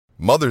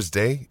Mother's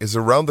Day is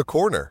around the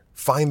corner.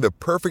 Find the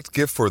perfect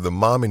gift for the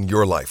mom in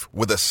your life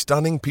with a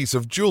stunning piece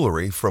of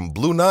jewelry from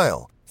Blue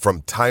Nile.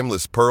 From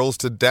timeless pearls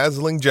to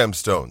dazzling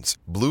gemstones,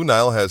 Blue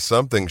Nile has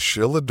something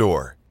she'll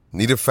adore.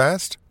 Need it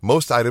fast?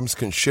 Most items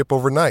can ship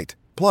overnight.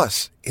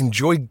 Plus,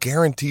 enjoy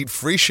guaranteed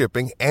free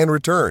shipping and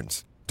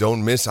returns.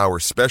 Don't miss our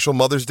special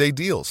Mother's Day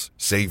deals.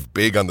 Save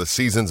big on the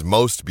season's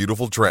most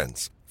beautiful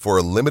trends. For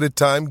a limited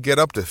time, get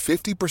up to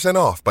 50%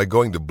 off by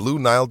going to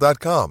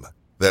BlueNile.com.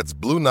 That's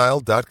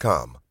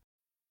BlueNile.com.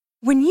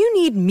 When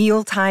you need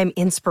mealtime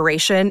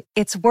inspiration,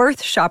 it's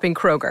worth shopping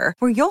Kroger,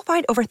 where you'll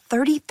find over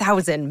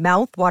 30,000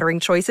 mouth-watering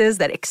choices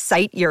that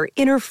excite your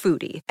inner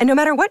foodie. And no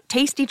matter what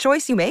tasty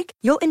choice you make,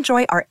 you'll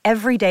enjoy our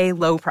everyday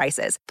low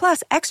prices,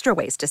 plus extra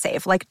ways to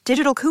save, like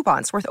digital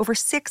coupons worth over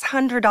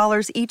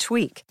 $600 each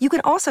week. You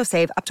can also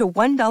save up to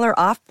 $1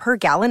 off per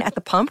gallon at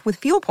the pump with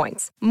fuel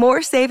points.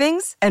 More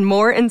savings and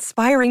more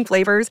inspiring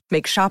flavors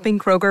make shopping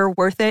Kroger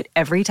worth it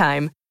every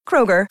time.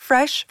 Kroger,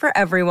 fresh for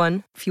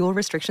everyone. Fuel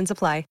restrictions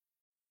apply.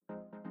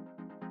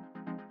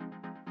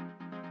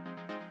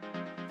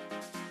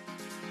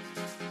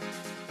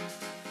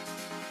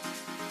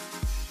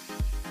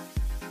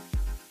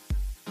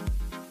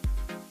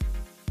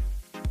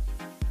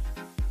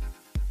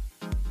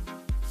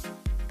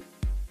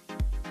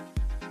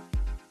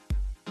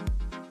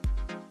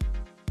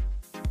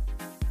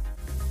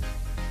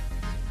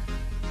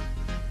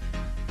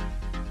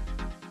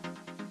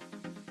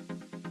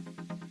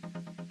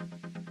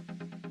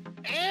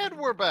 And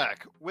we're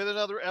back with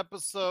another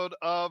episode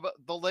of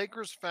the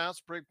Lakers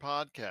Fast Break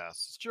podcast.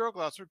 It's Gerald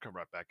Glassford. Come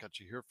right back at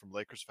you here from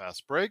Lakers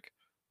Fast Break,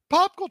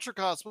 Pop Culture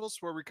Cosmos,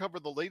 where we cover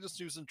the latest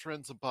news and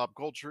trends in pop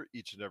culture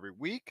each and every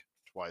week,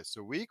 twice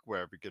a week,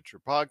 wherever you get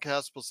your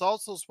podcast. Plus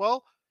also as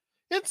well,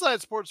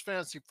 Inside Sports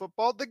Fantasy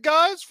Football. The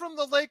guys from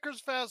the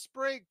Lakers Fast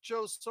Break,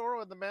 Joe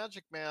Soro and the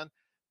Magic Man,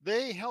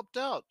 they helped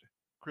out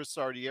Chris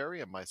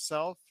Sardieri and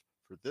myself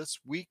for this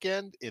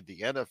weekend in the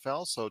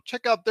NFL. So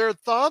check out their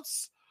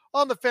thoughts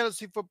on the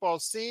fantasy football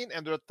scene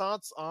and their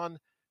thoughts on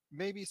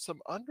maybe some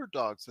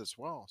underdogs as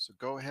well. So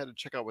go ahead and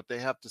check out what they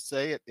have to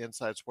say at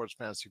Inside Sports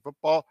Fantasy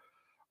Football.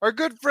 Our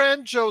good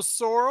friend Joe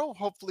Soro,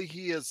 hopefully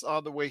he is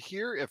on the way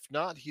here. If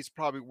not, he's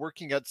probably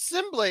working at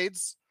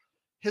Simblades,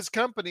 his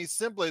company,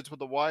 Simblades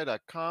with a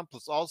Y.com.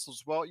 Plus also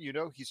as well, you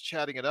know, he's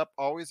chatting it up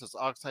always as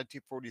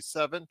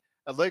Ox1947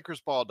 at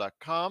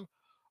LakersBall.com.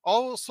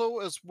 Also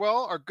as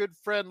well, our good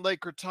friend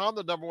Laker Tom,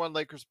 the number one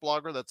Lakers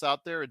blogger that's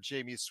out there, and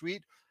Jamie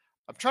Sweet.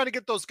 I'm trying to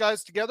get those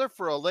guys together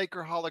for a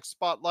Lakerholic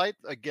Spotlight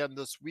again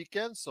this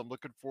weekend, so I'm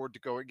looking forward to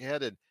going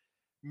ahead and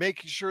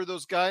making sure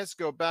those guys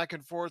go back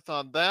and forth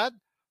on that.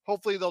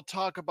 Hopefully they'll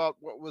talk about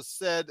what was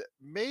said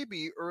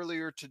maybe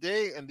earlier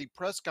today in the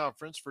press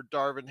conference for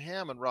Darvin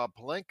Ham and Rob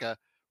Pelinka,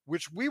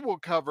 which we will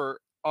cover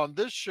on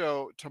this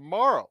show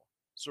tomorrow.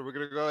 So we're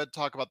going to go ahead and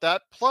talk about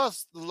that.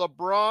 Plus, the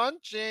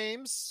LeBron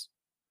James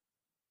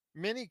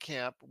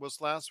minicamp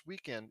was last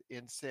weekend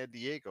in San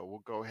Diego.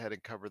 We'll go ahead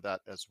and cover that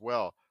as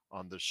well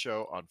on the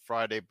show on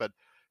Friday. But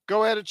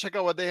go ahead and check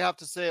out what they have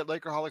to say at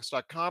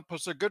Lakerholics.com.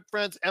 Plus, our good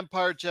friends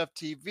Empire Jeff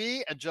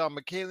TV and John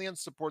McCallion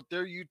support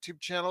their YouTube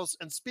channels.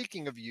 And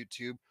speaking of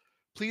YouTube,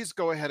 please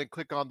go ahead and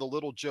click on the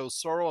little Joe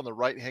Soro on the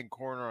right-hand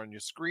corner on your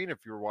screen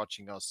if you're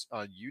watching us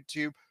on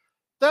YouTube.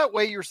 That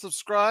way you're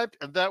subscribed,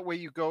 and that way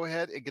you go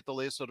ahead and get the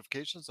latest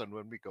notifications on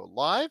when we go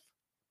live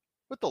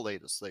with the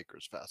latest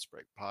Lakers Fast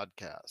Break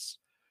podcast.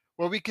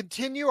 Well, we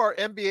continue our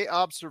NBA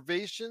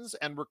observations,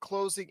 and we're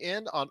closing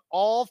in on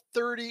all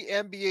 30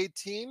 NBA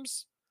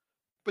teams.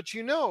 But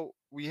you know,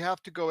 we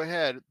have to go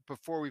ahead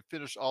before we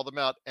finish all them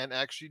out and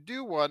actually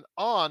do one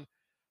on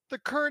the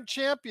current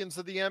champions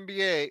of the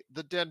NBA,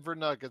 the Denver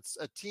Nuggets,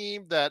 a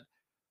team that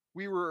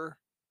we were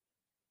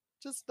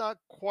just not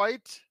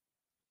quite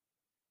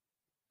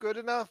good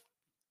enough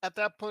at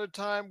that point in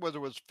time, whether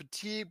it was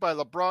fatigue by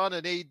LeBron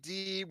and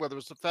AD, whether it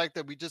was the fact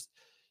that we just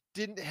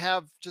didn't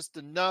have just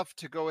enough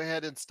to go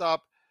ahead and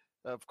stop,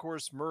 of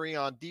course, Murray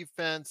on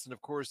defense, and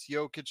of course,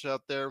 Jokic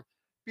out there.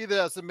 Be that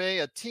as it may,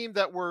 a team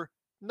that were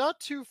not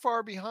too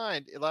far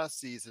behind last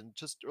season,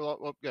 just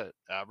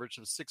average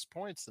of 6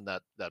 points in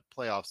that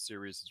playoff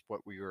series is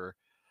what we were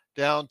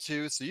down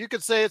to. So you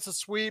could say it's a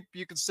sweep.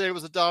 You could say it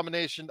was a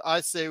domination.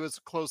 I say it was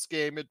a close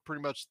game in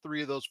pretty much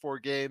 3 of those 4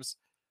 games.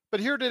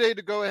 But here today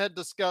to go ahead and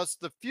discuss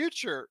the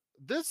future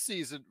this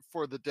season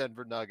for the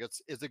Denver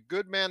Nuggets is a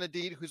good man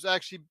indeed who's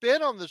actually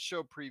been on the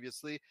show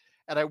previously,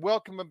 and I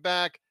welcome him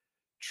back.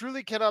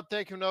 Truly cannot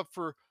thank him enough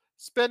for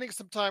spending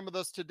some time with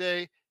us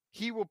today.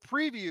 He will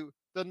preview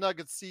the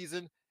Nuggets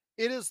season.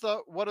 It is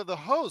one of the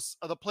hosts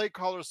of the Play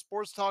Caller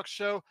Sports Talk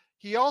Show.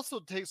 He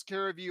also takes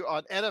care of you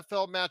on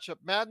NFL Matchup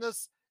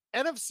Madness,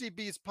 NFC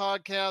Beast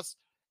podcast,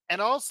 and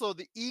also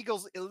the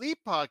Eagles Elite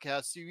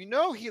podcast. So you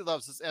know he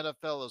loves his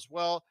NFL as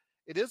well.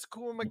 It is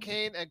Cool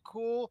McCain, and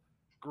Cool,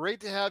 great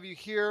to have you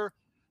here.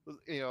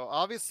 You know,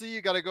 obviously you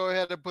got to go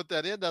ahead and put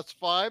that in. That's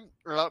fine.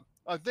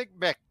 I think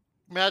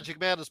Magic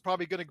Man is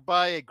probably going to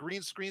buy a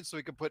green screen so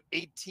he can put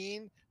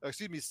 17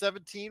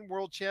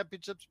 world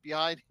championships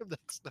behind him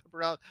next time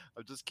around.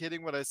 I'm just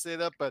kidding when I say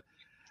that, but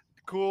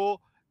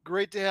Cool.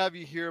 Great to have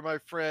you here, my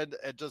friend,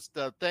 and just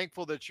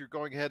thankful that you're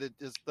going ahead and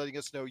just letting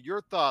us know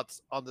your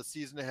thoughts on the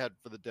season ahead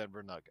for the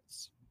Denver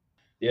Nuggets.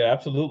 Yeah,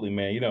 absolutely,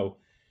 man.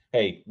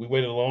 Hey, we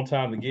waited a long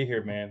time to get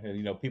here, man.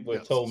 And people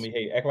have told Yes. me,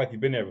 hey, act like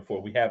you've been there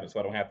before. We haven't, so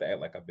I don't have to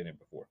act like I've been there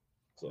before.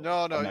 So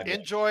No, I'm no, not going.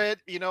 enjoy it.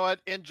 You know what?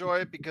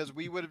 Enjoy it because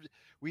we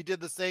did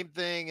the same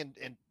thing and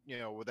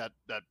with that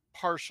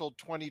partial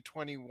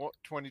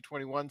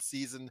 2021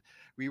 season,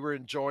 we were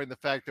enjoying the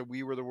fact that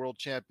we were the world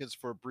champions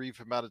for a brief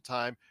amount of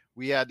time.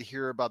 We had to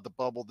hear about the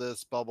bubble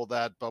this, bubble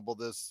that, bubble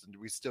this, and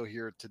we still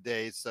hear it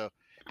today. So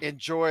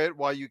enjoy it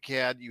while you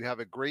can. You have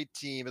a great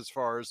team as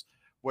far as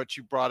what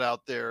you brought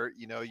out there.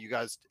 You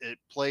guys it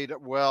played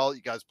well,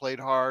 you guys played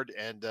hard,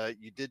 and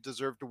you did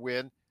deserve to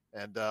win.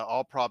 And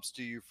all props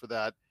to you for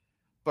that.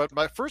 But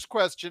my first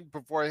question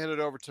before I hand it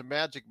over to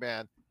Magic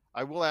Man,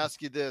 I will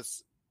ask you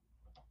this.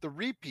 The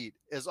repeat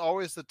is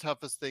always the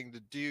toughest thing to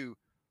do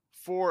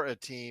for a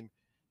team.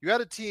 You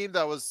had a team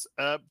that was,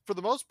 for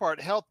the most part,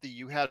 healthy.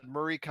 You had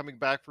Murray coming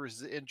back for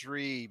his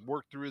injury, he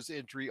worked through his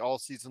injury all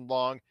season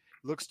long,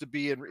 looks to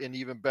be in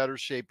even better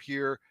shape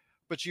here.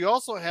 But you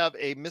also have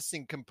a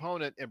missing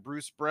component in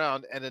Bruce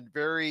Brown and a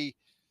very,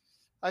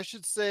 I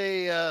should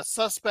say,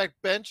 suspect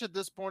bench at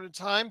this point in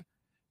time.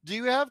 Do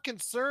you have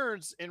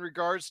concerns in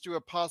regards to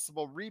a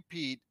possible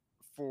repeat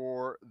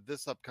for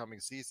this upcoming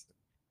season?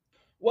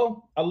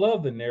 Well, I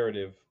love the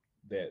narrative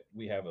that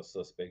we have a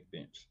suspect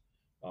bench.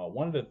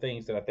 One of the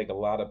things that I think a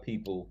lot of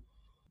people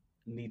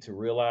need to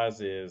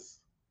realize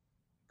is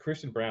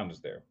Christian Brown is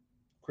there.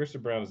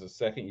 Christian Brown is a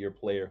second year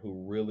player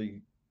who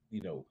really,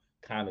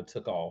 kind of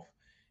took off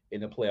in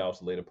the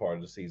playoffs later part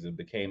of the season,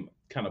 became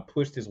kind of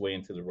pushed his way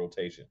into the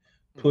rotation,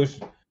 Mm-hmm.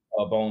 pushed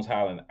Bones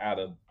Highland out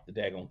of the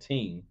daggone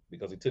team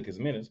because he took his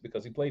minutes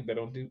because he played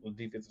better on the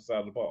defensive side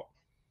of the ball.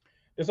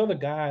 There's other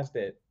guys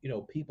that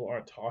people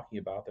aren't talking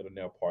about that are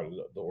now part of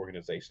the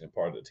organization and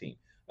part of the team.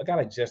 A guy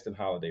like Justin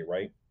Holiday,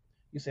 right?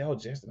 You say, "Oh,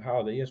 Justin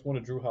Holiday, yes, one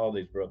of Drew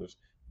Holiday's brothers."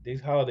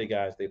 These Holiday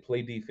guys, they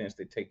play defense,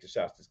 they take the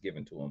shots that's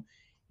given to them.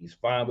 He's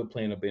fine with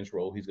playing a bench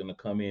role. He's going to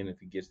come in if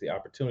he gets the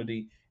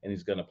opportunity, and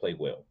he's going to play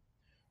well,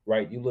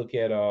 right? You look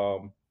at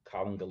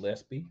Colin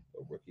Gillespie,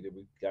 a rookie that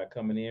we got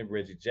coming in.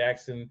 Reggie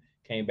Jackson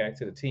came back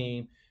to the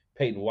team.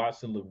 Peyton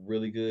Watson looked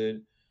really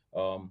good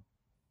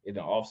in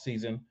the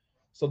offseason.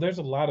 So there's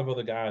a lot of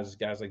other guys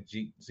like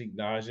Zeke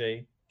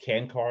Najee,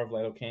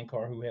 Vlado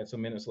Kankar, who had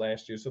some minutes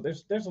last year. So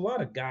there's a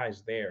lot of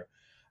guys there.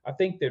 I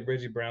think that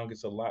Reggie Brown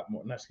gets a lot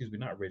more. No, excuse me,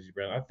 not Reggie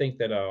Brown. I think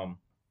that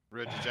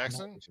Reggie not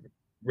Jackson?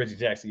 Reggie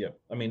Jackson. Yeah,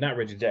 I mean not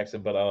Reggie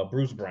Jackson, but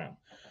Bruce Brown.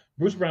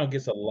 Bruce Mm-hmm. Brown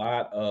gets a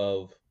lot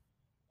of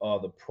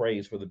the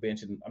praise for the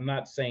bench, and I'm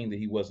not saying that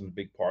he wasn't a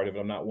big part of it.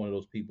 I'm not one of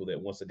those people that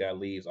once a guy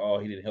leaves, oh,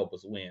 he didn't help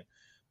us win.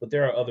 But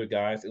there are other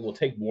guys. It will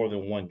take more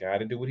than one guy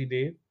to do what he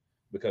did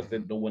because Mm-hmm.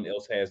 then no one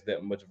else has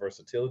that much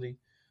versatility.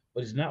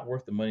 But he's not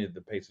worth the money that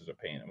the Pacers are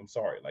paying him. I'm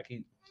sorry. Like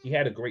he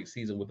had a great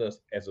season with us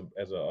as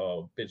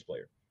a bench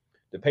player.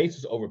 The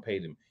Pacers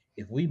overpaid him.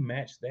 If we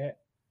matched that,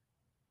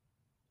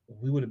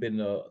 we would have been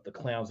the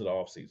clowns of the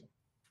offseason.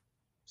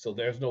 So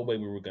there's no way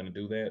we were going to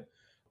do that.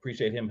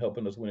 Appreciate him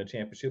helping us win a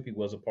championship. He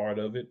was a part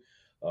of it.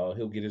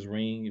 He'll get his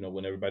ring,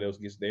 when everybody else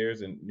gets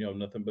theirs, and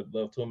nothing but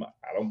love to him.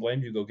 I don't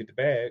blame you. Go get the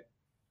bag,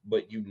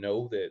 but you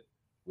know that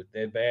with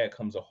that bag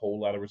comes a whole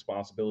lot of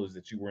responsibilities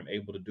that you weren't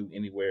able to do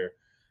anywhere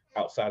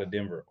outside of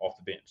Denver off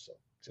the bench. So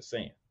just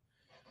saying.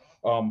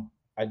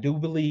 I do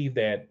believe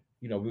that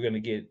we're going to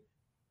get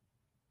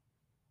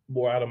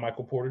more out of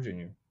Michael Porter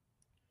Jr.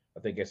 I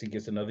think as he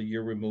gets another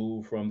year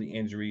removed from the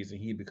injuries and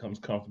he becomes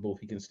comfortable, if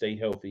he can stay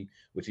healthy,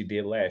 which he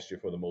did last year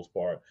for the most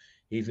part,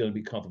 he's going to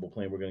be comfortable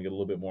playing. We're going to get a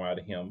little bit more out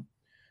of him.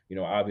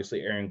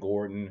 Obviously, Aaron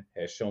Gordon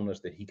has shown us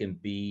that he can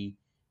be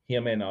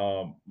him and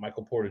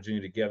Michael Porter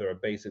Jr. together are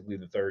basically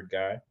the third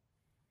guy.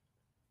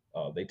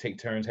 They take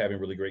turns having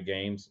really great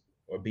games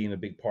or being a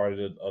big part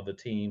of the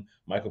team.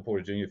 Michael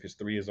Porter Jr., if his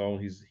three is on,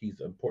 he's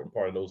an important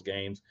part of those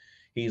games.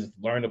 He's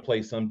learned to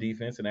play some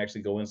defense and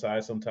actually go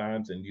inside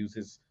sometimes and use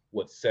his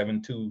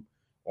 7'2"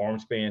 arm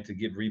span to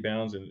get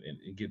rebounds and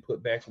get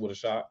putbacks with a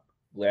shot.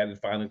 Glad it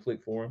finally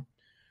clicked for him.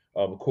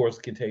 Of course,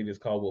 Kentavious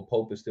Caldwell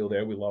Pope is still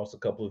there. We lost a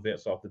couple of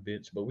vets off the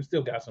bench, but we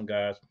still got some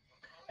guys.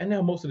 And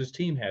now most of this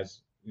team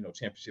has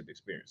championship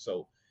experience.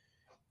 So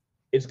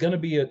it's going to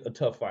be a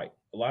tough fight.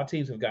 A lot of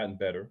teams have gotten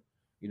better.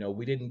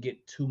 We didn't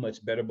get too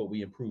much better, but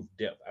we improved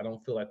depth. I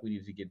don't feel like we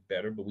needed to get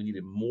better, but we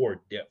needed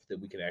more depth that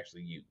we can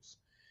actually use.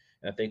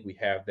 And I think we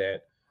have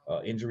that.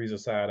 Injuries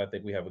aside, I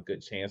think we have a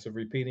good chance of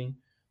repeating.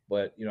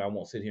 But, I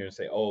won't sit here and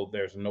say, oh,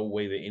 there's no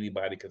way that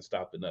anybody can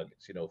stop the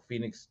Nuggets.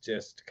 Phoenix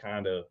just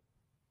kind of,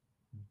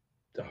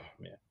 oh,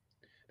 man,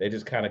 they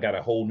just kind of got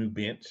a whole new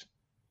bench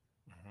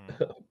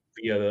Mm-hmm.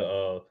 via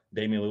the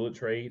Damian Lillard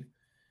trade.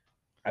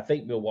 I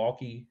think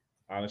Milwaukee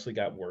honestly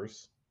got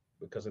worse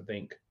because I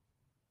think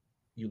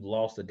you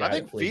lost a I guy that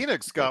think played.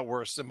 Phoenix got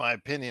worse, in my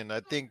opinion.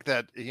 I think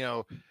that,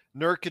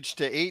 Nurkic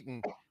to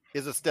Aiton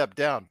is a step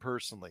down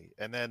personally.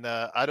 And then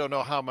I don't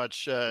know how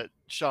much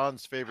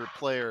Sean's favorite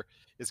player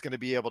is going to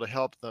be able to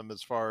help them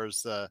as far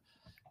as, that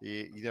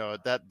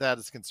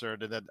is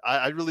concerned. And then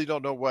I really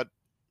don't know what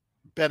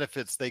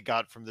benefits they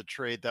got from the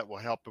trade that will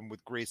help him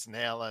with Grayson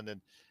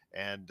Allen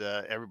and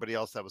everybody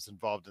else that was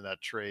involved in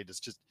that trade. It's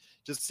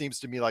just seems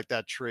to me like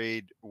that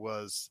trade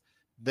was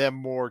them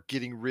more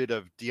getting rid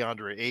of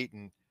DeAndre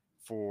Ayton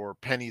for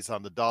pennies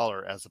on the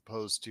dollar as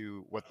opposed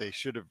to what they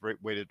should have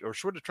waited or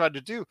should have tried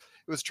to do. It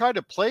was try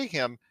to play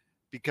him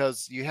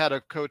because you had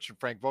a coach in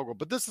Frank Vogel.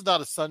 But this is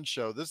not a Sun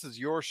show. This is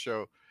your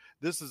show.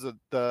 This is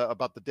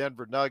about the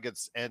Denver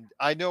Nuggets, and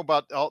I know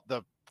about all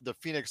the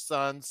Phoenix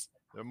Suns,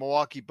 the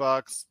Milwaukee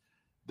Bucks.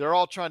 They're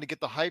all trying to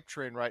get the hype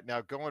train right now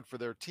going for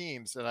their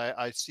teams, and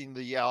I've seen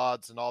the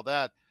odds and all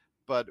that.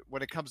 But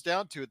when it comes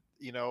down to it,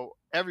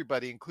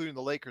 everybody, including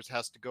the Lakers,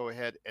 has to go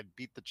ahead and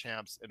beat the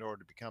champs in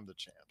order to become the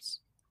champs.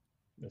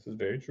 This is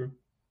very true.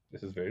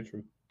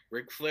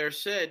 Ric Flair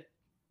said,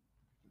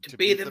 to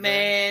be the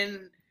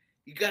man,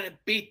 you got to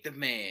beat the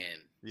man.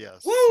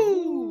 Yes.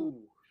 Woo!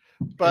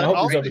 But I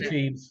hope these other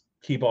teams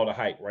keep all the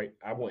hype, right?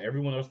 I want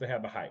everyone else to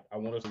have the hype. I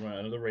want us to run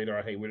under the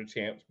radar. Hey, we're the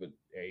champs, but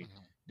hey,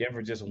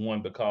 Denver just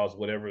won because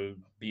whatever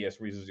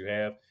BS reasons you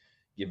have.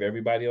 Give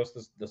everybody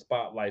else the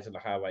spotlights and the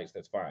highlights.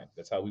 That's fine.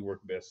 That's how we work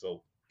best.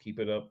 So keep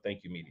it up.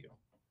 Thank you, media.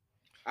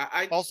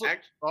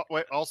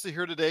 Also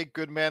here today,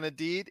 good man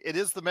indeed. It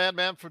is the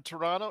madman from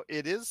Toronto.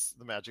 It is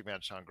the Magic Man,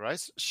 Sean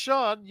Grice.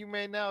 Sean, you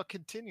may now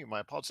continue.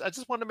 My apologies. I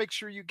just want to make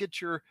sure you get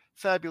your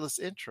fabulous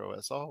intro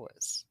as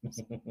always.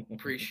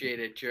 Appreciate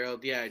it,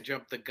 Gerald. Yeah, I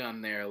jumped the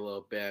gun there a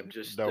little bit. I'm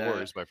just no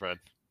worries, my friend.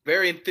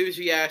 Very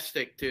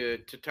enthusiastic to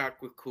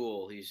talk with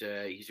Cool. He's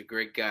a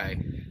great guy.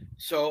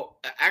 So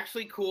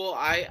actually, Cool,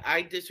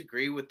 I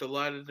disagree with a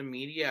lot of the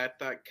media. I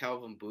thought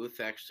Calvin Booth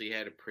actually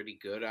had a pretty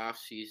good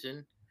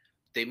offseason.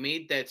 They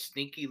made that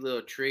sneaky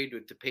little trade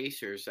with the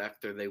Pacers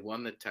after they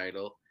won the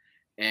title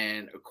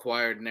and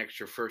acquired an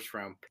extra first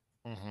round.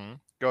 Mm-hmm.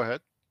 Go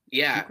ahead.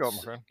 Yeah. Keep going,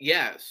 my friend.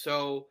 Yeah.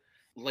 So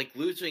like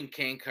losing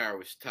Kankar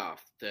was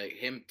tough.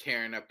 Him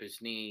tearing up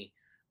his knee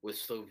with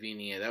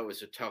Slovenia, that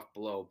was a tough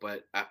blow.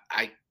 But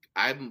I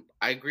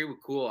agree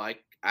with Cool. I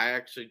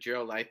actually,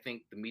 Gerald, I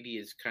think the media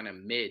is kind of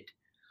mid.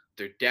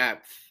 Their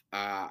depth,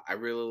 I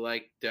really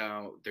liked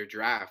their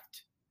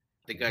draft.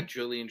 They got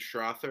Julian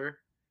Strawther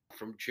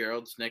from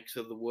Gerald's Next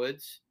of the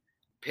Woods.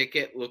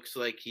 Pickett looks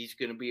like he's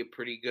going to be a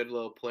pretty good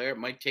little player. It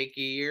might take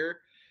a year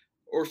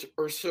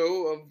or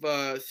so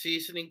of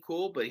seasoning,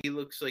 Cool, but he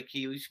looks like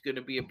he's going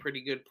to be a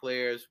pretty good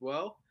player as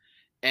well.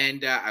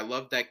 And I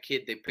love that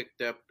kid they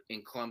picked up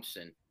in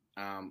Clemson.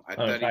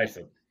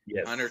 Tyson.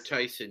 Yes. Hunter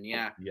Tyson,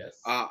 yeah.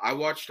 Yes. I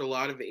watched a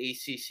lot of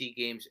ACC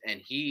games,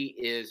 and he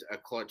is a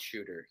clutch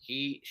shooter.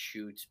 He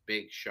shoots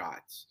big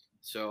shots.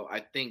 So I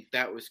think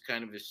that was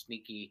kind of a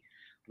sneaky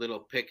little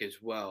pick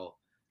as well.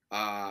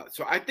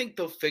 So I think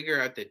they'll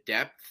figure out the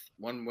depth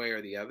one way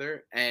or the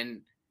other.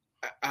 And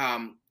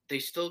they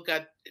still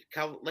got,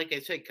 like I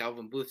said,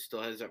 Calvin Booth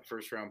still has that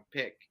first-round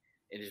pick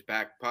in his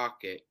back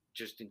pocket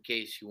just in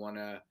case you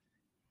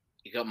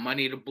got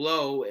money to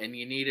blow and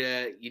you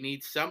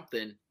need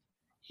something.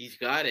 He's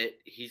got it.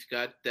 He's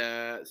got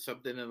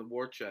something in the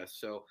war chest.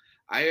 So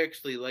I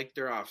actually like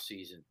their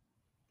offseason.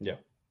 Yeah.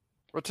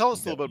 Well, tell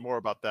us a little bit more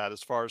about that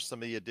as far as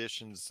some of the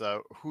additions,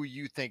 who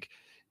you think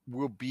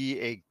will be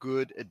a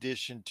good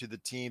addition to the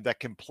team that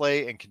can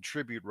play and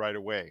contribute right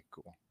away.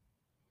 Cool.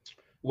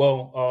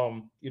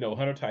 Well,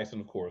 Hunter Tyson,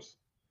 of course,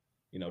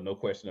 no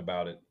question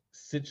about it.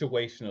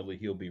 Situationally,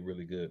 he'll be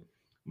really good.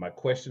 My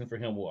question for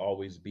him will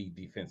always be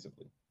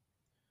defensively.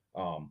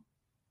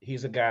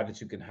 He's a guy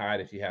that you can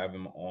hide if you have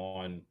him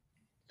on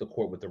the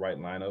court with the right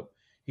lineup.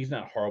 He's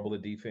not horrible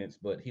at defense,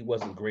 but he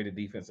wasn't great at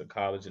defense at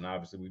college, and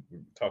obviously we're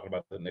talking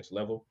about the next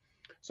level.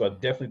 So I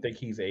definitely think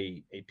he's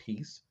a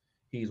piece.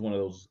 He's one of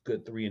those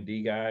good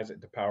 3-and-D guys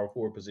at the power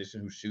forward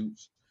position who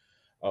shoots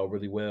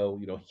really well.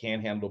 He can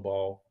handle the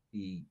ball.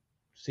 He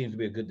seems to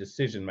be a good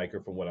decision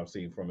maker from what I'm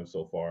seeing from him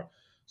so far.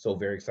 So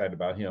very excited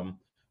about him.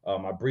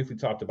 I briefly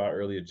talked about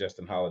earlier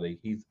Justin Holiday.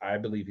 I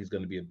believe he's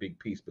going to be a big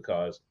piece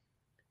because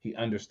he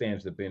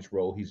understands the bench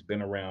role. He's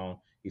been around.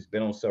 He's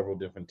been on several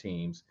different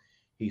teams.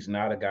 He's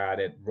not a guy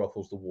that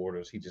ruffles the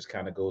waters. He just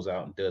kind of goes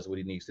out and does what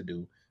he needs to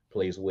do,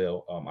 plays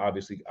well.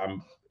 Obviously,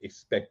 I'm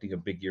expecting a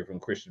big year from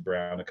Christian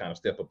Brown to kind of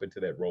step up into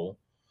that role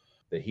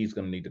that he's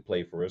going to need to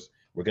play for us.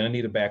 We're going to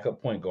need a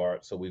backup point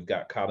guard. So we've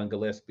got Colin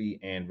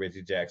Gillespie and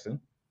Reggie Jackson.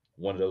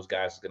 One of those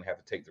guys is going to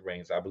have to take the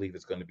reins. I believe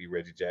it's going to be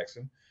Reggie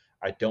Jackson.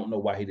 I don't know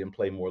why he didn't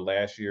play more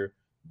last year,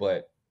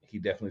 but he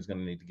definitely is going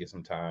to need to get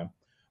some time.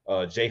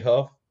 Jay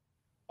Huff,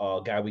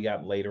 guy we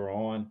got later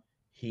on,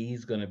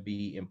 he's going to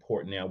be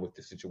important now with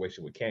the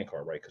situation with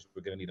Kankar, right? Because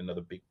we're going to need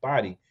another big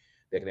body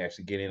that can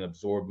actually get in,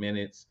 absorb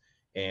minutes,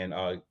 and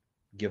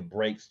give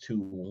breaks to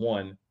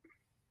one.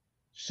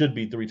 Should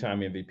be 3-time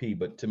MVP,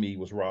 but to me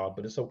was robbed.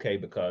 But it's okay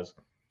because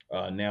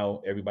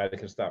now everybody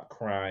can stop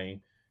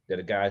crying that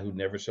a guy who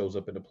never shows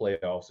up in the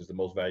playoffs is the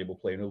most valuable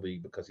player in the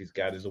league because he's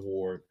got his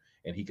award,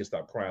 and he can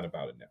stop crying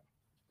about it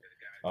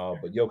now.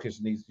 But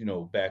Jokic needs,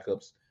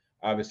 backups.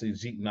 Obviously,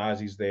 Zeke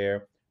Nazi's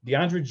there.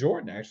 DeAndre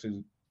Jordan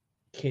actually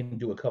can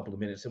do a couple of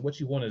minutes. And what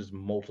you want is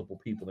multiple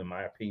people, in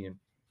my opinion,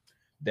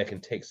 that can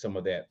take some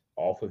of that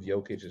off of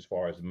Jokic as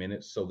far as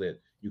minutes so that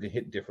you can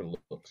hit different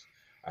looks.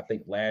 I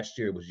think last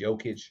year it was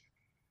Jokic,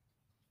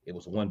 it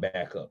was one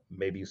backup.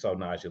 Maybe you saw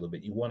Najee a little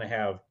bit. You want to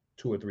have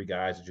two or three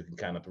guys that you can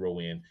kind of throw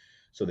in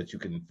so that you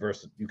can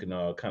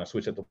kind of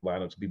switch up the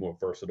lineup to be more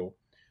versatile.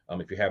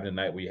 If you're having a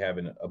night where you're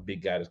having a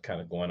big guy that's kind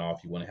of going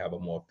off, you want to have a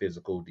more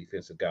physical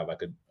defensive guy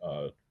like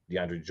a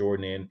DeAndre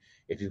Jordan in.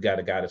 If you've got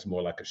a guy that's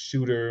more like a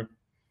shooter,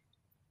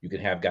 you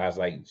can have guys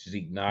like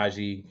Zeke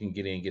Najee can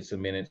get in, get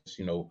some minutes.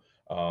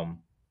 Hunter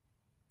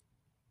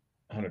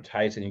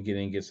Tyson can get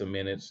in, get some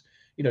minutes.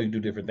 You do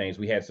different things.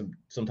 We had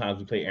sometimes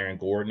we play Aaron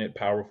Gordon at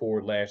power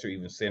forward last year,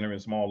 even center in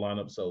small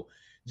lineups. So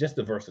just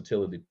the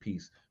versatility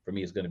piece for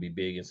me is going to be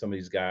big. And some of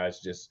these guys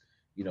just,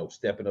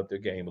 stepping up their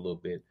game a little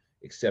bit,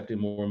 accepting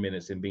more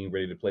minutes and being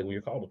ready to play when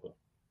you're called upon.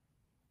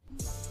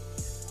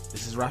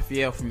 This is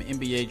Raphael from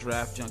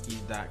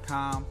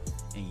NBADraftJunkies.com,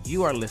 and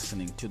you are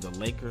listening to the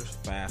Lakers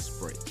Fast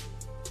Break.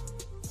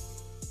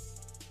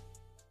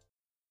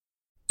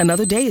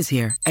 Another day is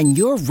here, and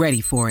you're ready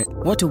for it.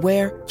 What to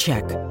wear?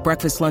 Check.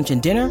 Breakfast, lunch, and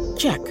dinner?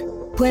 Check.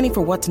 Planning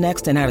for what's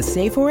next and how to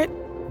save for it?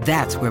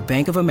 That's where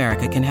Bank of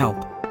America can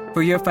help.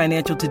 For your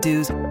financial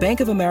to-dos, Bank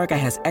of America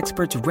has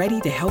experts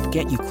ready to help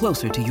get you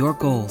closer to your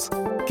goals.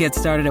 Get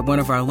started at one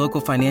of our local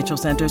financial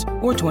centers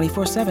or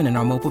 24/7 in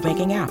our mobile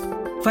banking app.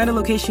 Find a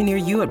location near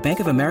you at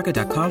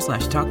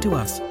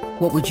bankofamerica.com/talktous.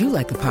 What would you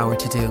like the power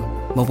to do?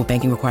 Mobile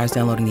banking requires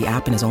downloading the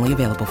app and is only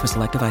available for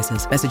select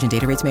devices. Message and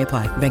data rates may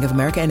apply. Bank of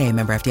America N.A.,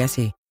 member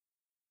FDIC.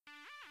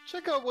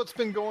 Check out what's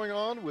been going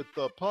on with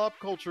the Pop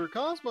Culture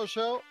Cosmos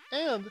Show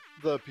and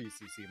the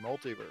PCC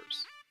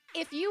Multiverse.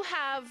 If you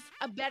have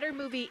a better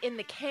movie in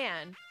the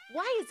can,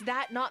 why is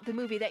that not the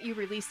movie that you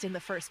released in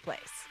the first place?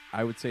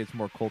 I would say it's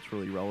more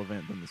culturally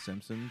relevant than The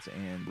Simpsons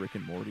and Rick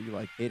and Morty.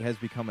 Like, it has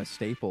become a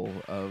staple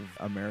of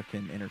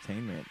American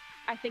entertainment.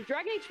 I think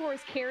Dragon Age 4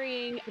 is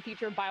carrying the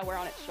future of BioWare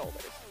on its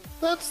shoulders.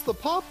 That's the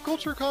Pop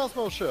Culture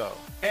Cosmos Show.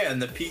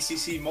 And the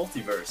PCC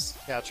Multiverse.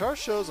 Catch our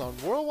shows on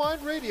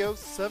Worldwide Radio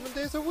 7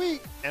 days a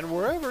week and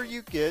wherever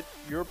you get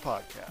your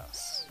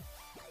podcasts.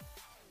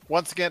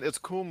 Once again, it's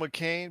Cool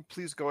McCain.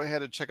 Please go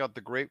ahead and check out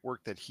the great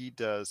work that he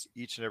does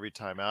each and every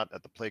time out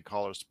at the Play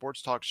Caller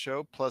Sports Talk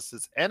Show, plus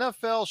his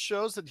NFL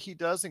shows that he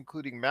does,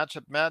 including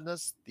Matchup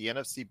Madness, the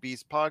NFC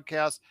Beast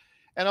podcast,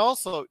 and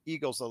also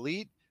Eagles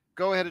Elite.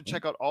 Go ahead and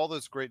check out all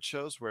those great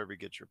shows wherever you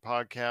get your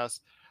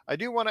podcasts. I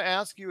do want to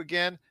ask you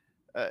again,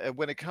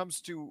 when it comes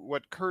to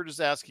what Kurt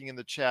is asking in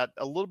the chat,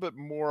 a little bit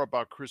more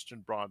about Christian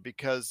Braun,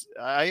 because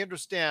I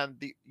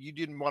understand you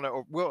didn't want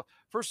to. Well,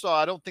 first of all,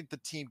 I don't think the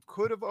team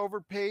could have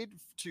overpaid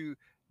to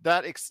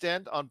that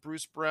extent on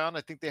Bruce Brown.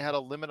 I think they had a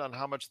limit on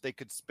how much they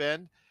could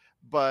spend.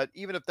 But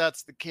even if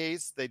that's the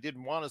case, they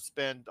didn't want to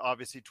spend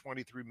obviously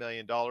 $23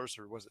 million, or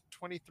was it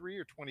 $23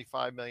 or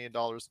 $25 million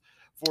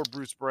for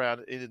Bruce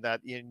Brown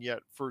in yet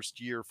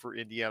first year for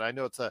Indiana. I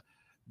know it's a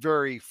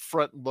very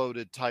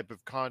front-loaded type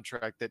of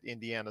contract that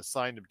Indiana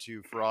signed him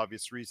to for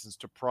obvious reasons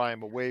to pry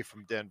him away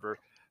from Denver.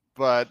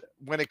 But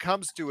when it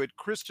comes to it,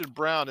 Christian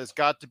Braun has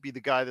got to be the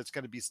guy that's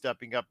going to be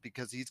stepping up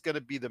because he's going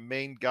to be the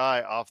main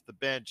guy off the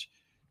bench.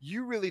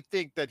 You really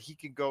think that he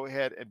can go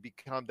ahead and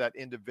become that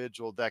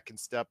individual that can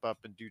step up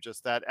and do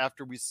just that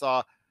after we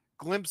saw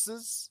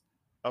glimpses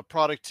of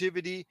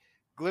productivity,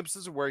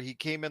 glimpses of where he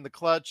came in the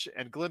clutch,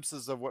 and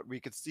glimpses of what we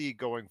could see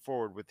going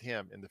forward with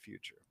him in the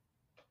future?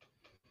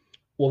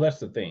 Well, that's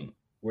the thing.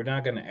 We're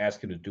not going to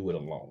ask him to do it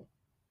alone.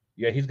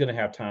 Yeah, he's going to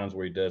have times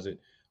where he does it,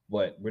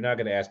 but we're not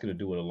going to ask him to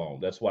do it alone.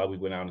 That's why we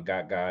went out and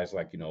got guys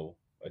like,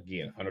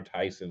 again, Hunter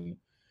Tyson,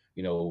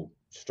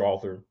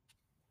 Strother,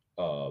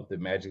 the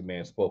Magic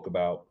Man spoke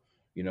about,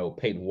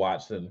 Peyton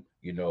Watson,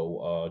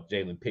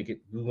 Jalen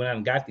Pickett. We went out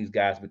and got these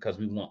guys because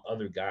we want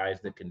other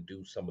guys that can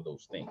do some of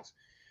those things.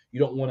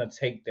 You don't want to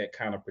take that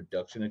kind of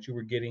production that you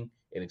were getting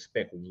and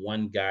expect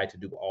one guy to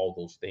do all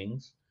those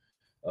things.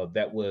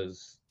 That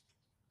was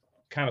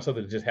kind of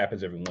something that just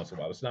happens every once in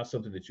a while. It's not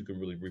something that you can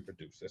really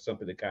reproduce. That's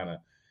something that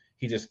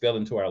he just fell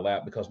into our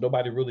lap because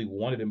nobody really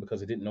wanted him because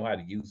they didn't know how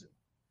to use him.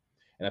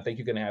 And I think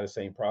you're going to have the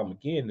same problem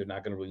again. They're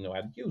not going to really know how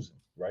to use him,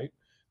 right?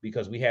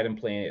 Because we had him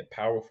playing at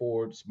power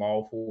forward,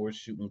 small forward,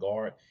 shooting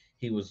guard.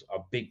 He was a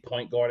big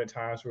point guard at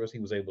times for us. He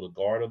was able to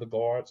guard other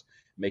guards,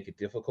 make it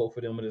difficult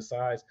for them with his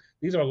size.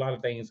 These are a lot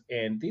of things,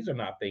 and these are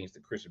not things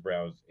that Christian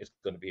Braun is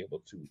going to be able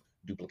to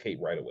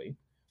duplicate right away.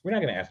 We're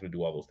not going to ask him to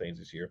do all those things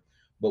this year.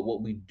 But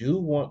what we do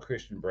want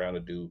Christian Braun to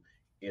do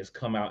is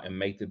come out and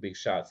make the big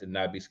shots and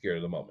not be scared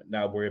of the moment.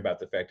 Not worry about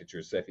the fact that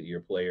you're a second-year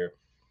player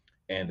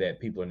and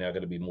that people are now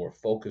going to be more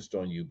focused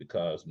on you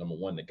because, number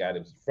one, the guy that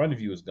was in front of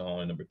you is gone.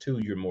 And number two,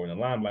 you're more in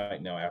the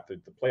limelight now after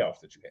the playoffs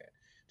that you had.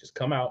 Just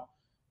come out,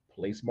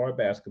 play smart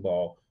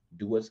basketball,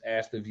 do what's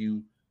asked of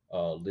you,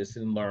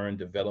 listen, learn,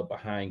 develop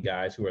behind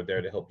guys who are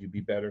there to help you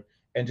be better,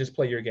 and just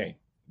play your game.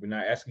 We're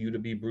not asking you to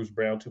be Bruce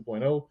Brown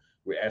 2.0.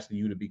 We're asking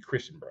you to be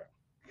Christian Braun.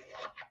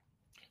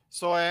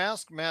 So I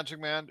asked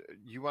Magic Man,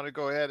 you want to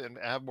go ahead and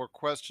have more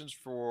questions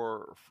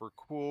for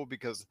Cool?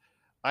 Because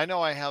I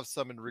know I have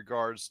some in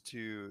regards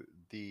to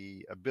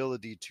the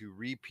ability to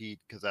repeat,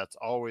 because that's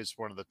always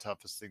one of the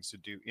toughest things to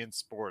do in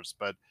sports.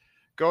 But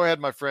Go ahead,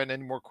 my friend.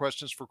 Any more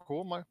questions for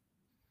Cool?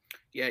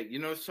 Yeah,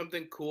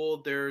 something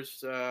cool.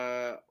 There's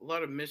a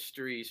lot of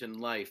mysteries in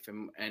life,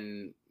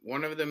 and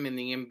one of them in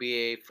the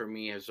NBA for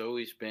me has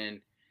always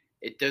been,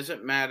 it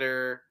doesn't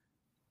matter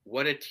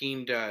what a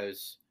team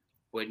does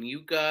when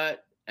you got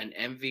an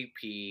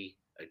MVP,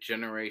 a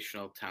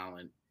generational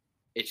talent.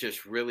 It's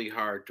just really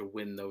hard to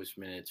win those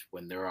minutes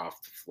when they're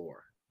off the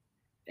floor,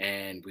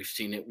 and we've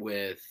seen it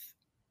with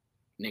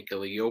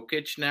Nikola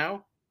Jokic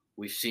now.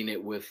 We've seen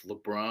it with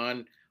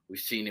LeBron. We've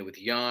seen it with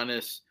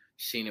Giannis.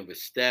 Seen it with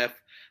Steph.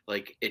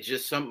 Like, it's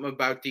just something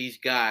about these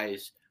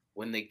guys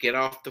when they get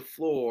off the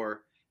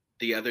floor,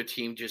 the other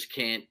team just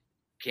can't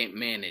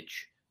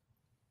manage.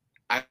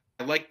 I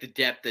like the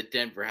depth that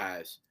Denver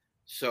has.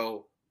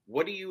 So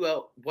what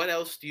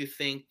else do you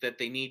think that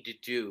they need to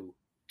do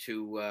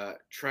to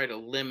try to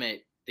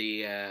limit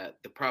the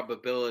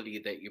probability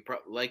that you're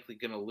likely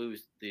going to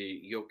lose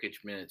the Jokic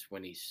minutes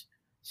when he's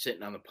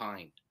sitting on the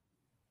pine?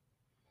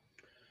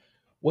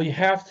 Well, you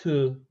have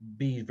to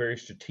be very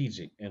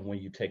strategic and when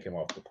you take him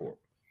off the court.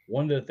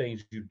 One of the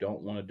things you don't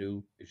want to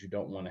do is you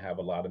don't want to have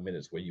a lot of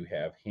minutes where you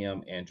have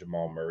him and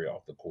Jamal Murray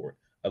off the court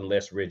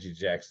unless Reggie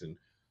Jackson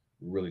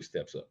really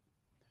steps up.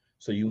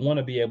 So you want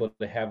to be able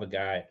to have a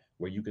guy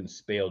where you can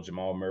spell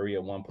Jamal Murray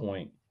at one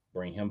point,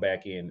 bring him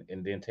back in,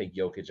 and then take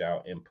Jokic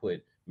out and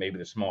put maybe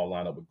the small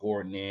lineup with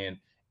Gordon in,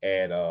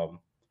 add a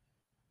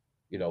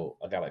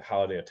guy like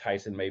Holiday or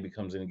Tyson maybe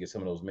comes in and gets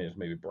some of those minutes.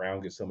 Maybe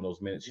Brown gets some of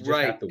those minutes. You just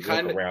have to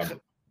work around it.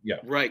 Yeah.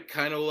 Right.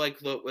 Kind of like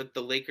what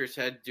the Lakers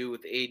had to do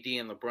with AD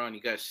and LeBron. You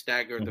got to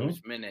stagger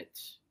those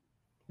minutes.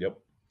 Yep.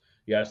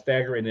 You got to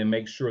stagger and then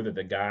make sure that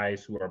the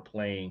guys who are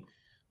playing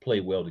play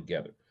well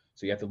together.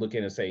 So you have to look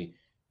in and say,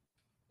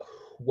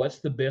 what's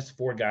the best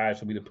 4 guys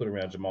for me to put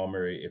around Jamal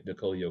Murray if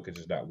Nikola Jokic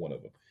is not one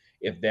of them?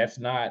 If that's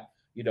not,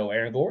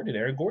 Aaron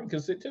Gordon can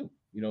sit too.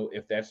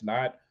 If that's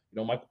not,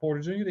 Michael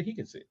Porter Jr., that he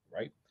can sit,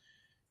 right?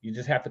 You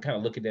just have to kind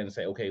of look at that and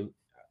say, okay,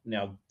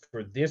 now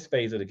for this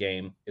phase of the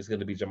game, it's going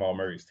to be Jamal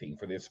Murray's team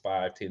for this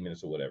 5-10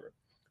 minutes or whatever.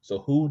 So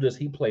who does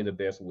he play the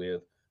best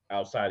with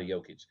outside of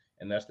Jokic?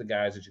 And that's the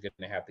guys that you're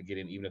going to have to get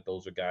in, even if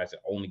those are guys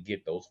that only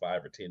get those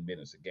 5 or 10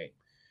 minutes a game.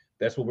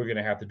 That's what we're going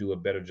to have to do a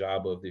better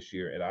job of this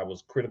year. And I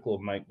was critical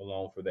of Mike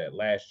Malone for that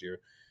last year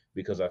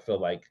because I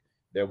felt like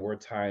there were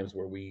times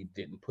where we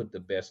didn't put the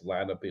best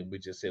lineup in. We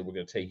just said we're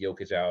going to take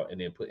Jokic out and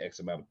then put X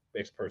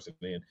person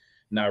in,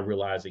 not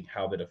realizing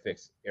how that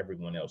affects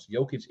everyone else.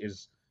 Jokic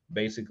is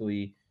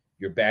basically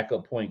your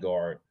backup point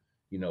guard,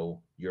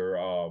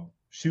 your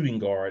shooting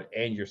guard,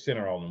 and your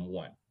center all in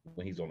one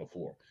when he's on the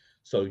floor.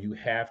 So you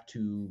have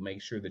to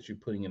make sure that you're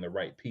putting in the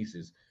right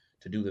pieces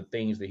to do the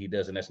things that he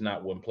does. And that's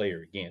not one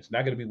player. Again, it's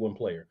not going to be one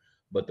player,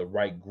 but the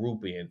right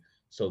group in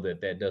so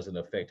that doesn't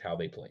affect how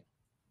they play.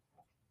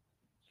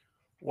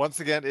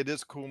 Once again, it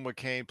is Cool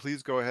McCain.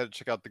 Please go ahead and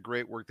check out the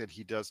great work that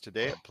he does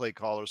today at Play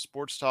Caller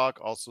Sports Talk.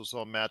 Also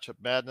saw Matchup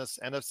Madness,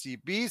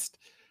 NFC Beast,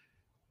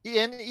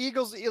 and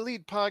Eagles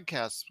Elite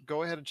Podcasts.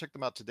 Go ahead and check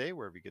them out today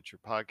wherever you get your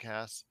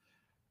podcasts.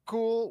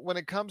 Cool. When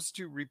it comes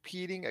to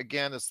repeating,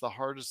 again, it's the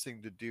hardest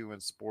thing to do in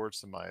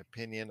sports, in my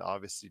opinion.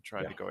 Obviously,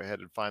 trying to go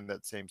ahead and find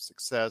that same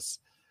success.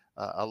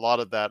 A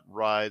lot of that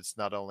rides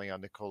not only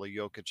on Nikola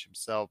Jokic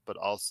himself, but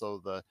also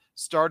the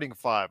starting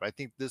 5. I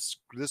think this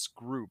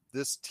group,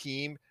 this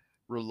team,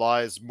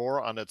 relies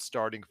more on its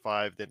starting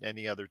 5 than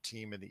any other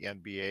team in the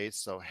NBA.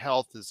 So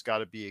health has got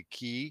to be a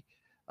key.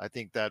 I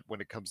think that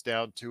when it comes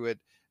down to it,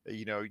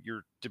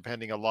 you're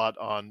depending a lot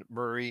on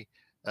Murray.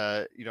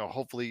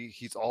 Hopefully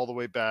he's all the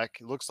way back.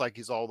 It looks like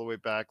he's all the way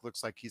back.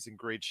 Looks like he's in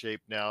great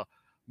shape now.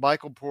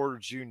 Michael Porter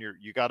Jr.,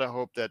 you got to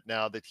hope that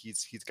now that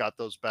he's got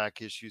those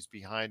back issues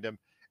behind him.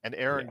 And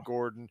Aaron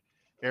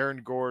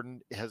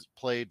Gordon has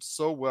played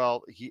so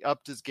well. He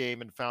upped his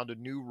game and found a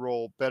new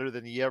role better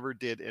than he ever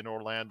did in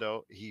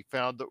Orlando. He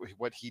found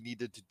what he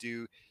needed to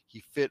do.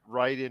 He fit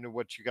right into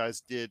what you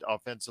guys did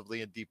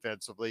offensively and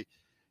defensively.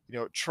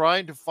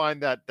 Trying to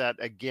find that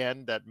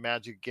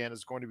magic again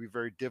is going to be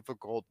very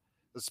difficult,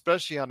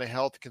 especially on a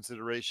health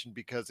consideration,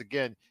 because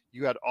again,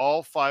 you had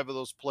all 5 of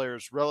those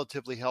players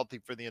relatively healthy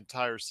for the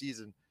entire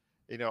season.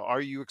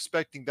 Are you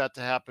expecting that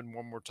to happen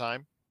one more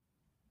time?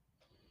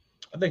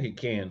 I think it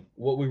can.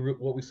 What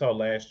we saw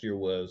last year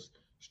was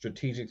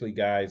strategically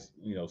guys,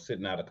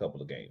 sitting out a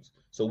couple of games.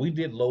 So we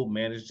did load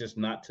manage, just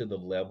not to the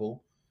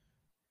level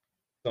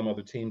some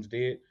other teams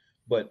did.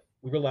 But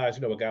we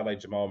realized, a guy like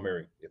Jamal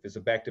Murray, if it's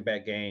a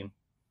back-to-back game,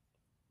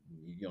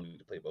 you don't need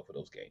to play both of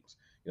those games.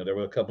 There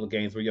were a couple of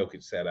games where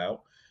Jokic sat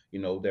out.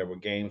 There were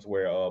games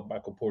where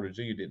Michael Porter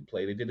Jr. didn't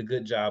play. They did a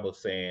good job of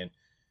saying,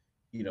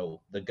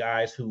 the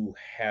guys who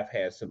have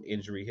had some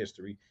injury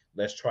history,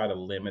 let's try to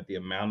limit the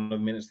amount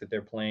of minutes that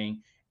they're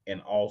playing,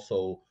 and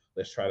also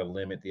let's try to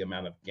limit the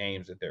amount of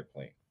games that they're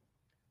playing.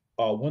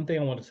 One thing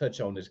I want to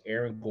touch on is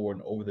Aaron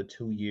Gordon, over the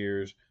 2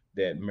 years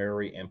that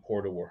Murray and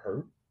Porter were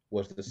hurt,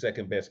 was the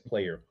second best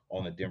player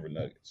on the Denver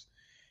Nuggets.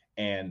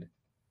 And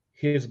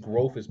his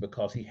growth is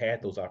because he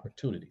had those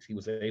opportunities. He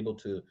was able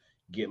to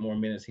get more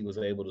minutes. He was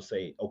able to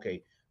say,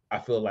 okay, I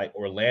feel like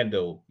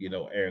Orlando,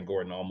 Aaron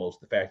Gordon,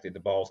 almost, the fact that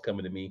the ball's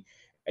coming to me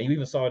And you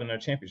even saw it in our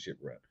championship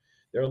run.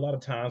 There are a lot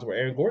of times where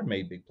Aaron Gordon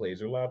made big plays.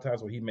 There are a lot of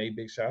times where he made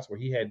big shots, where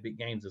he had big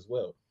games as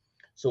well.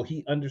 So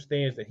he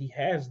understands that he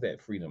has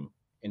that freedom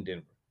in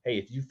Denver. Hey,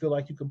 if you feel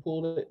like you can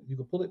pull it,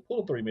 pull a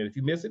 3-minute. If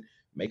you miss it,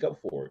 make up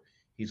for it.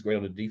 He's great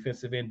on the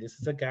defensive end. This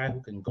is a guy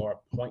who can guard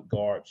point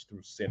guards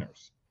through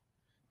centers.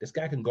 This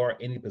guy can guard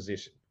any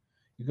position.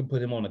 You can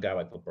put him on a guy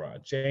like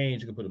LeBron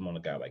James. You can put him on a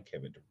guy like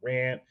Kevin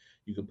Durant.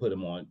 You can put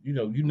him on,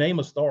 you name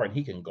a star and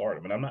he can guard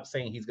him. And I'm not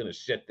saying he's going to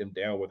shut them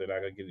down where they're not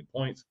going to get any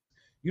points.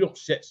 You don't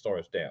shut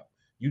stars down.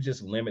 You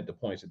just limit the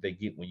points that they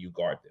get when you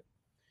guard them.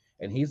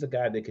 And he's a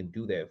guy that can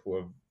do that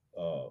for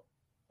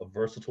a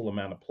versatile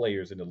amount of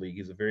players in the league.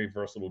 He's a very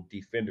versatile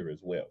defender as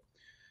well.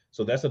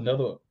 So that's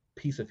another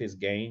piece of his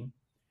game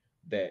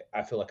that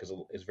I feel like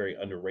is very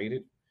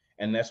underrated.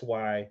 And that's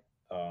why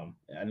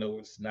I know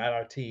it's not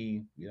our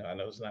team, I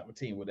know it's not my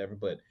team, whatever,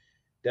 but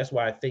that's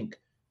why I think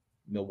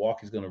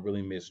Milwaukee's going to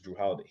really miss Jrue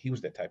Holiday. He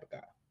was that type of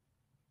guy.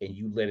 And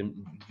you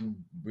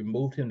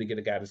removed him to get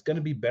a guy that's going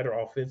to be better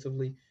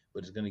offensively,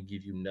 but is going to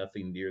give you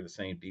nothing near the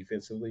same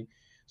defensively.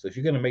 So if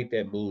you're going to make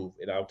that move,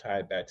 and I'll tie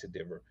it back to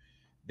Denver,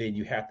 then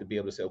you have to be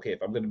able to say, okay,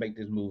 if I'm going to make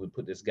this move and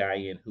put this guy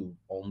in who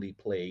only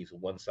plays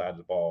one side of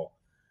the ball,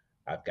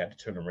 I've got to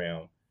turn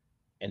around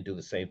and do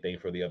the same thing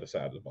for the other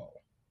side of the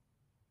ball.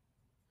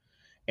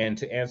 And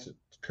to answer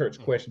Kurt's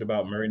question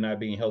about Murray not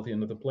being healthy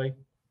enough to play,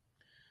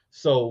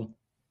 so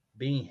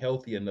being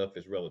healthy enough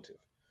is relative.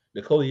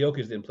 Nikola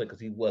Jokic didn't play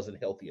because he wasn't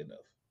healthy enough.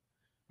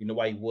 You know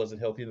why he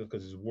wasn't healthy enough?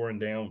 Because he's worn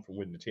down from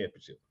winning the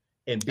championship.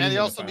 And he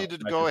also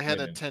needed to go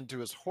ahead and tend to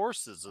his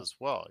horses as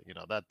well.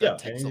 That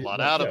takes a lot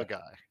out of a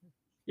guy.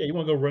 Yeah, you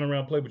want to go run around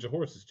and play with your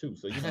horses too.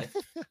 So,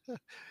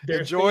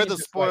 enjoy the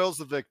spoils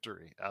of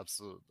victory.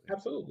 Absolutely.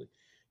 Absolutely.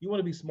 You want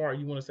to be smart.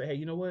 You want to say, hey,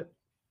 you know what?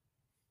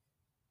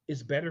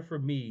 It's better for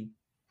me.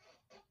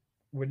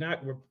 We're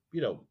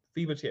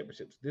FIBA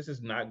championships. This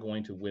is not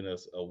going to win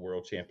us a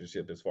world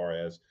championship as far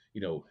as,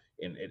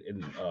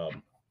 in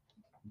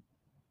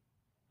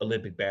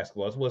Olympic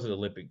basketball. This wasn't an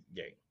Olympic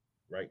game,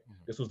 right?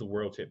 Mm-hmm. This was the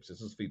world championship.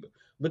 This was FIBA.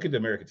 Look at the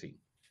American team.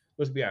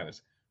 Let's be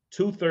honest.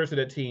 2/3 of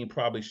that team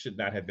probably should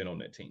not have been on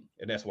that team.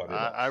 And that's why they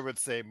lost. I would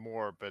say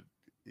more, but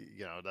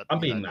I'm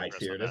being nice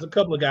here. There's a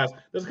couple of guys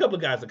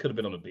that could have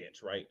been on the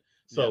bench, right?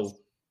 So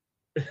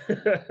yes.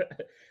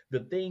 The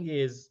thing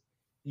is,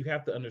 you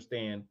have to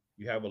understand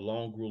you have a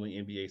long, grueling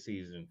NBA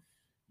season.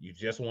 You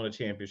just won a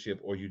championship,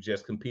 or you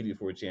just competed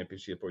for a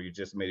championship, or you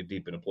just made it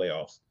deep in the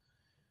playoffs.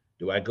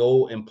 Do I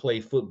go and play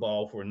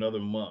football for another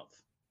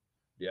month?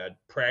 Do I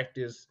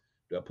practice?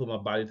 Do I put my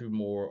body through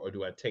more? Or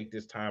do I take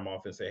this time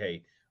off and say,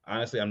 hey,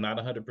 honestly, I'm not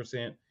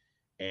 100%.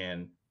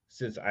 And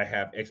since I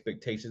have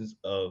expectations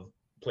of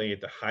playing at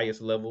the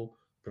highest level,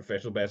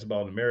 professional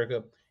basketball in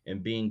America,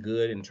 and being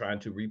good and trying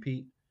to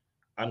repeat,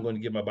 I'm going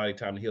to give my body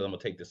time to heal. I'm going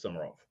to take this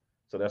summer off.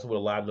 So that's what a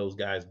lot of those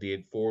guys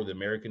did for the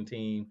American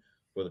team,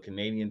 for the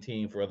Canadian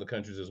team, for other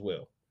countries as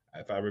well.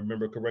 If I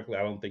remember correctly,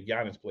 I don't think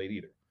Giannis played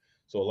either.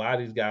 So a lot of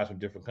these guys from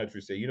different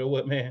countries say, you know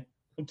what, man,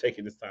 I'm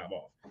taking this time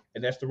off.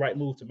 And that's the right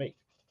move to make.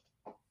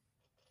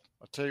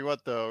 I'll tell you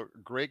what, though,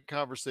 great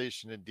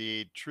conversation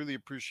indeed. Truly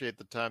appreciate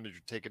the time that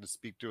you're taking to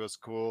speak to us.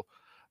 Cool.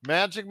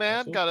 Magic Man,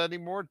 absolutely. Got any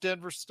more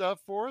Denver stuff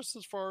for us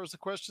as far as the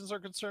questions are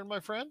concerned, my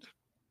friend?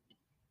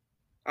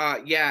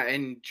 Yeah,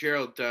 and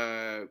Gerald,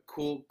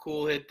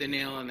 cool hit the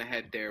nail on the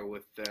head there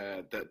with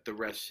the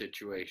rest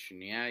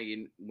situation. Yeah,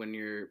 when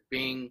you're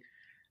being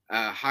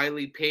a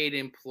highly paid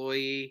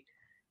employee,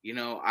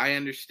 I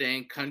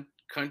understand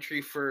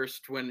country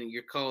first when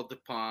you're called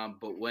upon,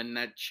 but when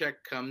that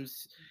check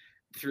comes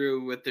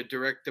through with the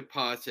direct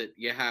deposit,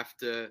 you have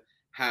to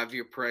have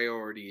your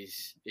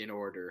priorities in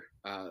order.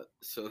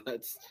 So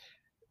that's,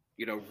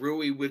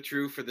 Rui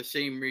withdrew for the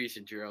same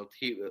reason, Gerald.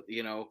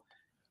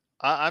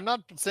 I'm not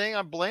saying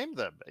I blame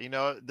them.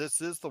 This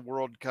is the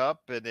World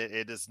Cup, and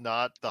it is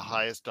not the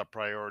highest of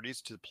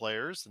priorities to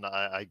players, and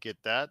I get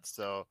that.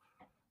 So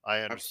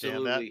I understand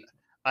Absolutely. that.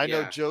 I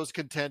know Joe's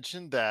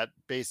contention that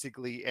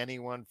basically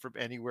anyone from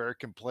anywhere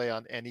can play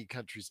on any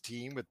country's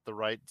team with the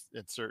right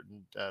and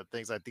certain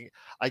things. I think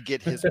I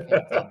get his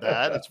point on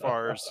that as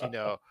far as,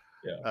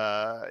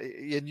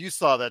 and you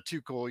saw that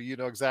too, Cole. You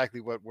know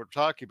exactly what we're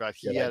talking about.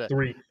 He had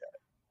three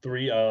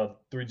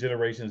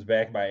generations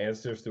back. My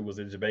ancestor was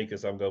in Jamaica,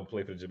 so I'm going to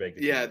play for the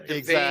Jamaican team.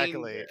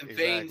 Exactly. The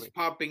veins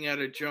popping out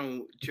of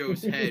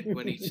Joe's head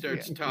when he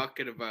starts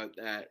talking about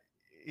that.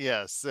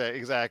 Yes,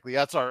 exactly.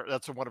 That's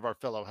one of our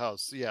fellow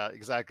house. Yeah,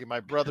 exactly. My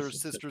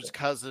brother's sister's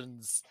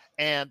cousin's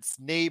aunt's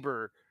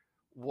neighbor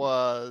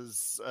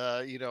was,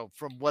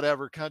 from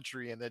whatever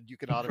country, and then you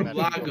can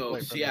automatically from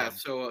Lagos. Yeah,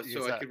 so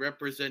I could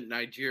represent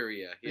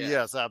Nigeria. Yeah.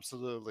 Yes,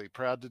 absolutely.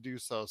 Proud to do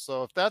so.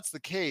 So if that's the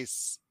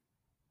case,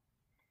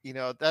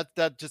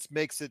 that just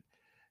makes it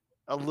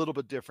a little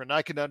bit different.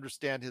 I can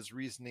understand his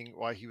reasoning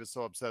why he was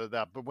so upset at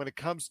that. But when it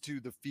comes to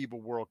the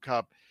FIBA World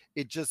Cup,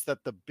 it's just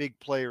that the big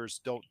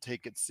players don't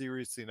take it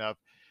seriously enough.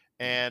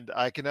 And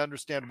I can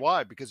understand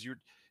why, because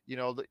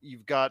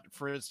you've got,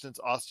 for instance,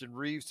 Austin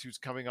Reeves, who's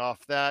coming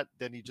off that.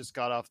 Then he just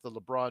got off the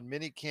LeBron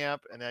mini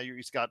camp, and now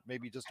he's got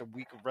maybe just a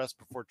week of rest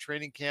before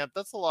training camp.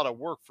 That's a lot of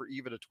work for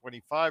even a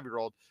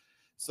 25-year-old.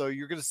 So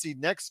you're going to see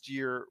next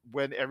year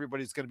when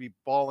everybody's going to be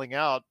balling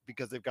out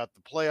because they've got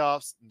the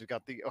playoffs and they've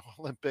got the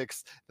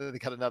Olympics, then they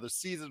got another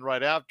season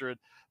right after it.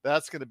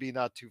 That's going to be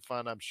not too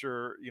fun, I'm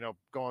sure,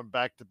 going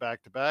back to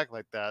back to back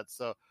like that.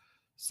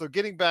 So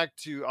getting back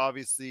to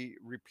obviously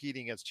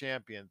repeating as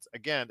champions,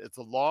 again, it's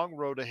a long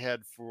road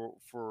ahead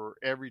for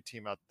every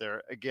team out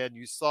there. Again,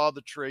 you saw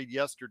the trade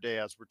yesterday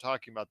as we're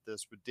talking about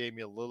this with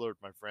Damian Lillard,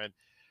 my friend.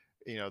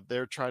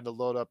 They're trying to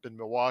load up in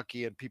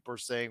Milwaukee, and people are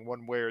saying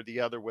one way or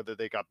the other whether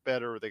they got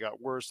better or they got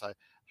worse. I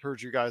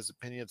heard you guys'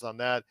 opinions on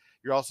that.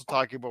 You're also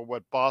talking about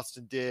what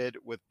Boston did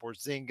with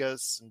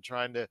Porzingis and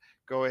trying to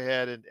go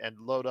ahead and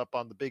load up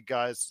on the big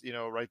guys,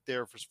 right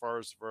there as far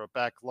as for a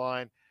back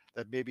line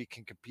that maybe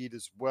can compete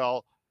as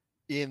well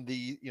in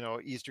the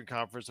Eastern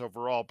Conference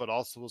overall, but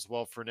also as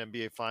well for an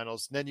NBA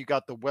Finals. And then you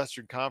got the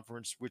Western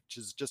Conference, which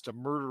is just a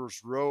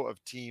murderer's row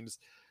of teams.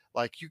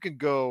 Like, you can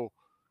go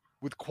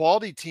with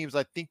quality teams,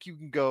 I think you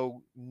can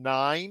go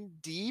 9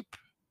 deep.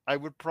 I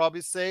would probably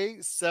say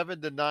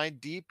 7 to 9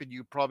 deep, and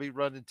you probably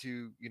run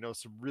into,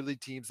 some really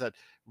teams that,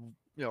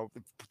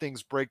 if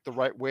things break the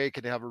right way,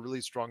 can have a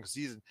really strong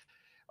season.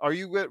 Are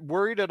you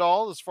worried at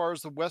all as far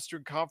as the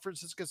Western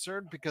Conference is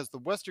concerned? Because the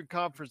Western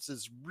Conference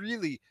is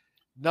really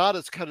not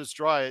as cut as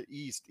dry as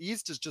East.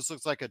 East just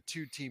looks like a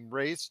 2-team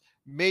race.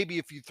 Maybe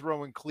if you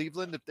throw in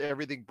Cleveland, if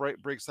everything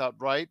breaks out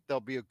right, they'll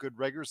be a good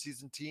regular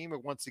season team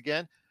once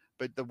again.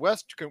 But the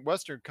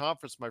Western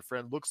Conference, my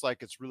friend, looks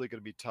like it's really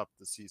going to be tough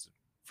this season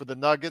for the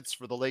Nuggets,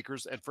 for the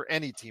Lakers, and for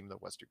any team in the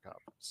Western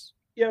Conference.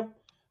 Yeah.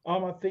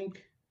 I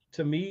think,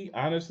 to me,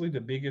 honestly, the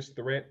biggest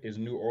threat is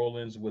New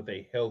Orleans with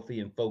a healthy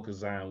and focused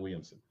Zion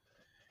Williamson.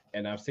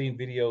 And I've seen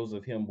videos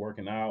of him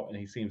working out, and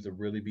he seems to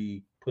really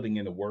be putting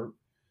in the work,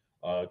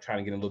 trying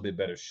to get in a little bit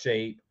better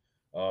shape.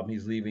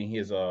 He's leaving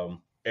his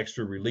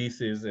extra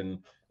releases and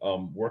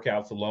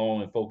workouts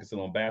alone and focusing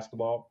on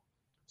basketball.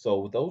 So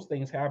with those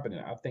things happening,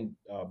 I think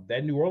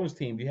that New Orleans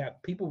team, you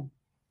have people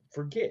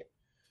forget,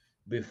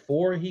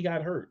 before he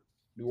got hurt,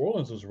 New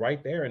Orleans was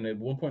right there. And at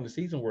one point in the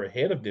season, we're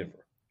ahead of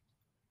Denver.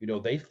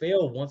 They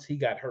failed once he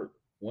got hurt.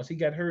 Once he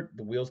got hurt,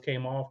 the wheels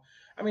came off.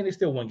 I mean, they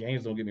still won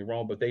games, don't get me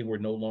wrong, but they were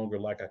no longer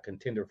like a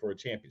contender for a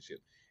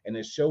championship. And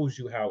it shows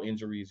you how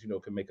injuries,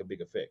 can make a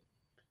big effect.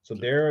 So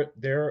they're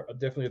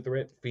definitely a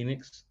threat.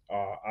 Phoenix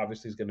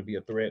obviously is going to be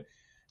a threat.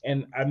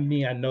 And I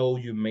mean, I know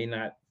you may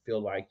not feel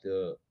like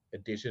the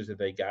additions that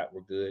they got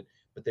were good,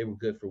 but they were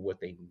good for what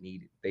they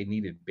needed. They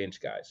needed bench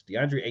guys.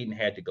 DeAndre Ayton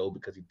had to go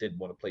because he didn't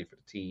want to play for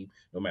the team.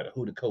 No matter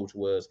who the coach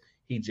was,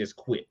 he just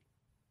quit.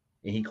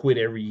 And he quit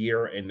every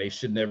year, and they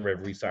should never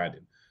have re-signed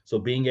him. So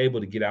being able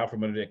to get out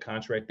from under that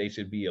contract, they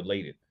should be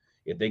elated.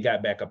 If they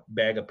got back a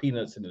bag of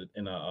peanuts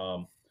and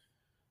a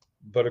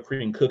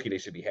buttercream cookie, they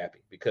should be happy.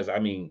 Because, I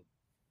mean,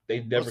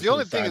 they never the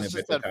only thing signed is him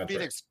just to a that contract.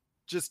 Phoenix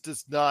just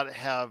does not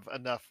have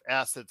enough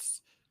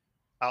assets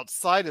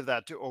outside of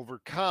that to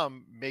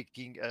overcome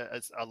making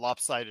a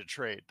lopsided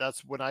trade.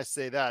 That's when I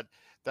say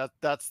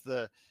that's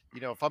the,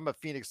 if I'm a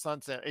Phoenix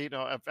Suns,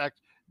 in fact,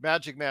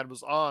 Magic Man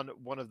was on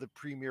one of the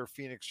premier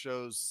Phoenix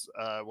shows,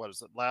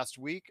 last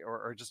week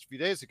or just a few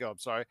days ago, I'm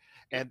sorry.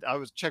 And I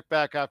was checked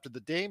back after the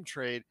Dame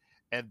trade,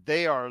 and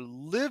they are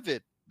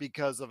livid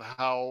because of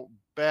how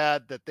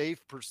bad that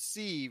they've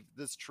perceived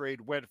this trade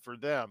went for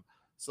them.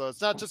 So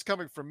it's not just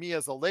coming from me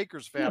as a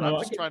Lakers fan. I'm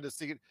just trying to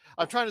see it.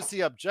 I'm trying to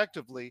see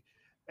objectively.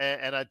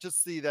 And I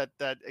just see that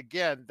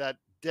again, that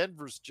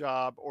Denver's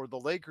job or the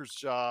Lakers'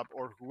 job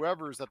or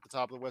whoever's at the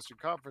top of the Western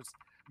Conference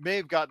may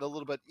have gotten a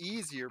little bit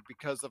easier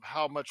because of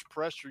how much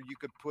pressure you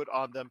could put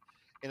on them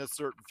in a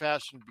certain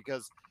fashion.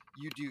 Because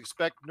do you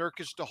expect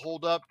Nurkic to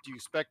hold up? Do you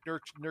expect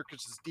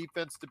Nurkic's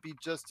defense to be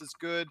just as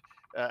good?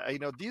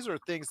 These are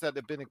things that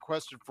have been in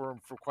question for him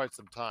for quite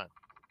some time.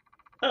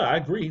 I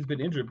agree. He's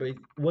been injured, but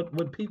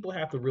what people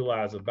have to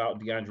realize about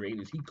DeAndre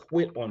Ayton is he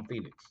quit on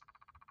Phoenix,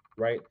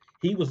 right?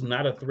 He was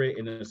not a threat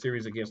in the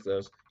series against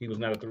us. He was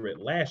not a threat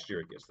last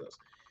year against us.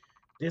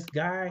 This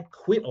guy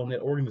quit on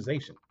that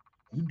organization.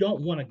 You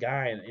don't want a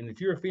guy, and if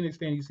you're a Phoenix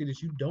fan, you see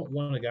this, you don't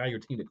want a guy on your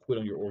team that quit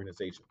on your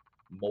organization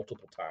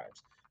multiple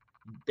times.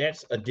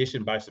 That's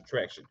addition by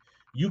subtraction.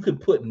 You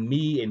could put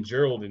me and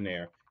Gerald in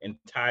there and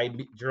tie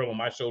Gerald on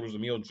my shoulders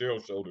and me on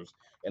Gerald's shoulders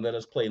and let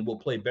us play, and we'll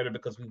play better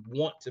because we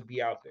want to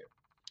be out there.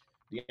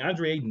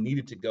 DeAndre Ayton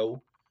needed to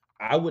go.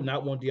 I would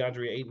not want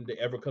DeAndre Ayton to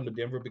ever come to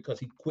Denver because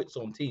he quits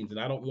on teams, and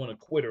I don't want a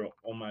quitter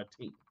on my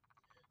team.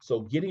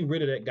 So getting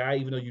rid of that guy,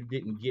 even though you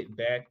didn't get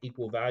back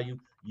equal value,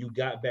 you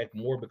got back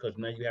more because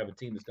now you have a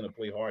team that's going to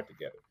play hard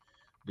together.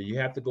 Do you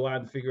have to go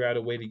out and figure out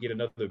a way to get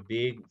another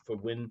big for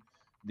when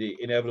the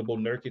inevitable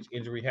Nurkic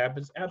injury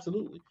happens?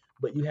 Absolutely.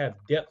 But you have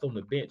depth on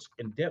the bench,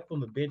 and depth on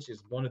the bench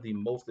is one of the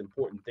most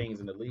important things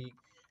in the league,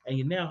 and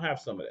you now have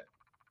some of that.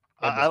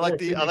 I like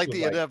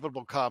the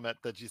inevitable comment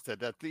that you said,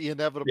 that the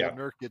inevitable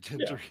Nurkic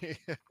injury.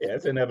 Yeah,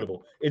 it's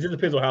inevitable. It just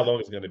depends on how long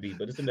it's going to be,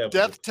 but it's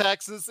inevitable. Death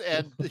taxes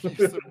and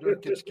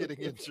Nurkic getting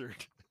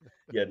injured.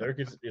 Yeah,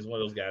 Nurkic is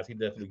one of those guys. He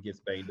definitely gets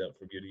banged up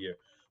from year to year.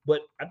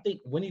 But I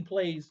think when he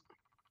plays,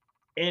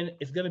 and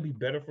it's going to be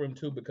better for him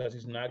too because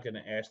he's not going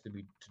to ask to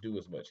do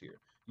as much here.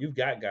 You've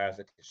got guys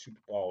that can shoot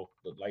the ball,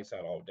 the lights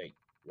out all day,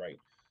 right?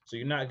 So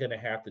you're not going to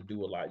have to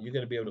do a lot. You're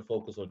going to be able to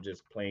focus on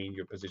just playing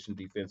your position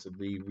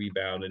defensively,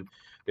 rebounding.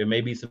 There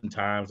may be some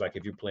times, like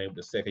if you're playing with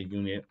the second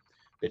unit,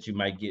 that you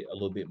might get a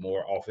little bit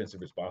more offensive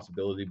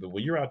responsibility. But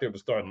when you're out there with the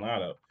starting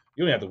lineup,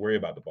 you don't have to worry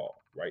about the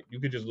ball, right? You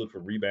could just look for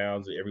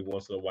rebounds every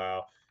once in a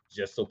while,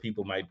 just so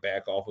people might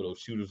back off of those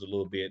shooters a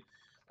little bit,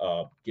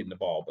 getting the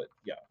ball. But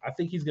yeah, I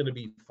think he's going to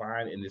be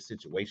fine in this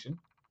situation.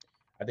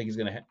 I think he's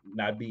going to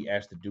not be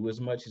asked to do as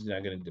much. He's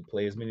not going to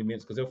play as many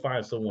minutes because they'll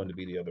find someone to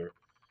be the other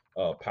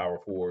power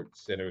forward,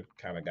 center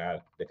kind of guy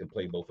that can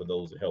play both of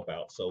those and help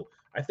out. So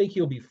I think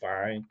he'll be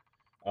fine,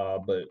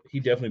 but he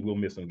definitely will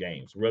miss some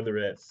games, whether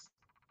that's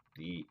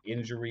the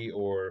injury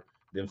or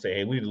them say,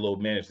 hey, we need to load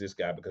manage this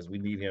guy because we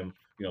need him,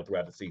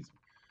 throughout the season.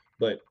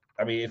 But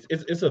I mean,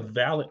 it's a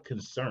valid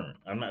concern.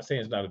 I'm not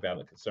saying it's not a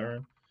valid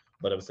concern,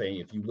 but I'm saying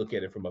if you look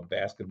at it from a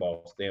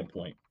basketball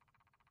standpoint,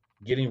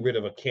 getting rid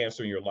of a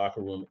cancer in your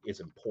locker room is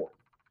important.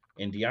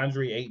 And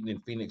DeAndre Ayton in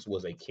Phoenix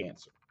was a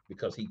cancer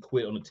because he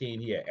quit on the team.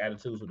 He had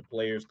attitudes with the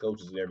players,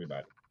 coaches, and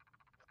everybody.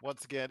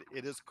 Once again,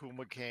 it is Kool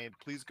McCain.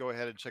 Please go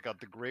ahead and check out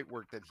the great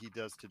work that he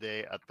does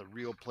today at the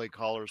Real Play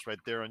Callers right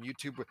there on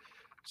YouTube.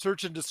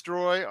 Search and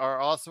Destroy,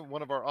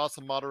 one of our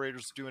awesome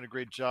moderators, doing a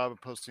great job of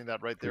posting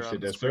that right there on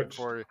the screen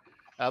for you.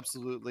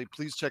 Absolutely.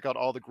 Please check out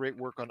all the great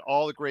work on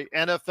all the great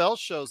NFL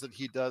shows that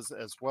he does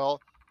as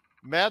well.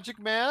 Magic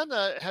Man,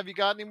 have you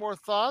got any more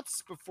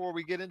thoughts before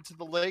we get into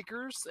the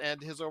Lakers and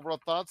his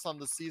overall thoughts on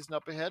the season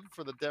up ahead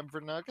for the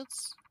Denver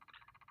Nuggets?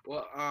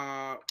 Well,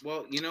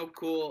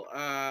 Kool.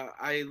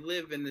 I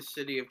live in the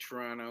city of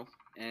Toronto,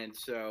 and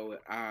so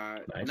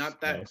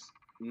not that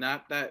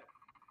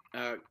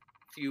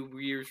few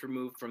years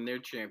removed from their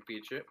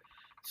championship.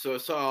 So I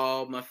saw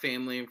all my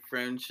family and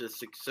friends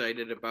just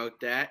excited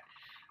about that.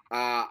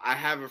 I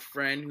have a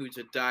friend who's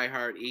a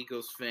diehard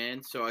Eagles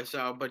fan, so I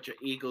saw a bunch of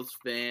Eagles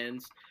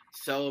fans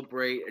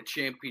celebrate a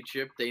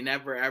championship they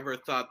never ever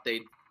thought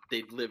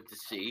they'd live to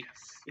see.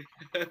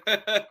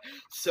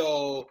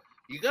 So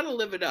you got to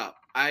live it up.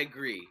 I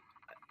agree.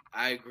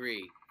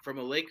 From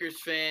a Lakers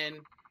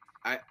fan,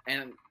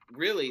 and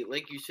really,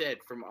 like you said,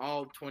 from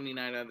all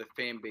 29 other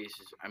fan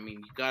bases, I mean,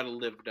 you got to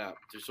live it up.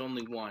 There's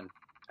only one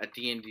at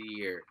the end of the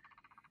year.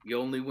 You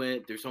only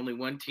win. There's only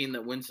one team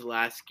that wins the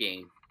last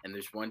game, and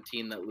there's one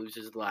team that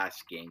loses the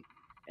last game.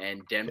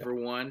 And Denver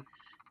won.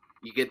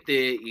 You get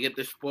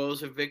the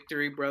spoils of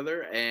victory,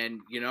 brother.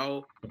 And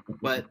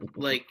but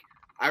like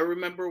I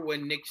remember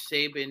when Nick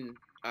Saban,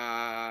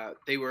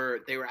 they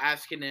were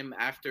asking him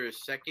after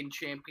his second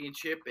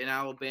championship in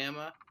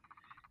Alabama.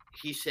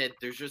 He said,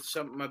 "There's just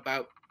something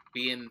about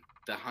being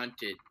the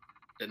hunted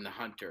than the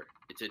hunter.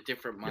 It's a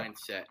different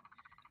mindset."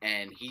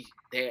 And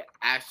they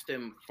asked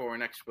him for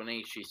an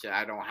explanation. He said,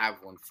 "I don't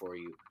have one for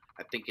you.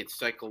 I think it's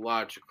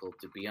psychological,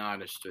 to be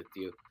honest with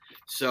you."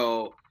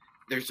 So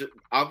there's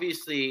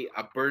obviously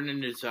a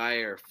burning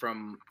desire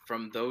from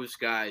those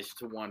guys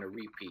to want to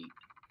repeat,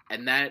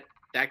 and that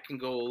can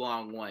go a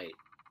long way.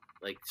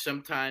 Like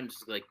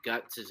sometimes, like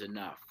guts is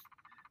enough.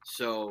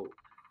 So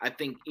I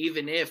think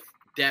even if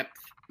depth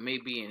may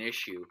be an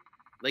issue,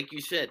 like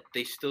you said,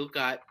 they still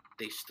got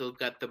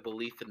the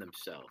belief in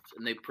themselves,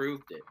 and they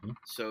proved it. Mm-hmm.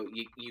 So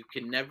you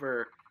can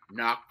never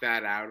knock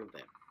that out of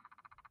them.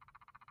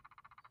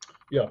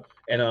 Yeah,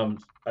 and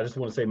I just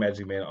want to say,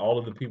 Magic Man, all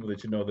of the people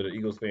that that are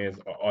Eagles fans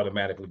are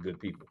automatically good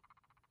people.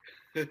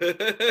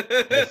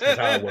 That's just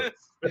how it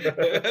works.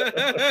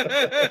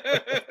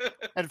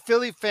 And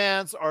Philly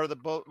fans are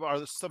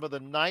some of the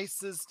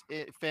nicest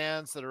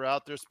fans that are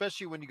out there,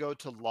 especially when you go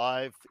to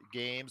live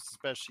games,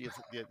 especially if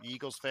the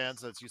Eagles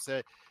fans, as you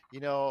say,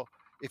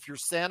 if you're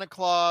Santa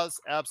Claus,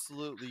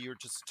 absolutely, you're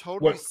just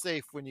totally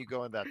safe when you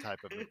go in that type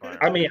of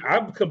environment. I mean,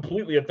 I'm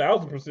completely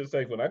 1,000%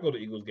 safe when I go to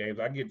Eagles games.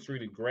 I get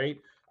treated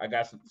great. I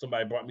got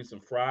somebody brought me some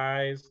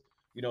fries.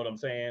 You know what I'm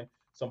saying?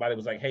 Somebody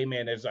was like, "Hey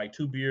man, there's like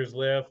 2 beers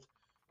left.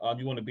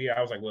 You want a beer?"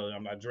 I was like, "Well,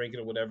 I'm not drinking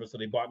or whatever." So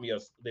they bought me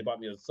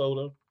a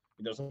soda.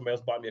 Somebody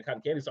else bought me a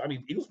cotton candy. So I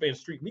mean, Eagles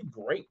fans treat me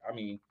great. I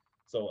mean,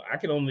 so I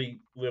can only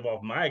live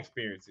off my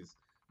experiences.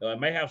 It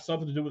may have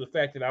something to do with the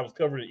fact that I was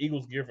covered in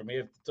Eagles gear from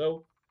head to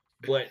toe,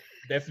 but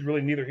that's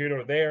really neither here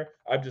nor there.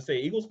 I'm just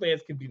saying Eagles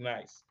fans can be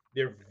nice.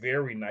 They're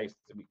very nice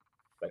to me.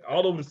 Like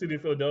all over the city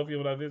of Philadelphia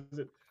when I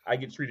visit, I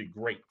get treated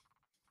great.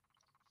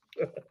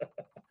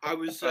 I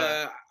was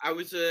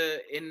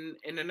in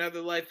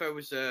another life. I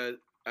was a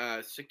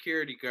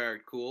security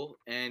guard, Kool,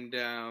 and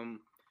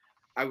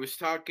I was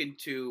talking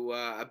to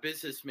a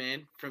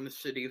businessman from the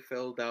city of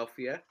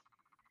Philadelphia,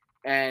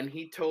 and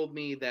he told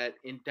me that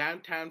in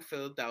downtown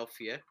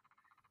Philadelphia,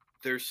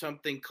 there's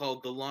something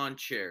called the lawn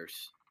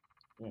chairs.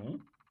 Mm-hmm.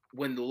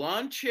 When the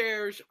lawn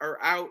chairs are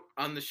out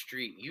on the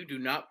street, you do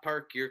not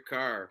park your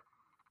car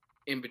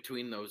in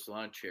between those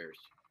lawn chairs,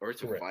 or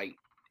it's Correct. A fight.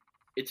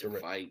 It's Correct.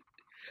 A fight.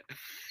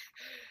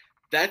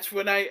 That's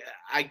when I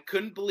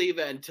couldn't believe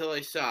it until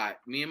I saw it.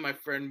 Me and my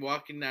friend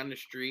walking down the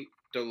street,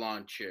 the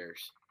lawn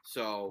chairs.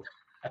 So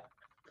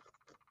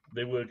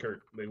They would,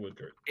 Kurt. They would,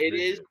 Kurt. it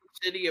is the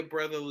city of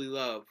brotherly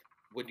love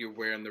when you're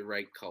wearing the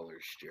right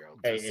colors, Gerald.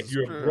 Hey, if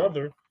you're a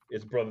brother,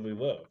 it's brotherly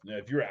love. Now,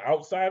 if you're an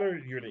outsider,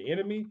 you're the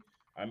enemy.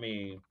 I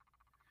mean,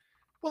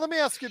 well, let me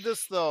ask you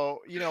this though.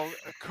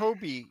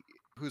 Kobe,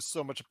 who's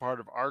so much a part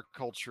of our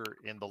culture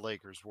in the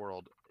Lakers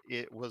world,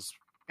 it was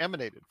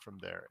emanated from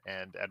there.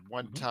 And at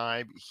one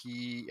time,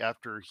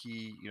 after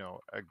he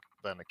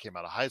then came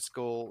out of high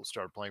school,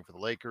 started playing for the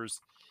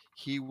Lakers,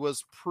 he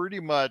was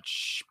pretty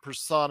much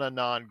persona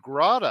non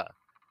grata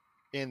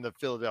in the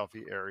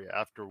Philadelphia area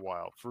after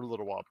a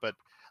little while. But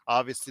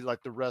obviously,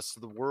 like the rest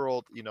of the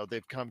world,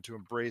 they've come to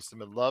embrace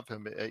him and love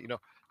him.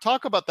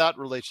 Talk about that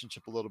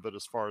relationship a little bit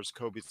as far as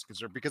Kobe's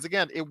concerned, because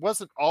again, it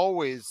wasn't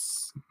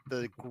always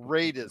the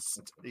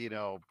greatest,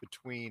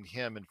 between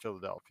him and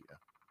Philadelphia.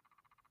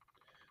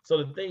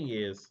 So the thing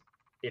is,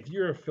 if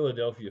you're a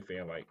Philadelphia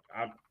fan, like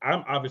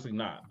I'm obviously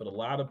not, but a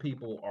lot of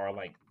people are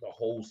like the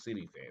whole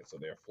city fans. So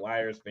they're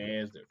Flyers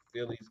fans, they're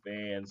Phillies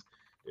fans,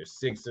 they're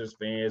Sixers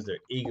fans, they're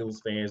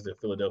Eagles fans, they're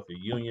Philadelphia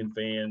Union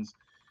fans,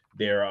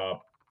 they're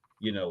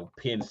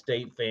Penn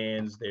State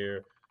fans,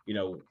 they're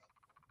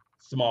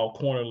small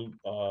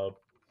corner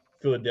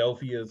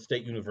Philadelphia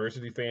State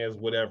University fans,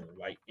 whatever.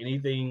 Like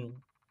anything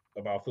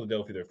about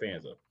Philadelphia, they're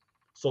fans of.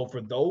 So for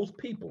those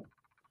people,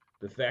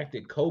 the fact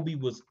that Kobe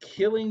was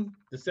killing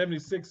the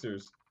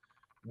 76ers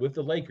with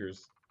the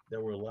Lakers, there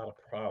were a lot of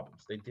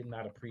problems. They did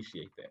not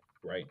appreciate that,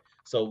 right?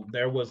 So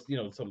there was,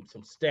 some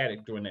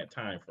static during that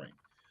time frame.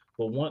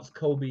 But once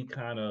Kobe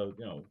kind of,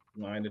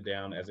 lined it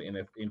down as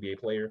an NBA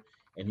player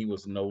and he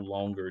was no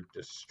longer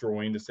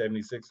destroying the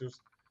 76ers,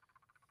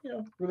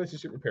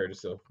 relationship repaired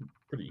itself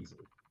pretty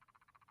easily.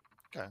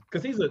 Okay.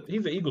 Because he's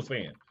an Eagles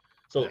fan.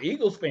 So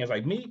Eagles fans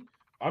like me,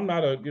 I'm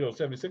not a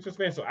 76ers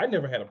fan, so I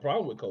never had a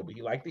problem with Kobe.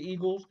 He liked the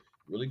Eagles,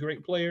 really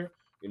great player.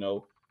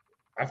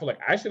 I feel like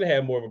I should have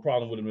had more of a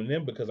problem with him than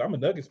them because I'm a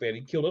Nuggets fan.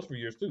 He killed us for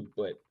years too.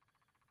 But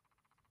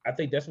I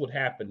think that's what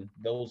happened.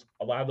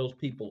 A lot of those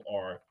people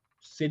are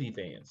city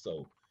fans.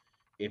 So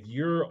if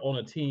you're on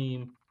a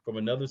team from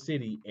another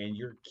city and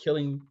you're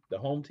killing the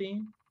home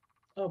team,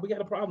 we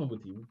got a problem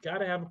with you. We got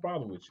to have a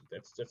problem with you.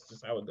 That's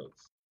just how it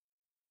goes.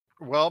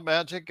 Well,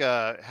 Magic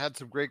had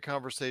some great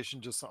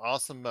conversation, just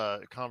awesome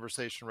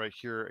conversation right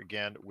here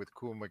again with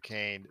Cool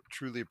McCain.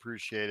 Truly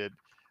appreciated.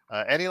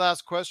 Any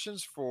last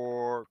questions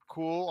for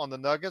Cool on the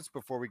Nuggets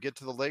before we get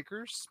to the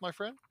Lakers, my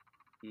friend?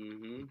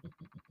 Mm-hmm.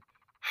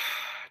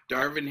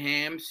 Darvin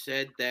Ham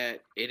said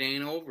that it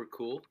ain't over,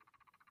 Cool.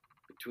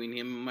 Between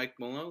him and Mike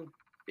Malone,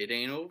 it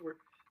ain't over.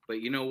 But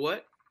you know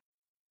what?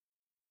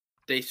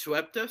 They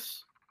swept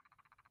us.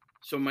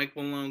 So Mike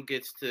Malone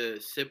gets to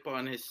sip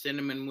on his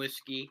cinnamon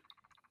whiskey.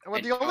 Well,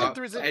 the only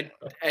reason,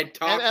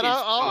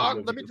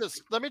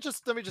 let me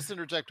just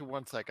interject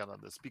 1 second on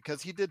this,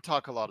 because he did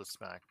talk a lot of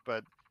smack,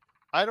 but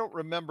I don't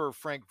remember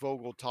Frank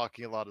Vogel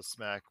talking a lot of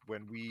smack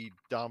when we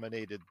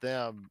dominated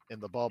them in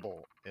the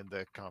bubble in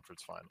the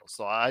conference finals.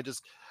 So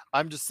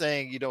I'm just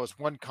saying, it's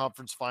one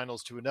conference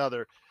finals to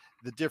another.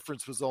 The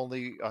difference was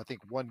only, I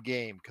think, one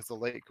game, because the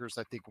Lakers,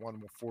 I think,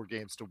 won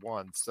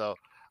 4-1. So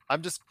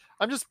I'm just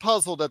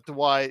puzzled at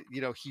why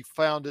he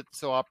found it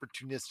so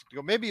opportunistic to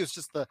go. Maybe it was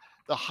just the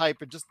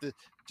hype and just the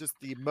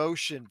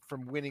emotion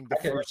from winning the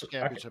first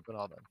championship and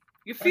all that.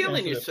 You're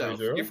feeling yourself.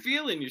 You're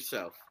feeling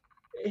yourself.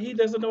 He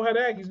doesn't know how to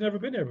act. He's never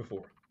been there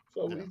before,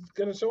 so he's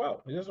gonna show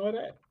out. He doesn't know how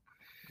to act.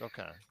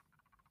 Okay.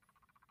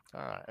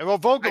 All right. And well,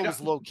 Vogel is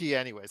low key,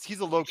 anyways. He's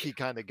a low key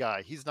kind of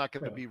guy. He's not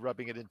going to be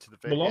rubbing it into the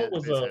face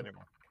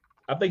anymore.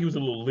 I think he was a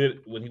little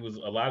lit when he was. A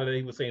lot of that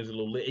he was saying was a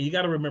little lit. And you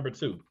got to remember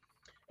too,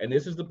 and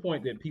this is the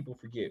point that people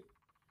forget.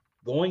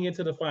 Going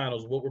into the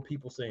finals, what were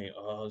people saying?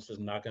 Oh, this is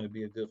not going to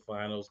be a good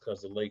finals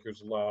because the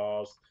Lakers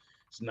lost.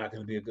 It's not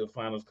going to be a good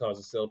finals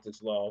because the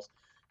Celtics lost.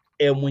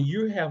 And when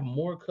you have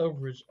more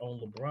coverage on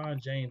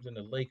LeBron James and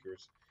the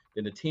Lakers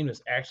than the team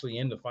that's actually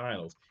in the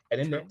finals,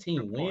 and then that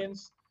team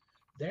wins,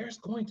 there's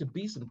going to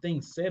be some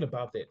things said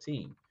about that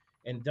team.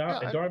 And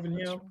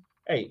Darvin Ham,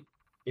 hey,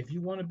 if you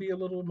want to be a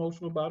little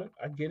emotional about it,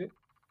 I get it.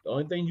 The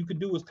only thing you could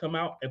do is come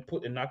out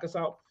and knock us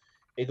out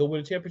and go win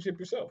a championship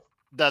yourself.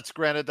 That's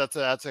granted. That's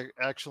an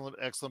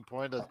excellent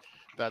point.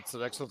 That's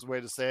an excellent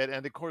way to say it.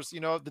 And of course,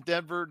 the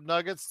Denver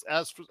Nuggets,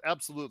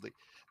 absolutely,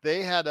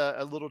 they had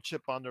a little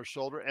chip on their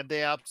shoulder, and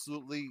they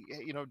absolutely,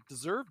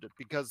 deserved it,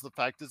 because the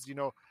fact is,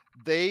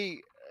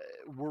 they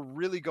were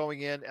really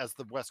going in as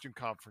the Western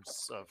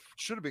Conference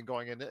should have been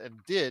going in, and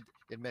did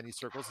in many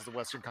circles, as the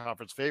Western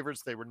Conference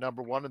favorites. They were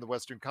number one in the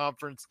Western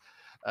Conference,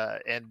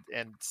 and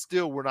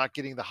still were not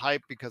getting the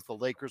hype because the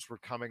Lakers were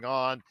coming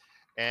on.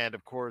 And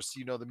of course,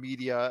 the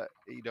media,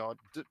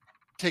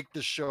 take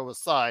this show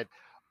aside,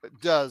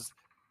 does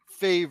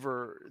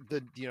favor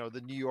the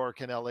New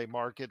York and LA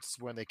markets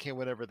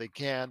whenever they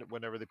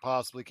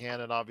possibly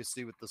can. And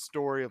obviously with the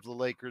story of the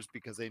Lakers,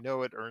 because they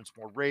know it earns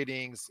more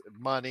ratings,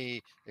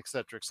 money, et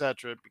cetera,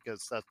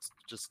 because that's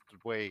just the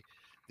way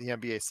the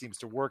NBA seems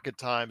to work at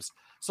times.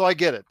 So I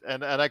get it.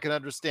 And I can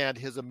understand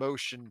his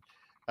emotion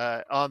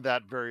on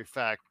that very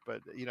fact.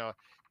 But,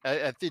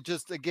 I think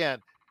just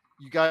again,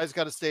 you guys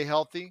got to stay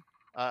healthy,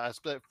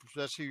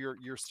 especially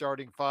your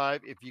starting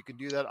five. If you can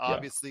do that, Yeah.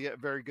 obviously a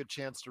very good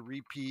chance to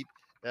repeat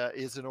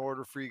is in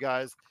order for you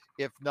guys.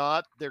 If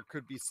not, there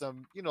could be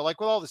some, like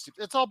with all this,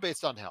 it's all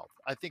based on health.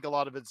 I think a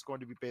lot of it's going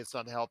to be based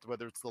on health,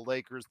 whether it's the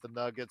Lakers, the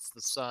Nuggets,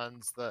 the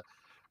Suns, the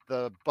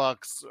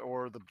Bucks,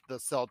 or the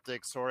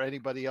Celtics, or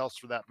anybody else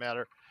for that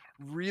matter.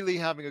 Really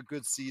having a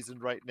good season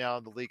right now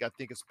in the league, I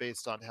think is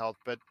based on health.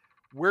 But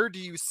where do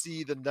you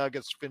see the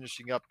Nuggets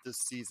finishing up this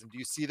season? Do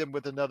you see them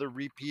with another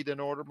repeat in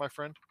order, my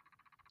friend?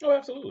 Oh,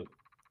 absolutely.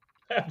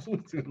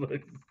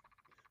 Absolutely.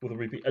 With a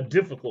repeat, a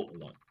difficult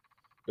one.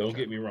 Don't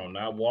get me wrong.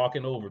 Not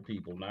walking over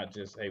people, not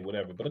just, hey,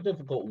 whatever, but a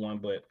difficult one.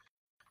 But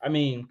I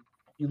mean,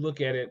 you look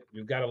at it,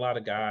 you've got a lot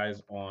of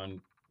guys on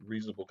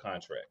reasonable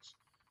contracts.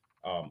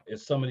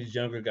 As some of these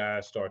younger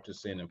guys start to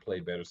sin and play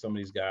better, some of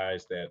these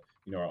guys that,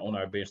 are on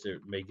our bench that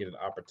may get an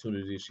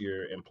opportunity this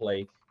year and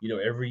play,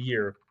 every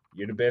year,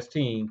 you're the best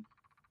team,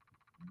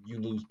 you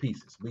lose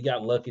pieces. We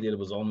got lucky that it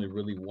was only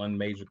really one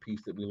major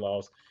piece that we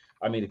lost.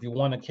 I mean, if you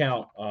want to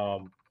count,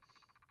 what's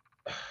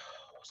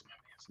my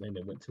man's name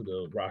that went to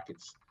the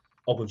Rockets?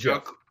 Uncle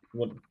Jeff.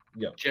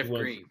 Jeff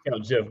Green.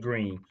 Count Jeff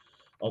Green,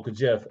 Uncle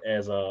Jeff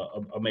as a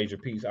major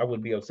piece. I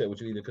wouldn't be upset with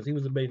you either because he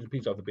was a major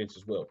piece off the bench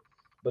as well.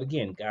 But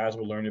again, guys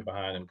were learning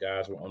behind him.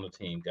 Guys were on the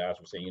team. Guys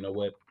were saying, you know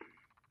what?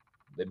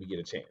 Let me get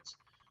a chance.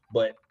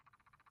 But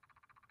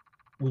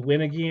we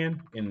win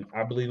again, and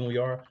I believe when we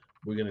are,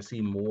 we're going to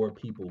see more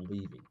people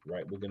leaving,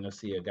 right? We're going to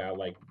see a guy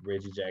like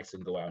Reggie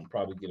Jackson go out and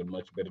probably get a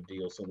much better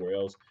deal somewhere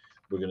else.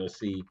 We're going to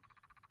see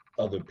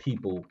other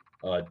people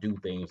do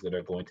things that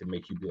are going to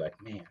make you be like,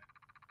 man.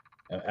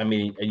 I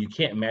mean, and you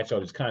can't match all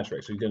these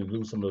contracts. So you're going to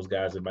lose some of those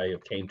guys that might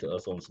have came to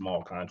us on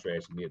small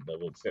contracts,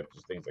 mid-level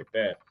acceptance, things like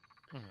that.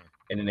 Mm-hmm.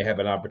 And then they have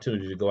an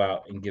opportunity to go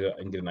out and get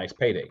a nice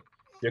payday.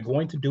 They're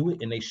going to do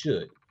it, and they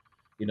should.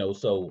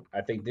 So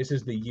I think this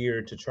is the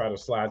year to try to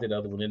slide that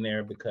other one in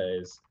there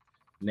because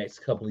next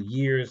couple of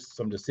years,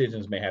 some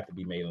decisions may have to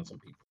be made on some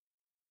people.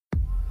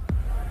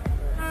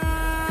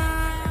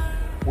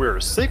 We're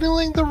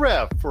signaling the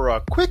ref for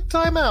a quick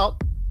timeout,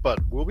 but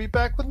we'll be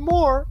back with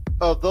more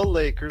of the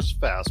Lakers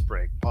Fast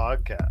Break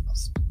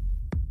podcast.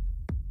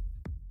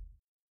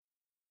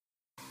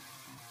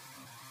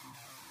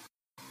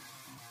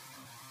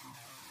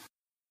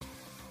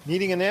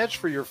 Needing an edge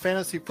for your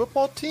fantasy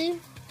football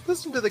team?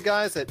 Listen to the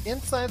guys at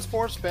Inside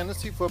Sports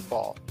Fantasy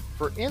Football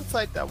for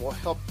insight that will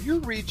help you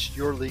reach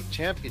your league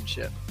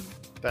championship.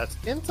 That's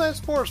Inside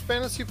Sports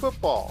Fantasy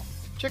Football.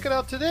 Check it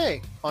out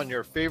today on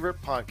your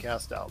favorite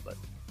podcast outlet.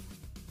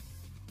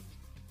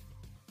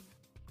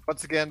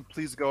 Once again,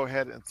 please go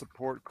ahead and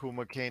support Cool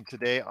McCain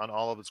today on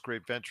all of his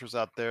great ventures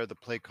out there, the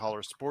Play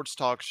Caller Sports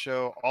Talk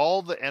Show,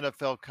 all the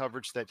NFL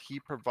coverage that he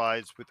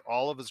provides with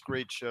all of his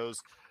great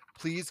shows.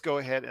 Please go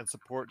ahead and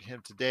support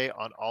him today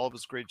on all of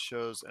his great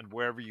shows and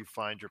wherever you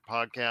find your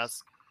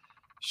podcasts.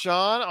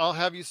 Sean, I'll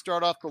have you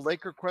start off the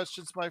Laker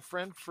questions, my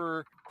friend,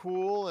 for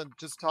Cool, and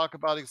just talk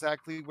about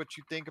exactly what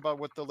you think about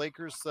what the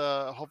Lakers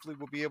hopefully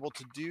will be able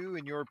to do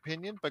in your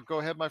opinion. But go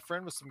ahead, my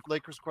friend, with some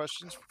Lakers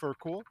questions for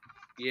Cool.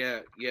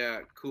 Yeah,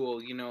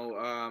 cool.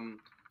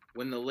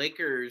 When the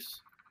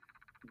Lakers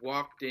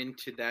walked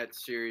into that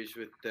series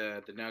with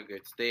the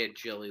Nuggets, they had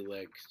jelly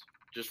legs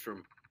just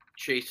from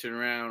chasing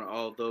around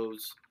all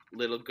those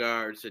little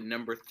guards and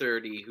number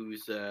 30,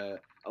 who's a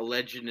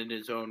legend in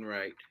his own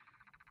right.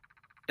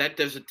 That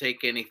doesn't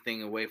take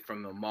anything away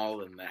from the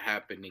mauling that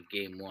happened in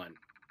Game 1.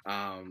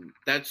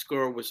 That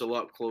score was a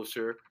lot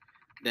closer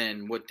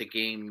than what the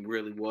game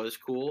really was,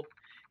 Cool.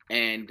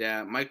 And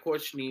my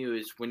question to you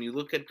is, when you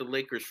look at the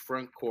Lakers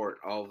front court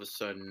all of a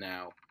sudden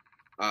now,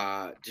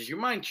 does your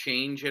mind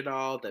change at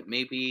all that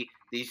maybe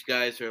these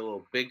guys are a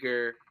little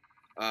bigger,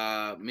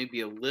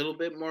 maybe a little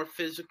bit more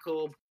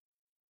physical,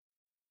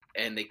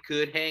 and they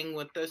could hang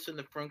with us in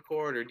the front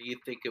court, or do you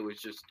think it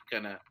was just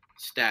kind of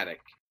static?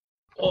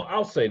 Well,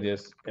 I'll say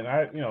this, and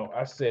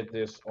I said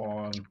this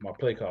on my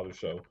Play Caller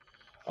show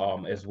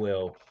as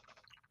well.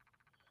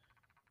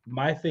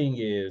 My thing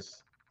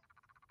is,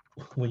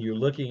 when you're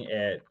looking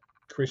at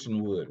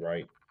Christian Wood,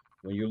 right?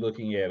 When you're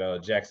looking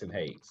at Jackson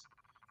Hayes,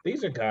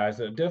 these are guys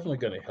that are definitely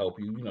going to help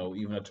you.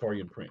 Even a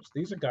Taurean Prince.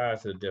 These are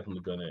guys that are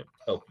definitely going to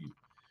help you.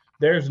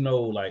 There's no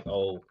like,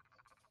 oh,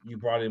 you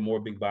brought in more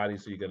big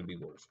bodies, so you're going to be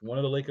worse. One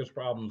of the Lakers'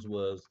 problems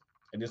was,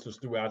 and this was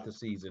throughout the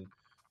season,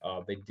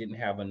 they didn't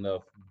have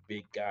enough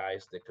big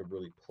guys that could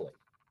really play,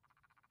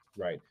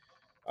 right?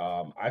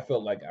 I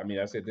felt like,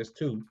 I said this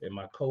too, and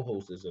my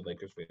co-host is a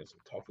Lakers fan, so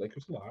we talk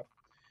Lakers a lot.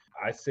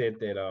 I said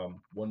that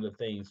one of the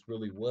things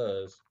really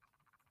was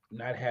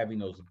not having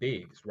those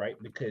bigs, right?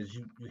 Because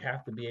you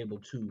have to be able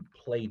to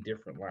play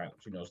different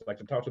lineups. It's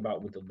like I talked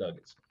about with the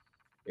Nuggets.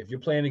 If you're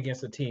playing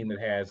against a team that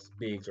has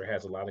bigs or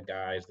has a lot of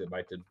guys that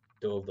like to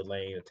dove the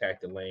lane,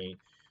 attack the lane,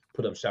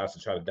 put up shots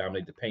to try to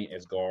dominate the paint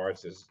as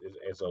guards, as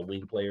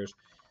wing players,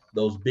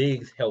 those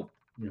bigs help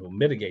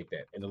mitigate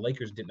that. And the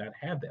Lakers did not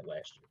have that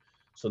last year.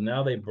 So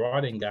now they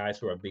brought in guys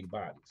who are big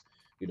bodies,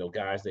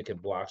 guys that can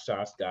block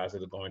shots, guys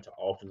that are going to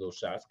alter those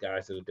shots,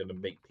 guys that are going to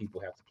make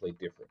people have to play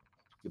different.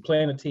 You're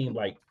playing a team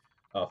like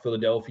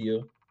Philadelphia,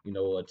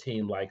 a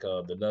team like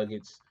the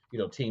Nuggets,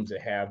 teams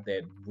that have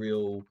that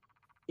real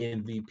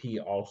MVP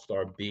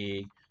All-Star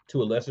big.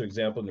 To a lesser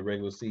example, in the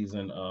regular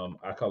season,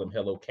 I call him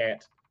Hello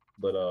Cat,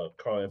 but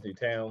Karl Anthony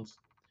Towns,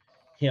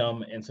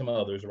 him and some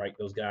others, right?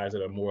 Those guys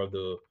that are more of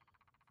the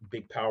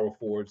big power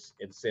forwards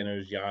and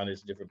centers,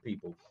 Giannis, different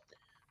people.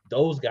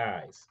 Those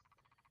guys,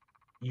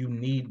 you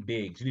need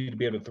bigs. You need to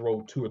be able to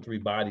throw 2 or 3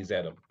 bodies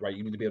at them, right?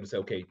 You need to be able to say,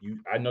 okay,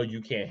 I know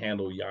you can't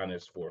handle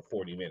Giannis for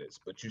 40 minutes,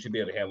 but you should be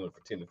able to handle it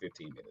for 10 to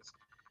 15 minutes.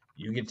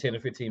 You get 10 to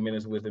 15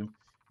 minutes with him,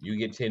 you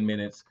get 10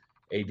 minutes,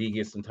 AD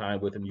gets some time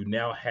with him. You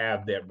now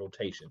have that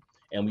rotation.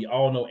 And we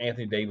all know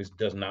Anthony Davis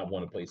does not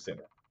want to play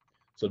center.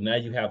 So now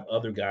you have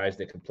other guys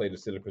that can play the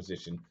center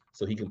position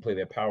so he can play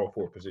that power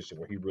forward position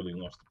where he really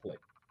wants to play.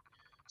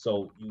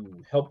 So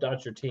you helped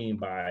out your team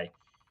by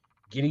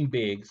getting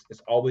bigs.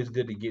 It's always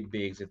good to get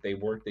bigs. If they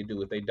work, they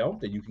do. If they don't,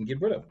 then you can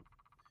get rid of them.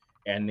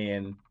 And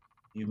then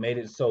you made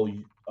it so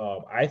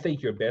I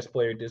think your best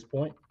player at this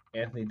point,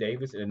 Anthony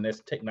Davis, and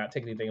that's not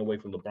taking anything away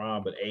from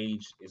LeBron, but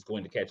age is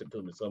going to catch up to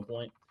him at some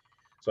point.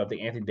 So I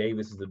think Anthony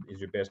Davis is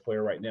your best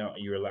player right now,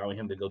 and you're allowing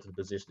him to go to the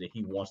position that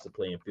he wants to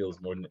play and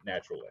feels more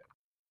natural at.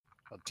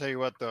 I'll tell you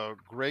what, though,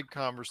 great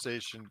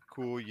conversation.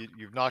 Cool.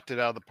 You've knocked it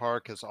out of the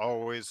park as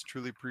always.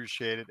 Truly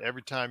appreciate it.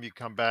 Every time you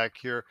come back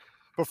here.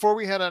 Before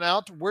we head on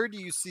out, where do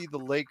you see the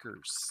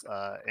Lakers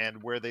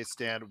and where they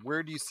stand?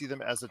 Where do you see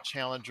them as a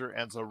challenger,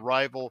 as a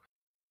rival?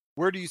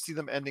 Where do you see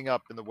them ending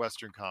up in the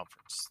Western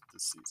Conference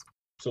this season?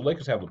 So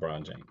Lakers have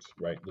LeBron James,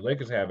 right? The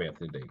Lakers have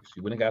Anthony Davis.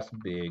 You went and got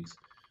some bigs.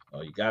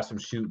 You got some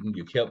shooting.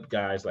 You kept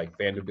guys like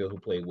Vanderbilt who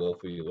played well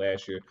for you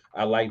last year.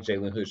 I like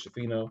Jalen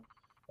Hood-Schifino,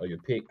 your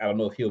pick. I don't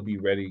know if he'll be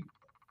ready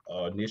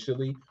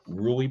initially.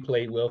 Rui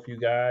played well for you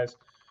guys.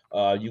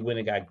 You went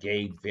and got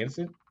Gabe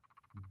Vincent.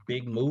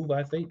 Big move,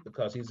 I think,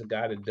 because he's a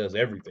guy that does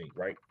everything,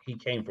 right? He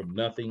came from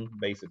nothing,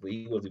 basically.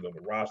 He wasn't even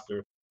on the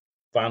roster.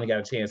 Finally got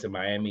a chance in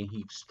Miami.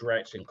 He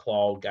stretched and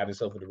clawed, got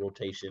himself in the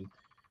rotation,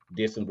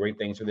 did some great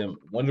things for them.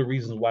 One of the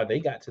reasons why they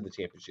got to the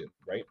championship,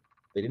 right?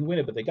 They didn't win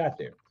it, but they got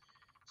there.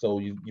 So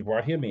you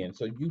brought him in.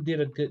 So you did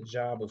a good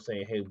job of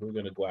saying, hey, we're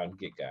going to go out and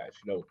get guys.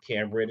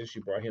 Cam Reddish,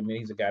 you brought him in.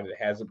 He's a guy that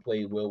hasn't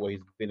played well where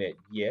he's been at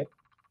yet.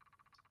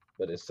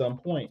 But at some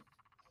point,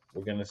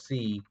 we're going to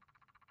see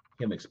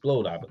him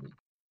explode, I believe.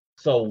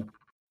 So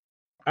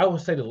I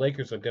would say the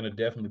Lakers are going to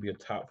definitely be a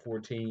top 4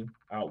 team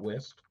out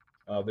west.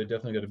 They're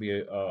definitely going to be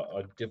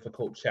a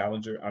difficult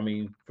challenger. I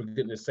mean, for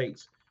goodness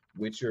sakes,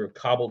 with your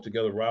cobbled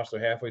together roster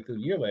halfway through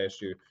the year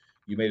last year,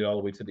 you made it all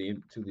the way to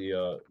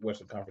the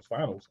Western Conference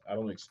Finals. I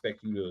don't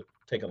expect you to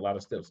take a lot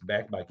of steps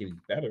back by getting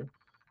better.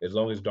 As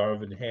long as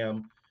Darvin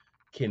Ham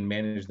can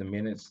manage the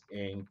minutes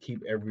and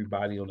keep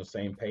everybody on the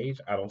same page,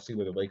 I don't see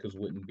where the Lakers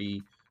wouldn't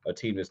be a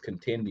team that's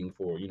contending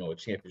for, a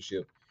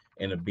championship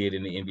and a bid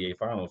in the NBA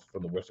Finals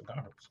from the Western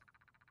Conference.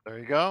 There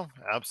you go.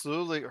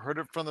 Absolutely. Heard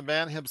it from the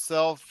man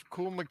himself.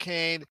 Kool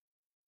McCain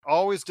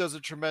always does a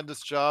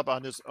tremendous job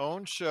on his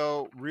own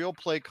show, Real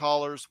Play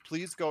Callers.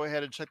 Please go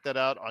ahead and check that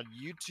out on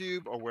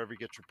YouTube or wherever you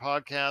get your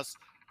podcasts.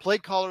 Play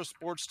Callers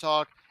Sports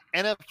Talk,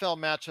 NFL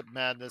Matchup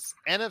Madness,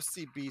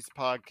 NFC Beast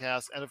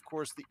podcast, and of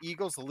course the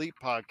Eagles Elite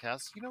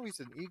podcast. He's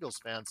an Eagles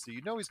fan, so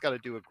he's got to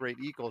do a great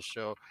Eagles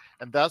show,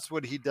 and that's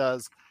what he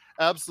does.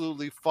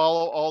 Absolutely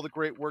follow all the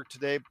great work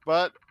today.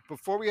 But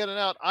before we head on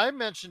out, I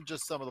mentioned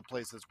just some of the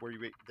places where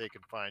they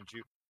can find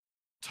you.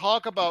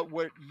 Talk about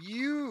what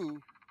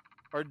you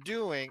are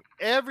doing,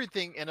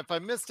 everything, and if I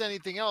missed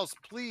anything else,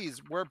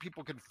 please, where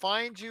people can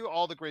find you,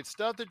 all the great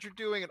stuff that you're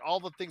doing, and all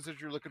the things that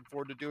you're looking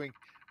forward to doing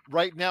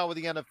right now with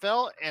the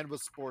NFL and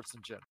with sports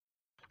in general.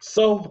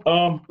 So,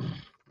 a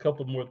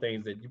couple more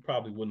things that you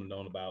probably wouldn't have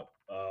known about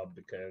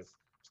because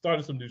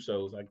started some new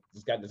shows. I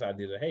just got this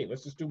idea that, hey,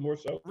 let's just do more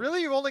shows.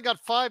 Really? You've only got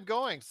 5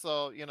 going,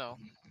 so,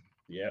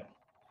 Yeah.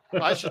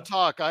 I should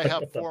talk. I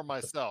have 4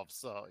 myself,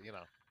 so,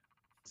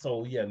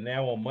 So, yeah,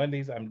 now on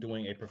Mondays, I'm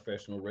doing a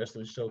professional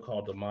wrestling show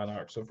called The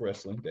Monarchs of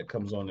Wrestling that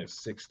comes on at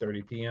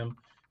 6:30 p.m.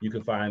 You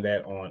can find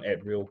that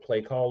at Real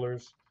Play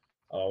Callers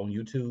on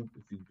YouTube.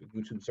 If you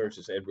YouTube search,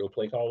 it's at Real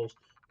Play Callers.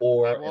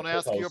 Or I won't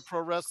ask you a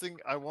pro wrestling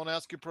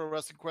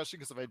question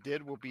because if I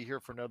did, we'll be here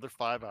for another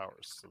 5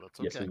 hours. So that's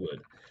okay. Yes, we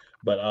would.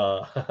 But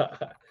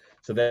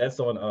so that's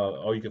on,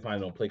 or you can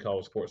find it on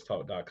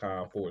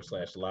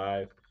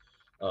playcallersportstalk.com/live.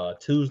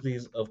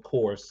 Tuesdays, of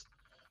course,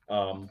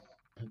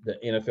 the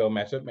NFL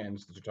Matchup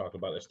Madness that you're talking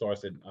about, it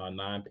starts at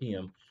 9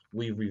 p.m.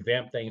 We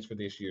revamped things for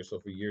this year. So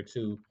for year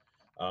 2,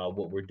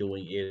 what we're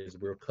doing is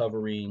we're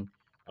covering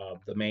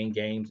the main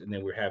games, and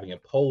then we're having a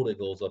poll that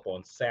goes up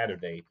on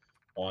Saturday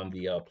on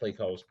the Play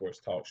Caller Sports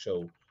Talk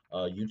Show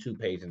YouTube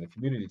page in the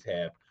community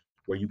tab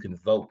where you can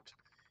vote.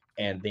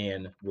 And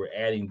then we're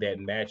adding that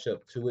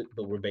matchup to it,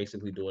 but we're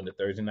basically doing the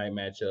Thursday night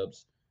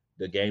matchups,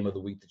 the game of the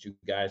week that you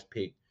guys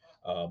pick,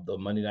 the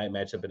Monday night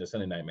matchup, and the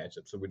Sunday night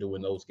matchup. So we're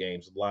doing those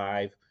games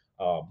live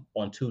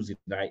on Tuesday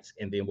nights.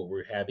 And then what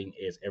we're having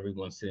is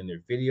everyone sending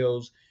their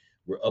videos.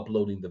 We're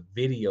uploading the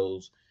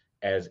videos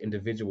as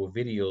individual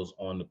videos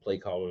on the Play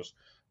Callers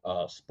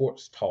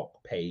sports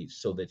talk page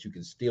so that you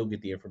can still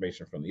get the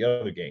information from the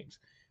other games.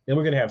 Then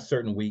we're going to have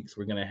certain weeks.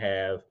 We're going to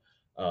have,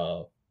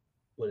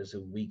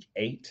 week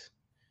 8,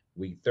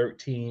 week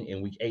 13,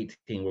 and week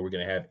 18, where we're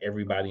going to have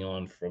everybody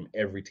on from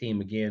every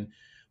team again.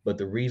 But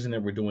the reason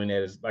that we're doing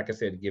that is, like I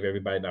said, to give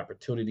everybody an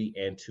opportunity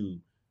and to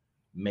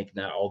make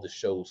not all the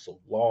shows so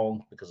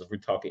long, because if we're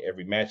talking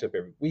every matchup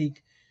every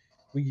week,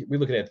 we're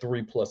looking at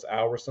 3+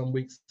 hours some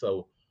weeks.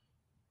 So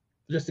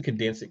just to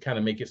condense it, kind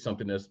of make it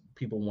something that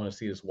people want to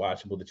see that's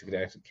watchable, that you can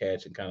actually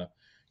catch and kind of,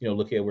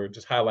 look at. We're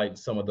just highlighting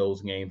some of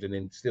those games and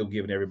then still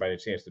giving everybody a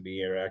chance to be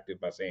interactive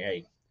by saying,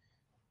 hey,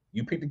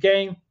 you pick the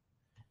game,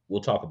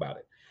 we'll talk about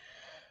it.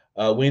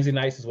 Wednesday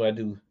nights is what I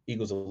do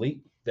Eagles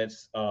Elite.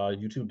 That's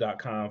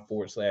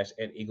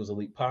youtube.com/at Eagles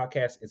Elite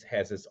Podcast. It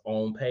has its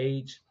own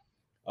page.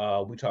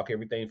 We talk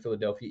everything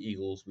Philadelphia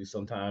Eagles. We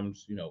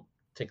sometimes,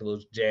 take a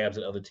little jabs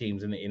at other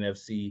teams in the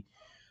NFC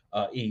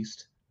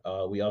East.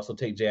 We also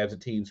take jabs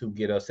at teams who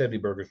get 70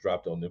 burgers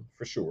dropped on them,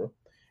 for sure.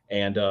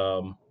 And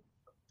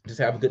just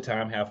have a good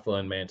time, have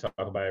fun, man. Talk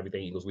about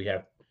everything Eagles. We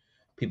have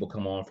people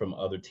come on from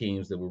other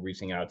teams that we're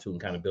reaching out to and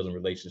kind of building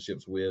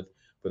relationships with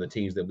for the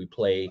teams that we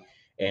play,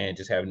 and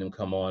just having them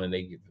come on and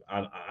they give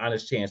an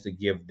honest chance to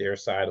give their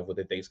side of what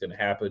they think is going to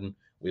happen.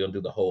 We don't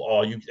do the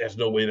whole, there's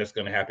no way that's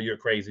going to happen, you're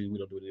crazy. We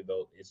don't do any of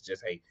those. It's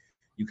just, hey,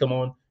 you come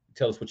on,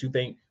 tell us what you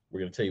think. We're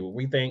going to tell you what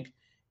we think.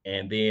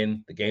 And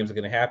then the games are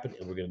going to happen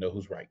and we're going to know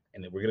who's right.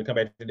 And then we're going to come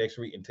back the next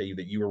week and tell you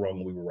that you were wrong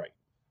and we were right.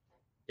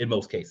 In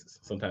most cases.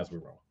 Sometimes we're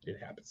wrong. It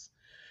happens.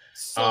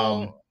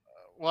 So,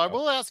 I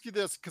will ask you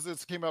this because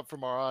this came up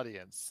from our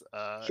audience.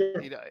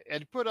 Sure.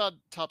 And put on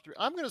top 3.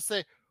 I'm going to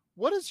say,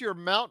 what is your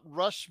Mount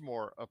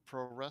Rushmore of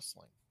pro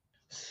wrestling?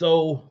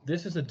 So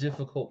this is a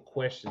difficult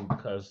question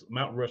because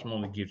Mount Rushmore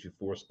only gives you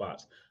 4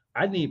 spots.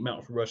 I need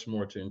Mount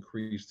Rushmore to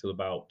increase to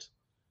about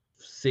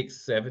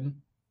 6, 7,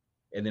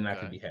 and then I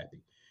can be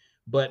happy.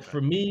 But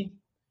for me,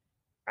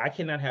 I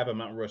cannot have a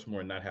Mount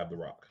Rushmore and not have The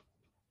Rock,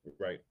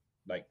 right?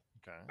 Like,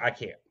 I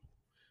can't.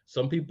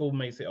 Some people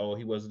may say, oh,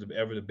 he wasn't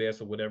ever the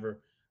best or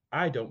whatever.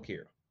 I don't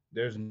care.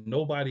 There's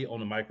nobody on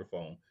the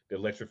microphone that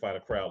electrified a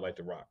crowd like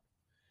The Rock.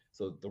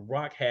 So The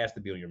Rock has to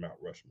be on your Mount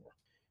Rushmore.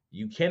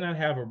 You cannot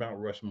have a Mount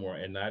Rushmore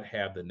and not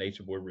have the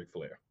Nature Boy Ric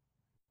Flair.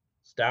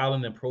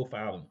 Styling and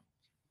profiling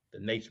the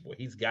Nature Boy.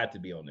 He's got to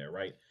be on there,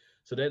 right?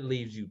 So that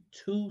leaves you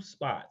 2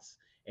 spots,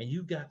 and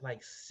you got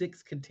like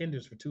 6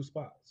 contenders for 2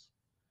 spots.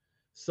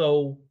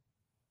 So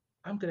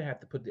I'm going to have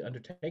to put The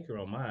Undertaker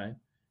on mine.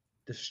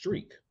 The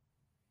streak,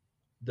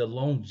 the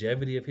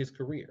longevity of his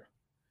career.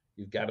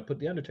 You've got to put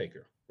The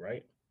Undertaker,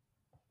 right?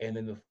 And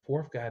then the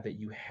 4th guy that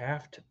you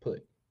have to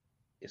put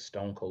is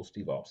Stone Cold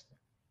Steve Austin.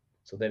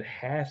 So that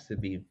has to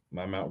be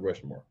my Mount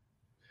Rushmore.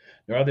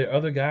 Now, are there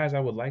other guys I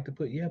would like to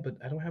put? Yeah, but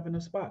I don't have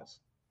enough spots.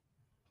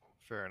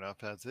 Fair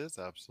enough, as is.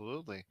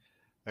 Absolutely.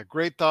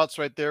 Great thoughts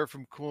right there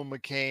from Cool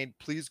McCain.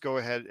 Please go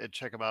ahead and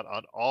check him out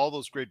on all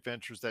those great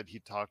ventures that he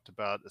talked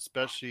about,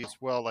 especially as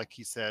well, like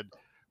he said,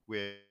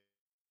 with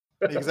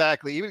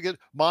exactly, even good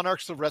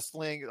Monarchs of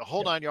Wrestling, the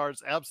whole 9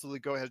 yards. Absolutely.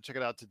 Go ahead and check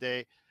it out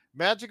today.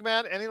 Magic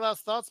Man, any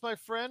last thoughts, my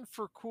friend,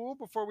 for Cool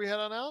before we head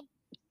on out?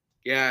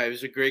 Yeah, it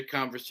was a great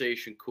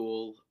conversation,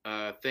 Cool.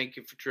 Thank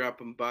you for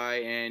dropping by,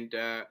 and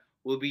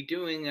we'll be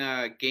doing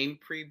game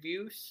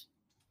previews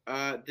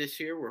this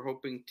year. We're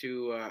hoping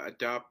to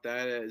adopt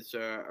that as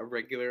a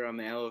regular on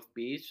the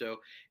LFB. So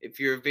if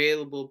you're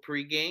available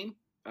pregame,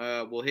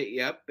 we'll hit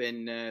you up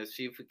and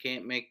see if we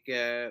can't make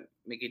a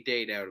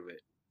date out of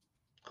it.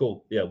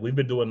 Cool. Yeah, we've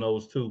been doing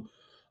those too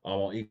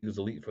on Eagles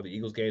Elite for the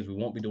Eagles games. We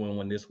won't be doing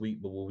one this week,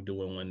 but we'll be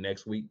doing one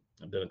next week.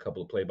 I've done a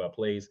couple of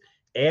play-by-plays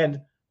and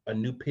a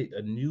new piece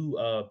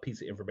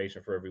of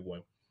information for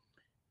everyone.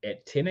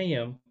 At 10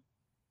 a.m.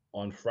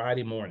 on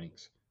Friday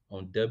mornings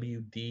on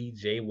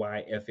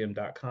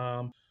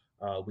WDJYFM.com,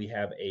 we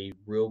have the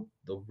real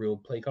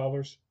Play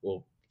Callers.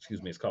 Well,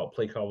 excuse me, it's called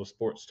Play Callers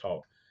Sports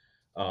Talk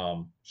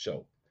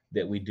show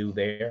that we do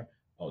there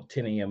on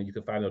 10 a.m. You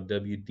can find it on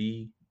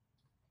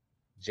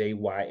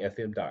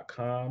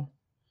WDJYFM.com.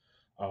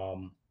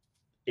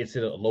 It's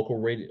at a local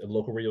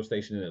radio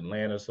station in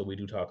Atlanta, so we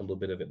do talk a little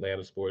bit of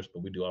Atlanta sports,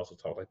 but we do also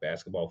talk like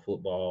basketball,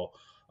 football,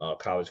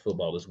 college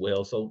football as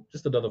well. So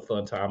just another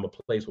fun time, a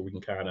place where we can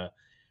kind of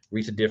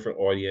reach a different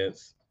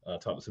audience,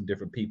 talk to some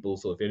different people.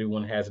 So if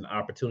anyone has an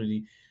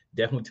opportunity,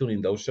 definitely tune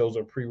in. Those shows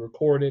are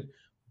pre-recorded,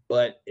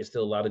 but it's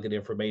still a lot of good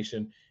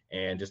information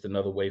and just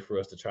another way for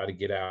us to try to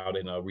get out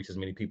and reach as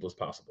many people as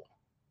possible.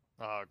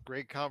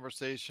 Great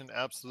conversation.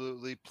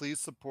 Absolutely. Please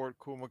support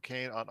Cool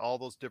McCain on all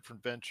those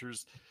different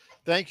ventures.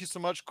 Thank you so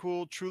much,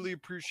 Cool. Truly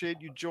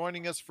appreciate you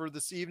joining us for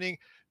this evening.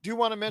 Do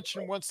want to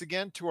mention once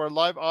again to our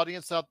live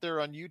audience out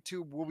there on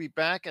YouTube, we'll be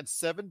back at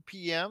 7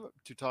 p.m.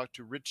 to talk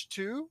to Rich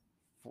 2.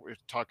 We're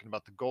talking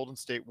about the Golden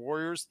State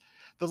Warriors.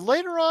 The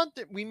later on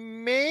that we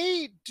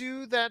may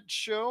do that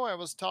show I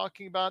was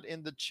talking about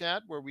in the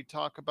chat where we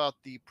talk about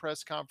the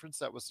press conference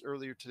that was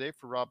earlier today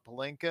for Rob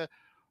Pelinka.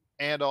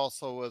 and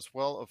also as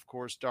well, of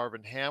course,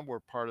 Darvin Ham were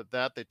part of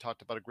that. They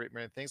talked about a great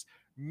many things.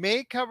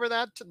 May cover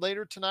that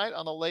later tonight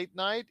on a late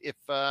night if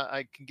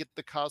I can get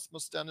the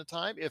Cosmos done in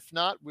time. If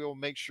not, we will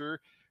make sure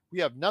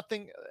we have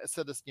nothing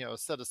set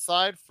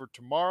aside for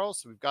tomorrow.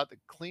 So we've got the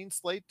clean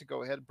slate to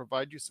go ahead and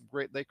provide you some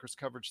great Lakers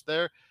coverage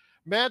there.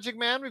 Magic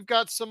Man, we've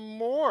got some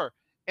more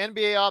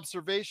NBA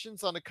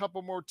observations on a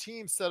couple more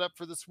teams set up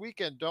for this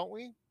weekend, don't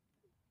we?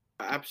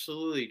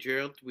 Absolutely,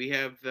 Gerald. We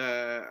have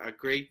a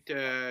great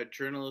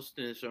journalist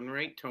in his own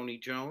right, Tony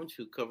Jones,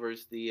 who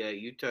covers the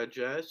Utah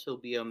Jazz. He'll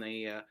be on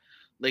the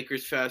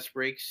Lakers Fast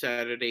Break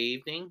Saturday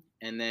evening.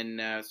 And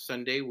then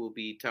Sunday, we'll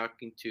be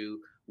talking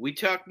to We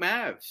Talk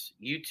Mavs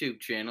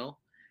YouTube channel.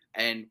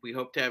 And we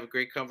hope to have a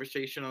great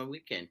conversation on the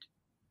weekend.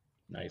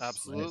 Nice.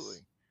 Absolutely.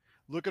 Nice.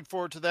 Looking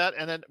forward to that.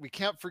 And then we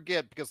can't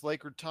forget, because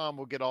Laker Tom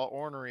will get all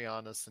ornery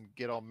on us and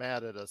get all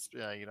mad at us.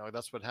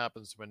 That's what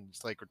happens when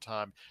it's Laker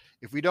Tom.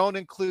 If we don't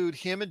include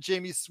him and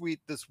Jamie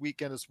Sweet this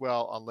weekend as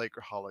well on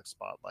Lakerholic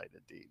Spotlight,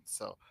 indeed.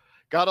 So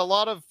got a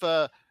lot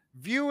of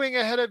viewing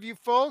ahead of you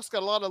folks.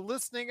 Got a lot of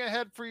listening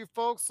ahead for you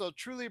folks. So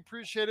truly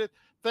appreciate it.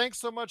 Thanks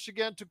so much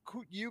again to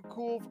you,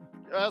 Cool,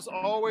 as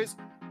always.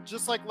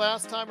 Just like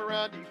last time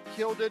around, you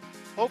killed it.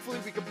 Hopefully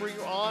we can bring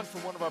you on for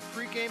one of our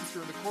pre-games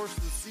during the course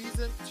of the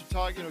season to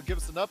talk, give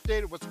us an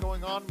update of what's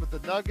going on with the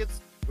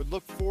Nuggets. Would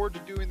look forward to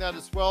doing that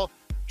as well.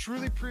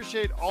 Truly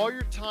appreciate all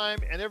your time,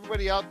 and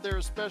everybody out there,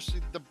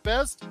 especially the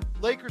best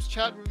Lakers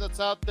chat room that's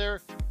out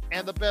there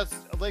and the best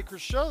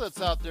Lakers show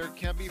that's out there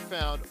can be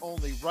found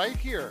only right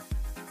here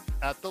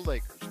at the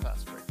Lakers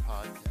Fast Break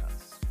Podcast.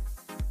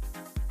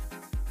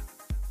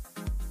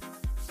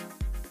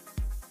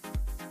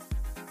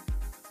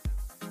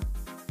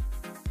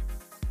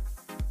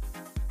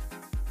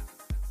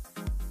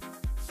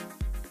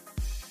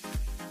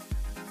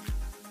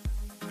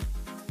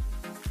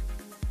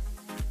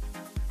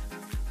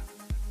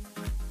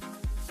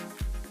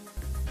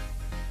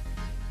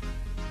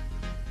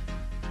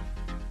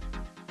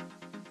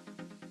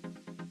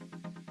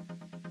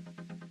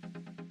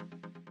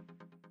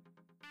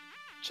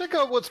 Check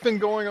out what's been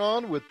going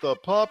on with the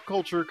Pop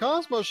Culture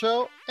Cosmos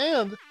Show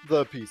and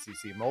the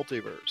PCC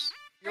Multiverse.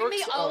 Bring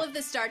me all of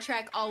the Star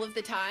Trek all of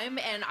the time,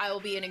 and I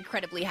will be an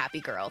incredibly happy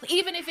girl.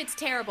 Even if it's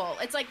terrible.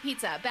 It's like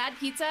pizza. Bad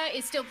pizza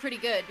is still pretty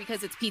good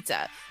because it's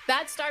pizza.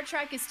 Bad Star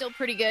Trek is still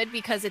pretty good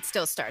because it's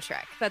still Star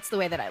Trek. That's the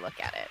way that I look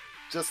at it.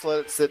 Just let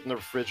it sit in the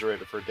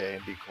refrigerator for a day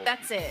and be cold.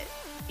 That's it.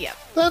 Yep.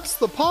 That's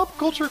the Pop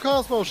Culture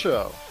Cosmos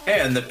Show.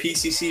 And the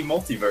PCC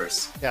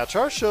Multiverse. Catch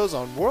our shows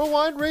on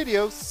Worldwide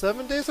Radio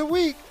 7 days a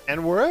week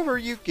and wherever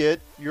you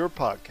get your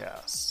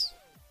podcasts.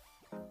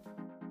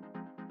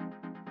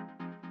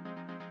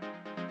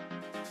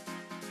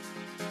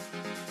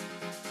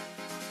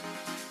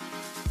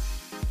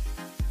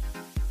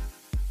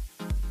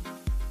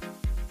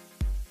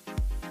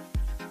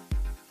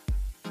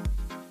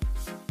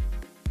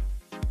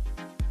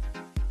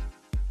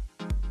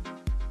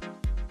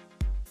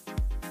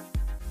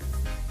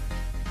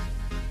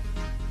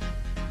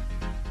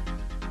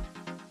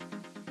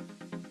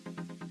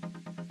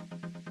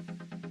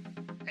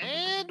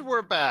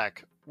 We're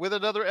back with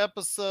another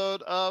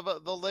episode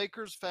of the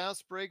Lakers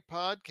Fast Break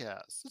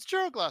Podcast. It's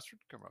Gerald Glassford.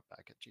 Come right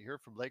back at you here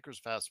from Lakers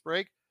Fast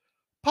Break,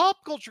 Pop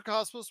Culture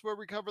Cosmos, where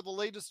we cover the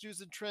latest news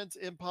and trends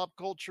in pop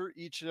culture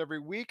each and every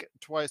week,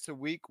 twice a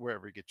week,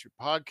 wherever you get your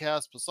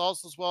podcasts, but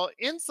also as well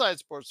Inside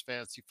Sports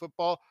Fantasy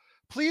Football.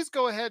 Please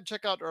go ahead and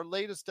check out our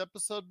latest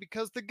episode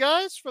because the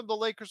guys from the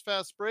Lakers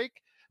Fast Break,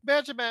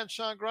 Magic Man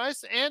Sean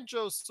Grice and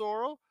Joe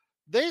Soro,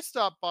 they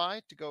stopped by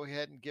to go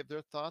ahead and give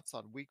their thoughts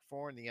on Week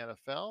 4 in the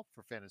NFL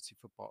for fantasy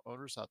football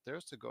owners out there.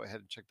 So go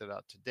ahead and check that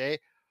out today.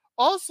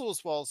 Also,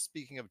 as well,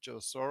 speaking of Joe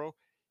Soro,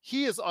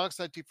 he is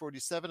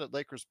Ox1947 at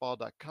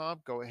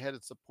LakersBall.com. Go ahead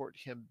and support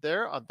him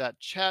there on that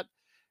chat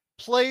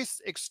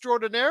place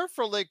extraordinaire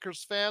for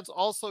Lakers fans.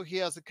 Also, he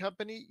has a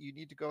company. You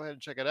need to go ahead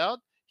and check it out.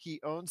 He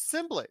owns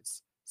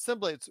Simblades.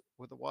 Simblades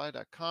with a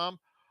Y.com.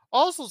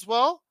 Also, as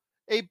well,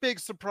 a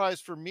big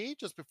surprise for me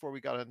just before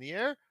we got on the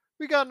air.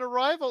 We got an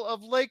arrival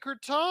of Laker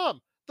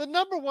Tom, the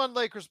 #1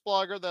 Lakers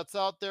blogger that's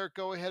out there.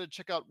 Go ahead and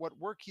check out what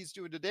work he's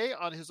doing today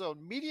on his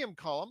own Medium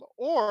column,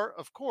 or,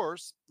 of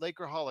course,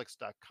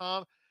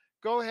 Lakerholics.com.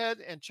 Go ahead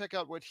and check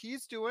out what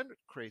he's doing.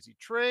 Crazy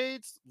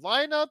trades,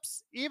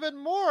 lineups, even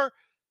more.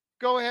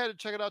 Go ahead and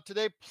check it out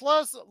today.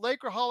 Plus,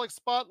 Lakerholics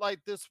Spotlight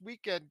this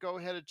weekend. Go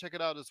ahead and check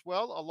it out as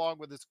well, along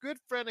with his good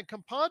friend and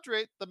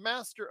compadre, the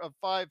master of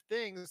 5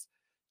 things,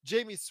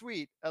 Jamie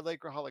Sweet at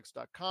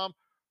Lakerholics.com.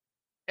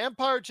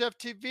 Empire Jeff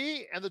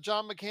TV and the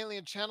John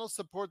McCanlian channel,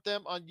 support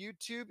them on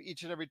YouTube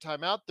each and every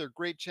time out. They're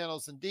great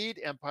channels indeed.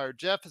 Empire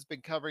Jeff has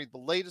been covering the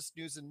latest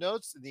news and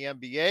notes in the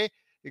NBA,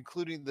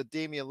 including the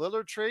Damian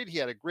Lillard trade. He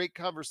had a great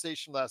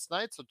conversation last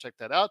night, so check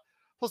that out.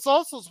 Plus,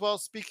 also as well,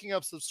 speaking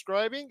of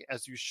subscribing,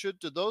 as you should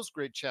to those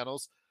great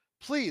channels,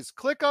 please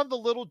click on the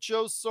little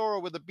Joe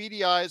Soro with the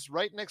beady eyes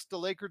right next to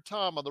Laker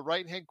Tom on the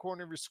right-hand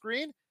corner of your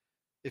screen.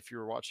 If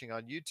you're watching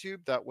on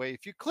YouTube, that way,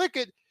 if you click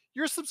it,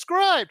 you're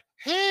subscribed.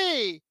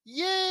 Hey,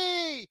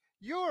 yay,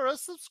 you're a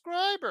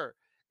subscriber.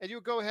 and you'll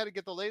go ahead and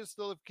get the latest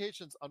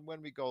notifications on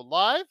when we go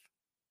live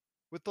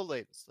with the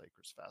latest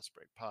Lakers Fast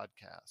Break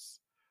podcast.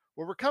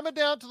 Well, we're coming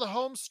down to the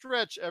home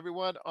stretch,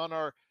 everyone, on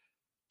our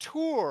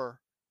tour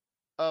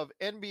of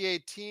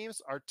NBA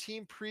teams. Our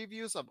team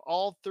previews of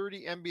all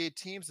 30 NBA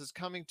teams is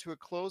coming to a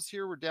close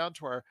here. We're down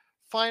to our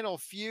final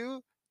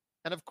few.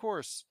 And of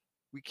course,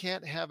 we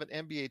can't have an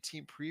NBA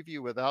team preview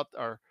without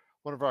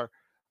one of our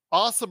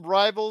awesome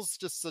rivals.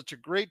 Just such a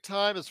great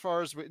time as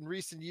far as in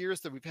recent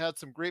years that we've had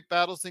some great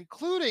battles,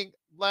 including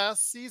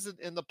last season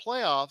in the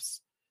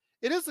playoffs.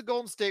 It is the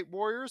Golden State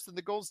Warriors, and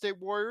the Golden State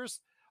Warriors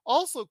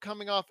also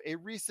coming off a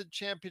recent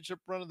championship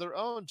run of their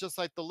own, just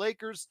like the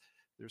Lakers.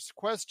 There's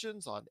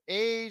questions on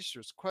age.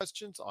 There's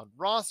questions on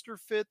roster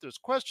fit. There's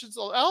questions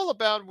all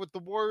about with the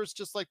Warriors,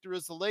 just like there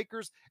is the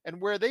Lakers, and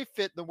where they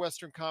fit in the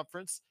Western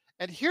Conference.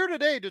 And here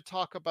today to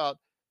talk about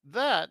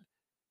that,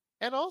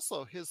 and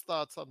also his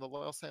thoughts on the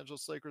Los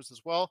Angeles Lakers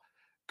as well.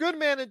 Good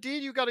man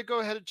indeed. You got to go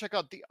ahead and check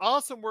out the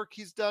awesome work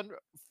he's done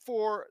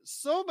for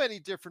so many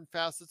different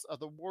facets of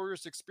the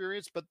Warriors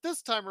experience. But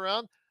this time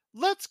around,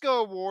 let's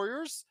go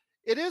Warriors.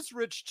 It is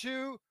Rich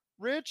too.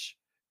 Rich,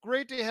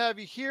 great to have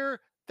you here.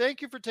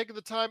 Thank you for taking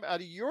the time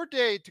out of your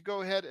day to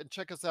go ahead and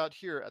check us out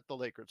here at the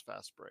Lakers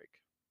Fast Break.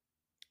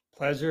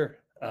 Pleasure.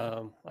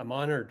 I'm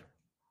honored.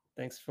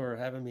 Thanks for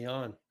having me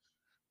on.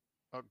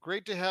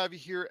 Great to have you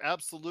here.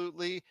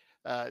 Absolutely.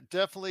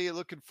 Definitely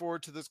looking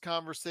forward to this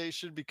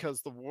conversation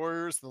because the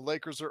Warriors and the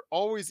Lakers are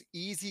always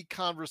easy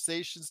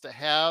conversations to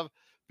have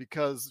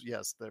because,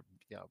 yes,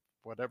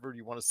 whatever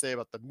you want to say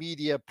about the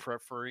media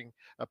preferring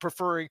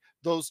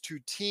those two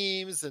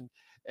teams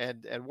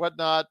and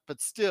whatnot,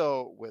 but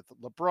still with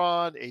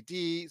LeBron,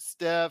 AD,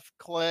 Steph,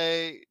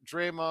 Clay,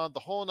 Draymond, the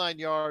whole 9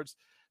 yards,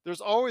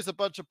 there's always a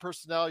bunch of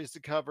personalities to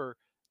cover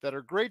that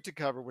are great to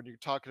cover when you're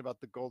talking about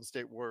the Golden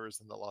State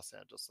Warriors and the Los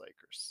Angeles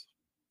Lakers.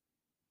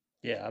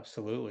 Yeah,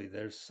 absolutely.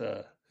 There's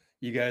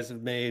you guys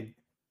have made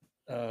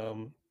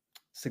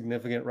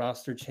significant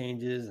roster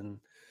changes, and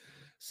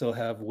so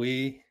have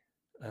we.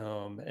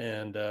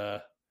 And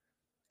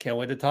can't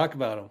wait to talk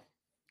about them.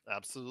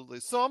 Absolutely.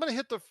 So I'm going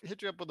to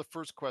hit you up with the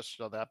first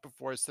question on that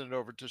before I send it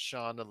over to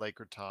Sean and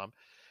Laker Tom.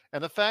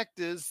 And the fact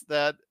is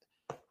that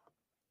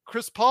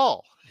Chris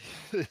Paul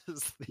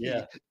is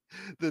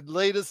the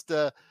latest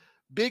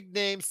big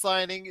name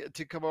signing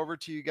to come over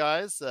to you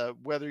guys,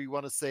 whether you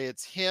want to say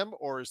it's him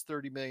or his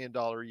 $30 million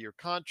a year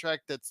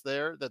contract that's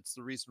there. That's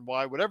the reason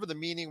why, whatever the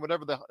meaning,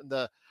 whatever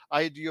the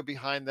idea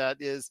behind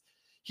that is.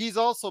 He's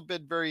also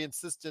been very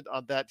insistent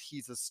on that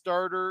he's a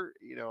starter.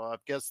 I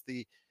guess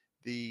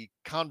the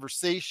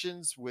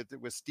conversations with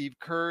Steve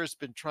Kerr has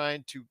been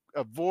trying to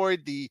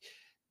avoid the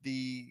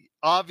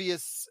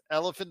obvious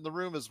elephant in the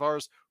room as far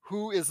as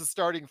who is the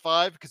starting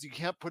five, because you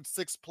can't put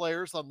 6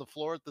 players on the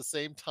floor at the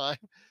same time.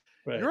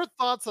 Right. Your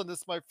thoughts on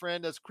this, my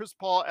friend, as Chris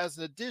Paul as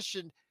an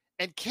addition,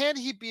 and can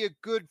he be a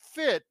good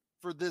fit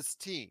for this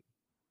team?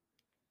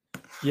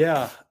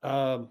 Yeah.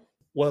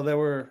 Well, there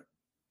were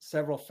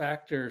several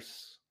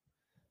factors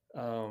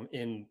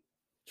in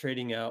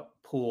trading out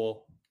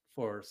Poole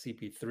for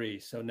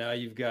CP3. So now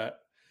you've got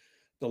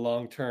the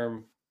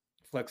long-term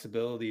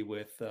flexibility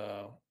with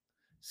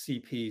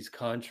CP's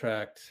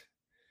contract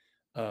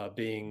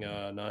being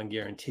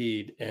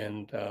non-guaranteed,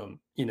 and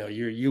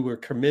you were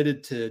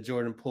committed to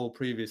Jordan Poole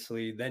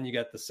previously. Then you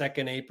got the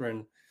second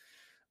apron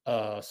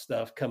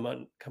stuff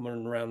coming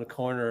around the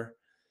corner.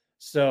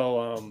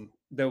 So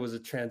there was a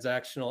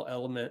transactional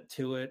element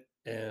to it,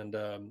 and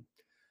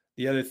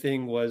the other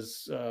thing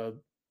was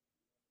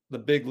the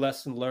big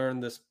lesson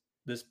learned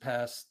this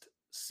past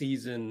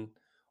season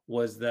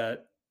was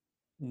that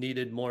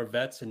needed more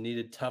vets and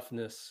needed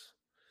toughness,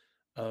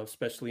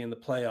 especially in the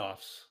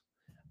playoffs.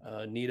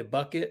 Need a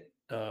bucket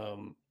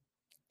and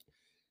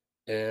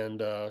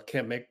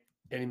can't make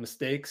any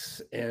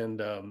mistakes.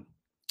 And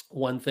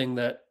one thing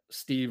that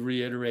Steve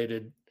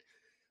reiterated,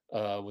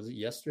 was it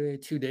yesterday,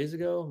 2 days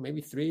ago, maybe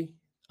 3?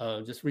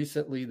 Just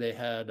recently, they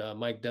had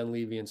Mike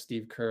Dunleavy and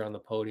Steve Kerr on the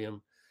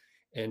podium,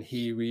 and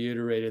he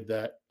reiterated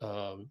that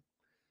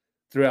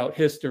throughout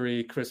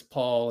history, Chris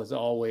Paul has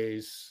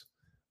always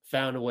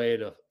found a way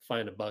to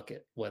find a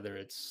bucket, whether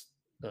it's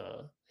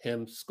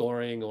him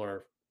scoring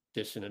or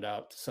dishing it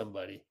out to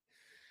somebody.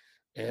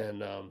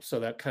 And so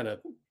that kind of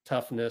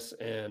toughness,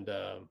 and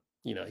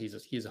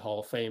he's a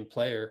Hall of Fame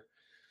player.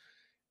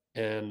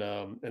 And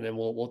then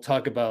we'll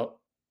talk about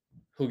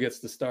who gets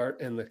the start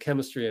and the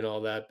chemistry and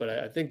all that. But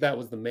I think that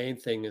was the main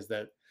thing, is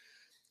that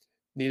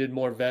needed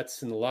more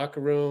vets in the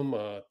locker room,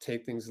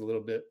 take things a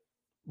little bit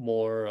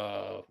more,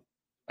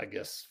 I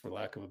guess, for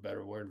lack of a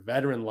better word,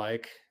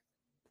 veteran-like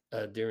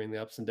during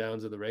the ups and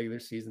downs of the regular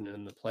season and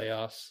in the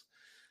playoffs.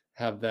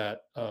 Have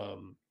that,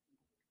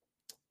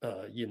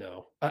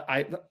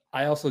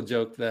 I also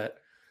joked that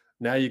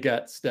now you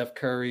got Steph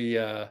Curry,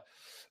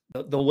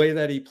 the way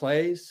that he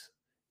plays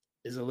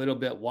is a little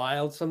bit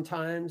wild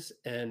sometimes.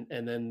 And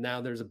then now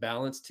there's a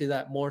balance to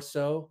that more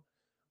so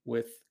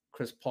with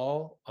Chris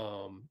Paul.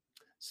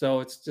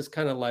 So it's just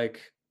kind of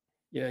like,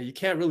 you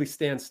can't really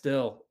stand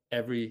still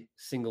every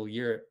single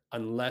year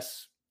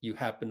unless you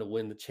happen to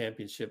win the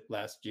championship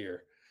last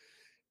year.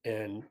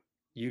 And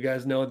you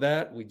guys know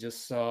that. We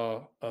just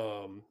saw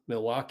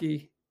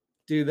Milwaukee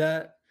do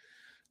that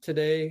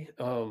today.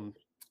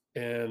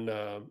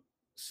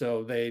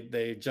 So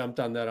they jumped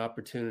on that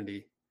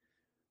opportunity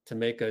to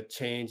make a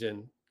change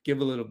and give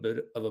a little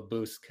bit of a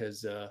boost,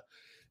 because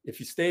if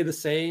you stay the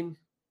same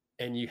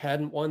and you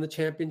hadn't won the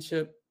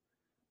championship,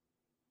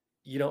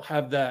 you don't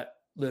have that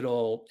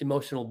little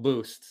emotional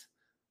boost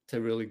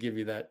to really give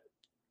you that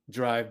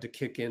drive to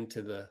kick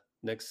into the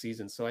next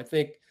season. So I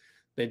think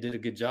they did a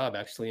good job,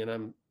 actually,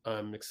 and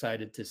I'm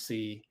excited to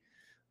see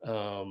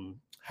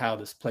how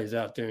this plays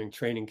out during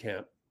training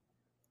camp.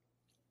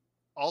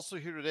 Also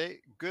here today,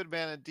 good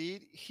man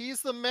indeed.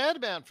 He's the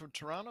madman from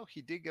Toronto.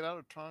 He did get out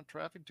of Toronto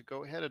traffic to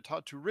go ahead and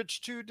talk to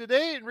Rich 2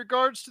 today in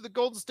regards to the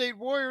Golden State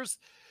Warriors.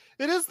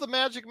 It is the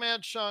Magic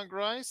Man, Sean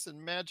Grice, and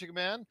Magic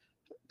Man,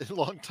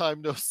 long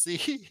time no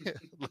see. a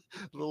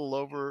little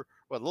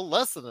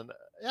less than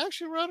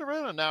actually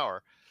around an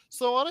hour.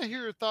 So I want to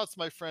hear your thoughts,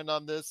 my friend,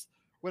 on this.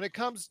 When it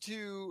comes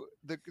to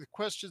the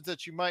questions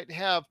that you might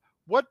have,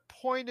 what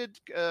pointed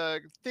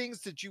things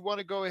did you want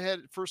to go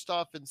ahead first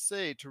off and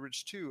say to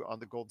Rich 2 on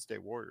the Golden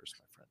State Warriors,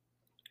 my friend?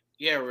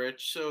 Yeah,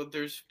 Rich. So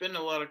there's been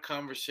a lot of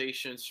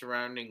conversation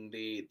surrounding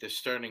the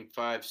starting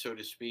five, so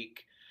to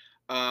speak.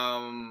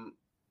 The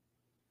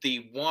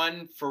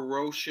one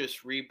ferocious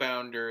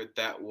rebounder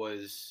that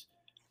was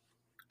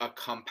a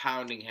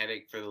compounding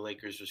headache for the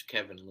Lakers was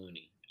Kevin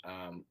Looney.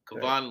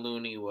 Kevon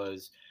Looney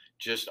was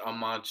just a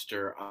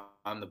monster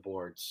on the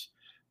boards.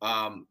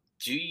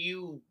 Do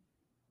you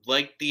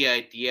like the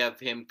idea of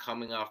him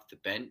coming off the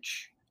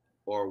bench,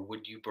 or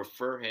would you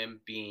prefer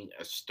him being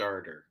a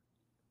starter?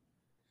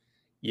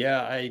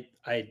 Yeah,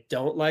 I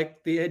don't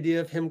like the idea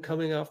of him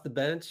coming off the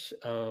bench.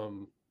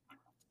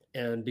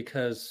 And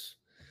because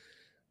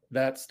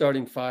that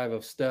starting five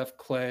of Steph,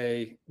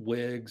 Clay,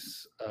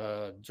 Wiggs,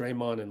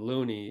 Draymond, and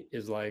Looney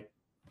is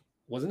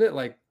wasn't it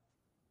like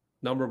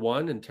number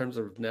one in terms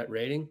of net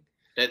rating?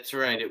 That's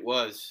right. It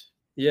was.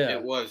 Yeah.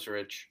 It was,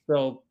 Rich.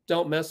 So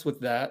don't mess with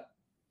that.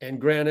 And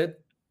granted,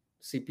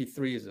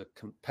 CP3 is a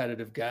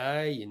competitive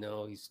guy.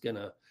 He's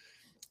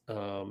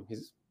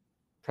he's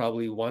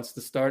probably wants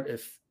to start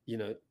if,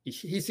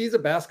 he sees a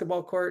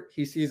basketball court,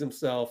 he sees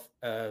himself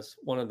as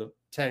one of the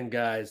 10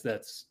 guys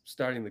that's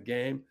starting the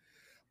game.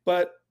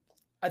 But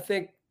I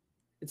think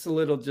it's a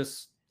little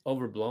just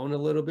overblown a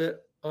little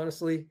bit,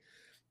 honestly.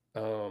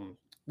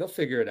 They'll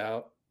figure it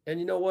out. And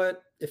you know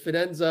what? If it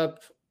ends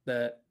up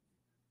that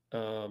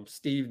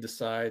Steve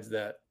decides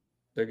that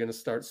they're going to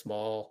start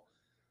small,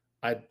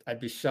 I'd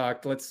be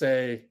shocked. Let's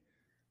say,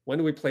 when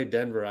do we play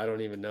Denver? I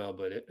don't even know,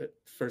 but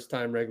first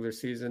time regular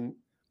season.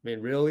 I mean,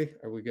 really?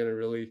 Are we going to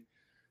really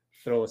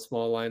throw a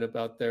small lineup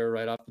out there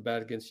right off the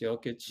bat against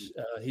Jokic?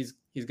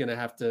 He's going to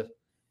have to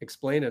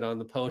explain it on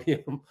the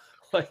podium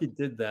why he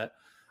did that.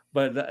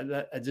 But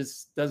that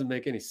just doesn't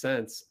make any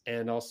sense.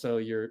 And also,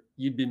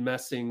 you'd be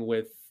messing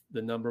with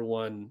the number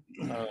one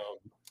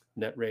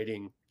net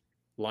rating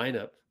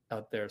lineup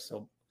out there.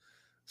 So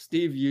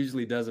Steve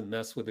usually doesn't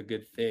mess with a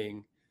good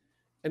thing.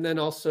 And then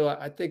also,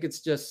 I think it's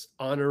just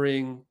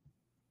honoring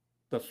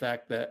the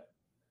fact that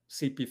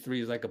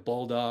CP3 is like a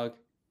bulldog.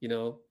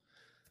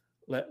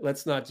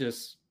 Let's not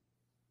just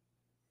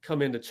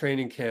come into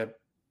training camp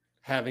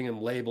having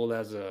him labeled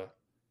as the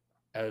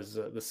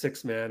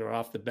sixth man or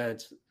off the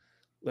bench.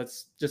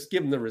 Let's just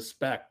give him the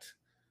respect,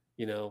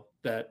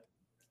 that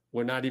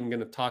we're not even going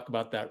to talk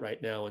about that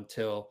right now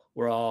until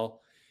we're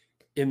all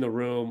in the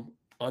room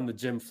on the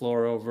gym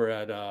floor over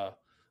at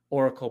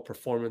Oracle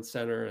Performance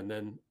Center, and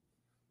then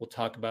we'll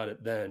talk about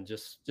it then.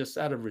 Just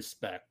out of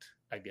respect,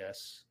 I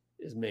guess,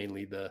 is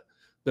mainly the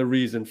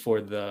reason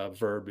for the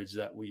verbiage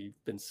that we've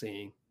been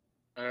seeing.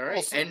 All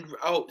right.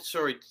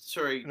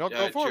 Sorry. No,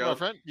 go for it, my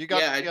friend. You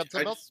got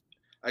something else?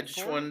 I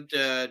just wanted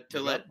to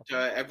let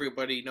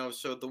everybody know.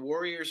 So the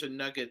Warriors and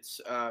Nuggets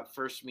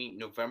first meet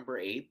November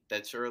 8th.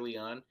 That's early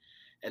on.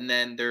 And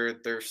then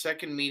their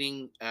second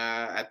meeting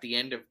at the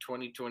end of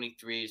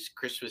 2023 is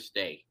Christmas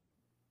Day.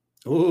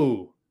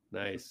 Ooh,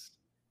 nice.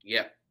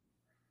 Yep.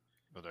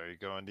 Well, there you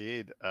go,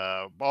 indeed.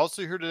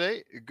 Also here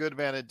today, good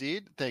man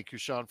indeed. Thank you,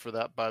 Sean, for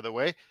that, by the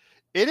way.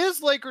 It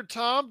is Laker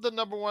Tom, the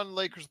number one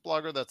Lakers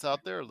blogger that's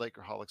out there,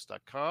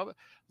 Lakerholics.com.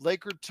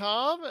 Laker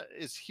Tom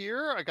is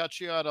here. I got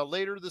you on a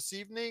later this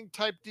evening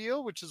type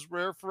deal, which is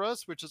rare for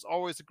us, which is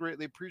always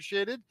greatly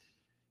appreciated.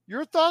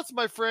 Your thoughts,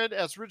 my friend,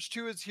 as Rich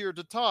 2 is here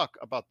to talk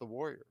about the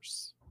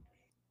Warriors.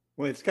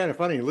 Well, it's kind of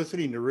funny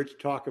listening to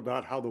Rich talk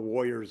about how the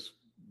Warriors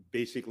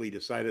basically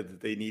decided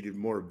that they needed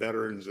more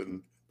veterans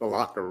in the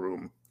locker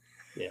room.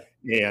 Yeah.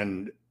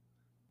 And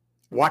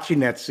watching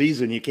that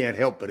season, you can't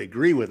help but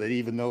agree with it,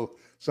 even though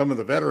some of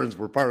the veterans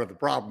were part of the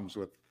problems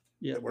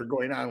that were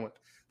going on with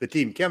the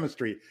team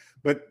chemistry.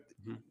 But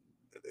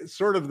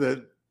sort of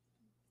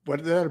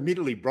what that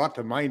immediately brought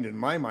to mind in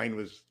my mind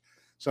was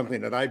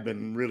something that I've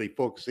been really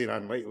focusing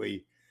on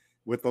lately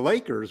with the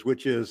Lakers,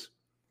 which is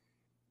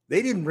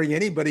they didn't bring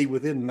anybody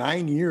within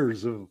 9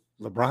 years of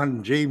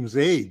LeBron James'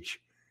 age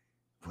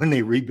when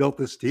they rebuilt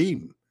this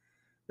team.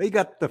 They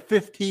got the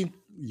 15th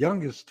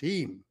youngest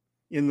team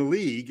in the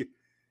league,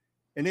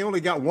 and they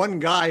only got one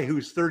guy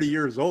who's 30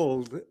 years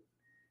old,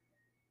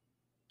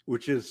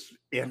 which is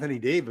Anthony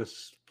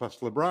Davis plus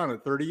LeBron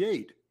at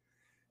 38.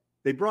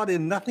 They brought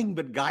in nothing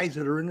but guys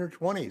that are in their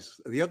 20s.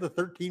 The other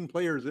 13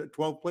 players,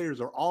 12 players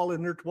are all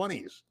in their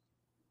 20s.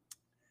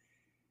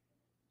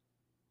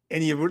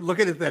 And you were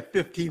looking at that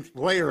 15th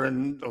player,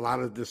 and a lot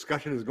of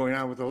discussion is going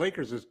on with the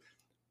Lakers is,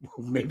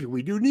 well, maybe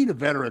we do need a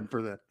veteran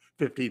for the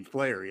 15th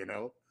player, you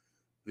know.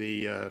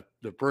 The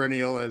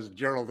perennial, as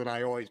Gerald and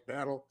I always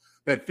battle,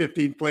 that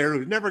 15th player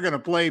who's never going to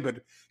play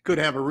but could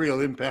have a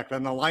real impact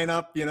on the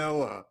lineup, you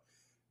know.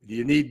 Do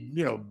you need,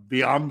 you know,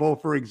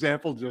 Biyombo, for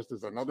example, just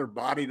as another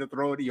body to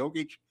throw at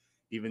Jokic,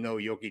 even though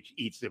Jokic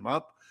eats him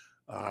up?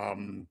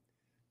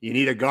 You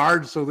need a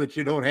guard so that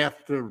you don't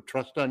have to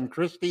trust on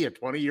Christie, a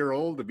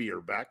 20-year-old, to be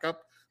your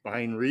backup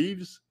behind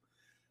Reeves.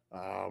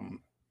 And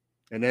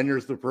then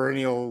there's the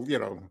perennial, you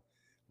know,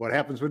 what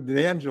happens with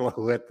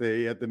D'Angelo at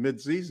the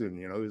midseason?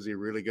 You know, is he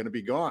really going to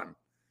be gone?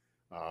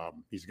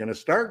 He's going to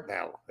start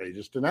now. They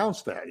just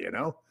announced that, you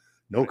know.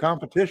 No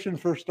competition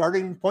for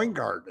starting point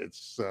guard.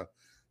 It's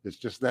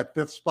just that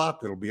fifth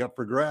spot that'll be up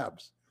for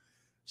grabs.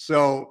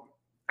 So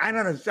I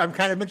don't know. I'm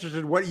kind of interested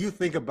in what you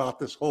think about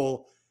this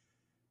whole.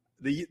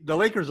 The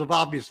Lakers have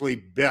obviously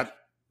bet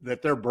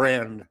that their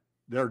brand,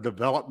 their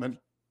development,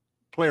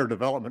 player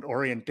development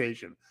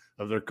orientation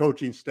of their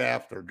coaching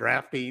staff, their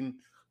drafting,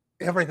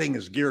 everything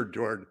is geared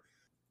toward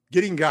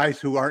getting guys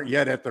who aren't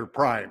yet at their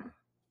prime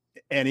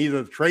and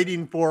either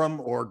trading for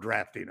them or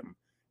drafting them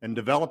and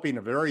developing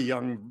a very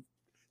young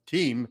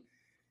team.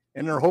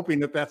 And they're hoping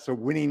that that's a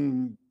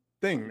winning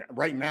thing.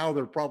 Right now,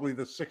 they're probably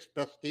the sixth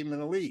best team in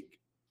the league,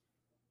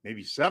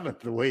 maybe seventh,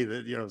 the way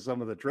that, you know,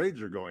 some of the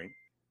trades are going.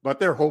 But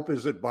their hope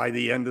is that by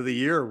the end of the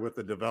year, with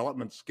the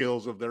development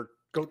skills of their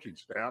coaching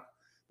staff,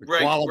 the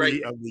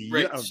quality of the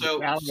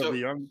talent of the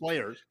young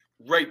players.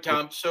 Right,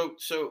 Tom. So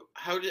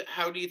how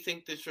do you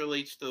think this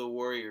relates to the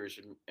Warriors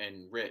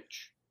and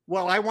Rich?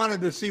 Well, I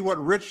wanted to see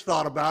what Rich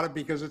thought about it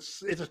because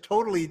it's a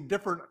totally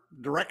different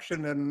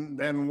direction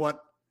than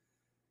what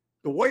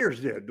the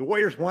Warriors did. The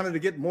Warriors wanted to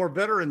get more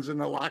veterans in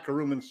the locker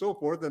room and so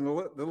forth, and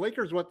the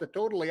Lakers went the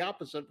totally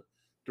opposite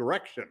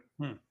direction.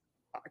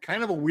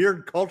 Kind of a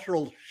weird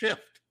cultural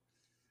shift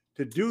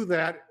to do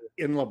that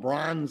in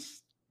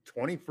LeBron's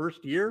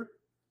 21st year.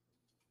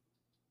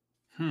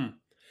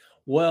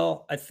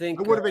 Well, I think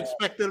I would have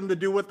expected him to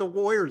do what the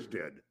Warriors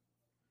did.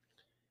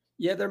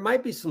 Yeah, there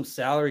might be some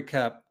salary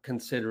cap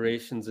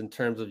considerations in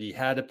terms of you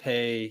had to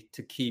pay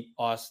to keep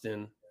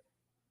Austin,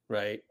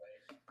 right?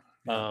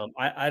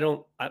 I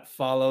don't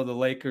follow the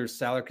Lakers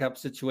salary cap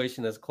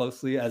situation as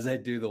closely as I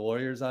do the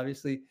Warriors,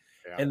 obviously.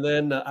 Yeah. And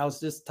then I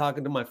was just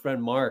talking to my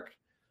friend Mark,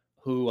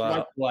 who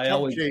I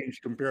always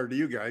changed compared to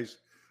you guys.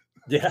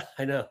 Yeah,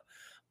 I know.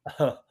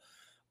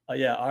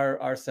 Yeah,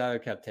 our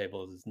salary cap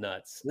table is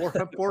nuts.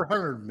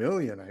 400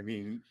 million. I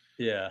mean,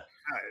 yeah.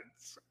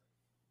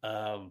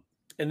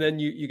 And then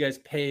you guys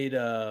paid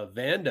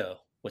Vando,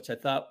 which I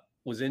thought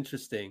was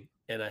interesting,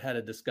 and I had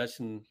a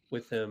discussion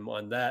with him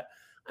on that.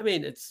 I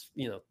mean, it's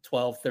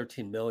 12,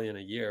 13 million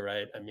a year,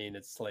 right? I mean,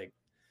 it's like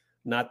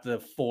not the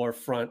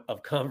forefront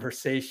of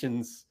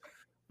conversations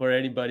for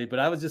anybody, but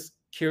I was just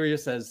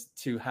curious as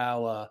to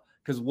how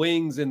because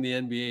wings in the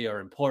NBA are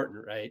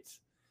important, right?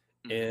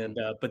 And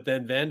but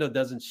then Vando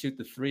doesn't shoot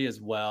the three as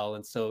well,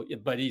 and so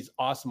but he's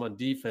awesome on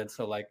defense.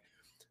 So like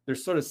they're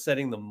sort of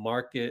setting the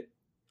market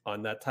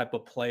on that type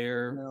of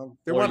player.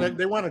 They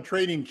want a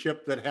trading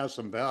chip that has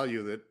some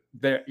value. That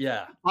there,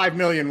 yeah, $5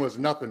 million was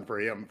nothing for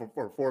him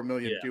for $4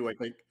 million too, I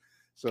think.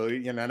 So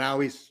now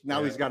he's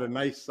got a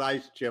nice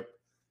size chip.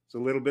 It's a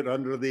little bit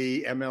under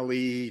the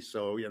MLE,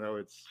 so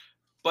it's.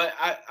 But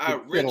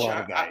Rich,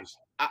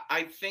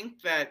 I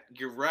think that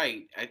you're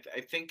right.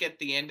 I think at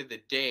the end of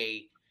the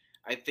day,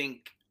 I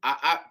think.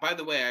 By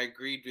the way, I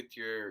agreed with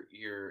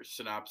your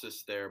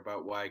synopsis there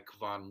about why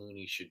Kevon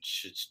Looney should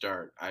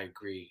start. I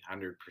agree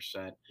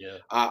 100%. Yeah.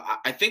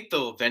 I think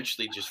they'll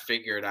eventually just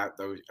figure it out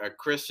though.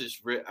 Chris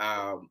is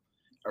a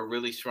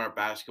really smart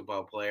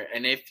basketball player,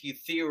 and if you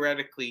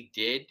theoretically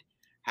did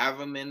have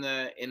him in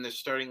the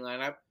starting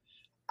lineup,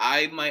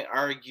 I might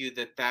argue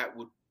that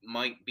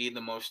might be the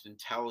most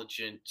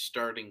intelligent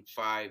starting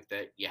five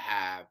that you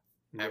have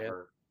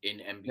ever. In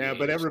NBA. Yeah,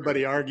 but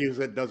everybody argues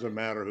it doesn't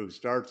matter who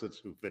starts, it's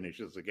who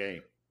finishes the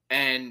game.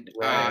 And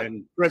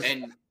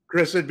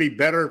Chris would be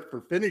better for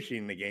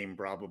finishing the game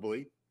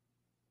probably.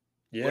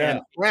 Yeah.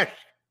 And fresh,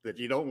 that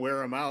you don't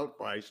wear him out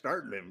by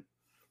starting him.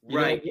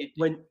 Right.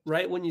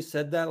 When you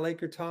said that,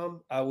 Laker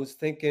Tom, I was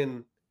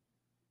thinking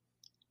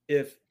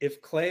if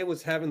Clay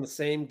was having the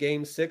same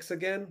game 6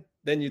 again,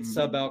 then you'd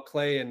sub out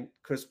Clay and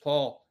Chris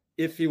Paul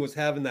if he was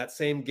having that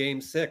same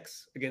game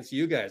 6 against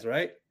you guys,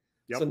 right?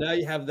 Yep. So now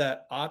you have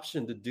that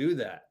option to do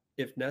that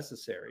if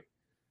necessary.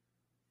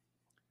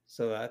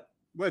 So that.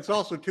 Well, it's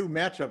also two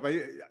matchup.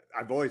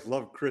 I've always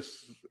loved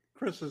Chris.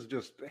 Chris is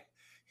just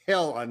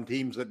hell on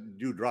teams that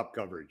do drop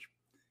coverage.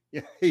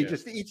 Yeah, he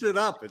just eats it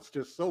up. It's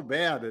just so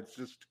bad. It's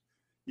just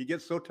you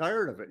get so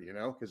tired of it,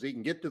 because he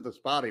can get to the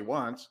spot he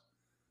wants,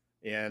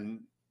 and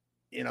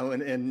you know,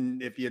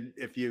 and if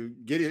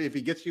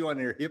he gets you on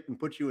your hip and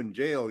puts you in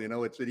jail, you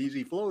know, it's an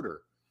easy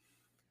floater.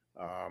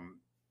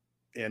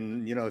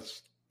 And you know,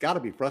 it's got to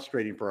be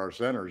frustrating for our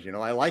centers. You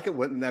know, I like it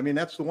when, I mean,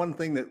 that's the one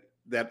thing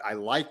that I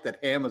like that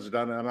Ham has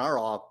done on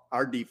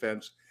our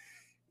defense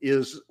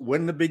is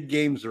when the big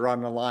games are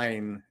on the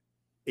line,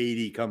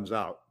 AD comes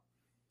out,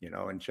 you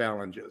know, and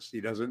challenges.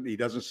 He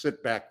doesn't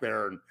sit back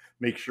there and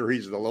make sure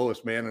he's the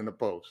lowest man in the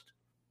post.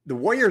 The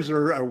Warriors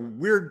are a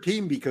weird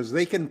team because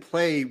they can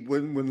play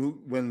when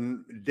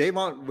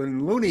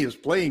Looney is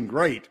playing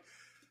great.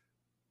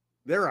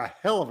 They're a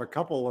hell of a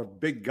couple of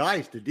big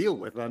guys to deal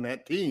with on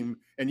that team,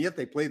 and yet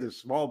they play this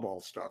small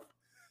ball stuff,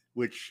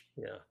 which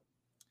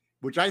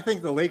I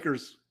think the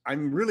Lakers.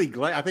 I'm really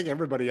glad. I think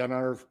everybody on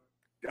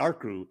our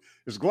crew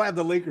is glad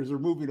the Lakers are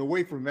moving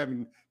away from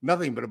having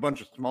nothing but a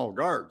bunch of small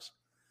guards.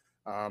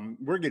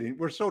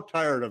 We're so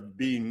tired of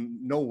being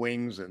no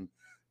wings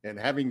and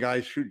having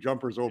guys shoot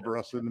jumpers over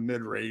us in the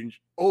mid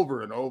range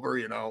over and over,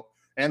 you know,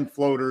 and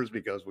floaters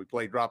because we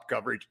play drop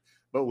coverage,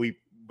 but we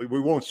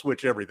won't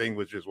switch everything,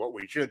 which is what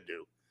we should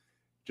do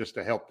just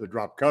to help the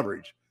drop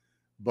coverage.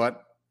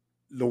 But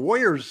the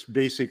Warriors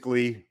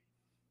basically,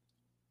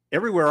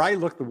 everywhere I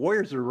look, the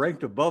Warriors are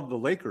ranked above the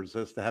Lakers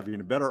as to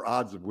having better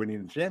odds of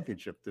winning the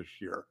championship this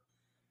year.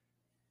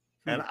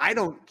 And I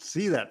don't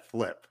see that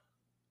flip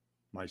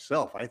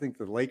myself. I think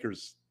the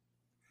Lakers.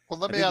 Well,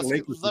 let me ask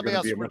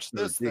Rich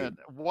this then.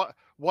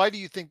 Why do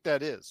you think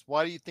that is?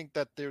 Why do you think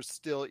that there's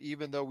still,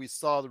 even though we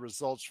saw the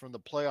results from the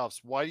playoffs,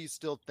 why do you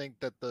still think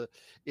that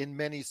in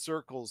many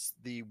circles,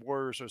 the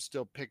Warriors are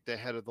still picked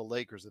ahead of the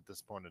Lakers at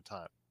this point in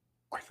time?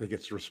 I think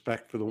it's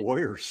respect for the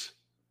Warriors.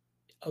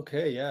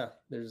 Okay, yeah,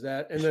 there's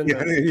that. And then,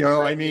 you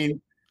know, I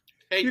mean,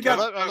 hey, you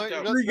got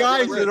three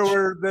guys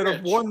that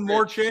have won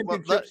more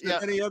championships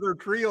than any other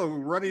trio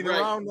running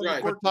around.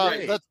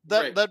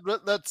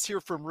 Let's hear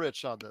from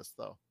Rich on this,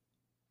 though.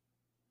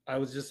 I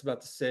was just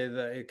about to say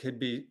that it could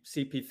be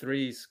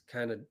CP3's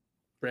kind of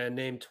brand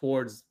name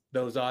towards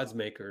those odds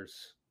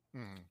makers.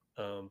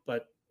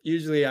 But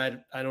usually I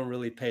don't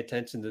really pay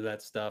attention to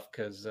that stuff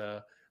because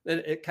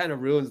it kind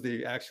of ruins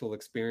the actual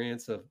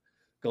experience of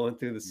going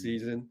through the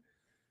season.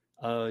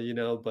 You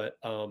know, but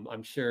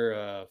I'm sure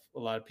a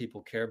lot of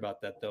people care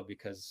about that though,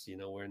 because, you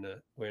know,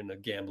 we're in a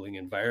gambling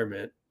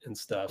environment and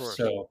stuff.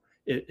 So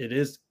it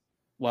is,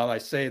 while I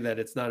say that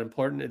it's not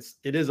important,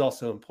 it is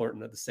also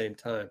important at the same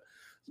time.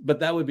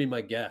 But that would be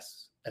my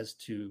guess as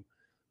to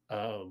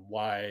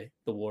why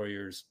the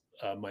Warriors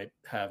might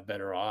have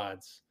better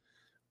odds.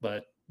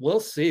 But we'll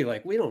see.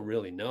 Like, we don't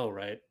really know,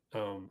 right?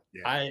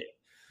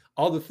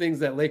 All the things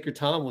that Laker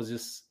Tom was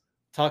just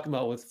talking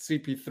about with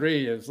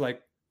CP3, it was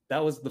like,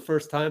 that was the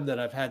first time that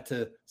I've had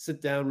to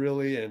sit down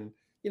really. And,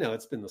 you know,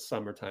 it's been the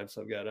summertime,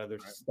 so I've got other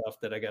stuff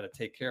that I got to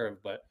take care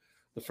of. But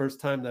the first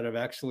time that I've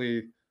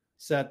actually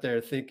sat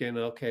there thinking,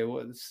 okay,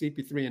 well,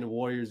 CP3 in a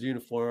Warriors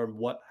uniform,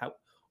 what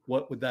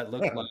would that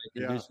look like?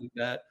 Envisioning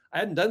that. I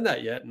hadn't done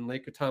that yet. And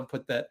Laker Tom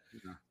put that.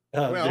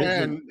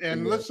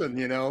 And listen,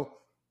 you know,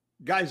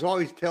 guys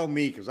always tell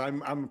me, because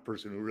I'm a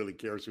person who really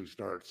cares who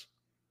starts.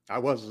 I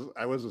was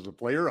as a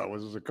player. I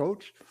was as a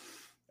coach.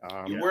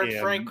 You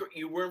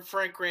weren't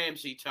Frank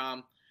Ramsey,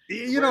 Tom.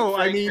 You know,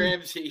 Frank I mean,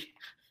 Ramsey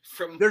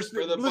for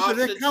the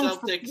Boston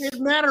Celtics. It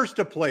matters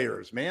to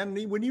players, man.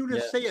 When you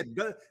just say it,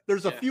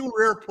 there's a few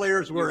rare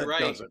players where it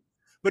doesn't.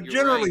 But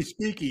generally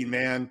speaking,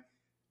 man,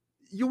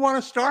 you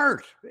want to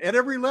start at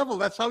every level.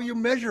 That's how you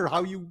measure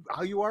how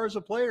you are as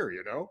a player.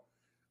 You know,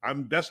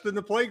 I'm best in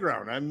the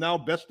playground. I'm now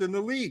best in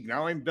the league.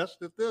 Now I'm best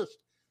at this.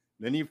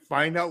 Then you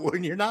find out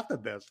when you're not the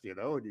best, you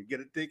know, and you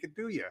get it taken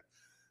to you.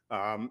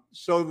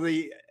 So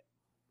the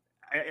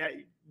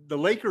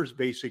Lakers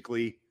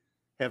basically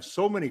have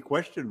so many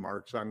question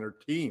marks on their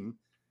team,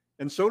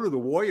 and so do the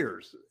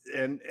Warriors.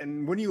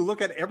 And when you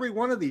look at every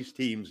one of these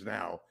teams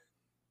now,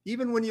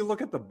 even when you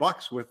look at the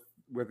Bucks with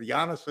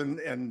Giannis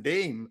and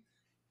Dame,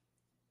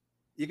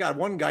 you got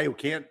one guy who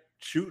can't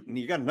shoot, and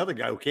you got another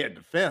guy who can't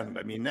defend.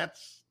 I mean,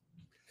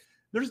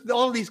 there's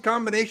all these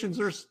combinations.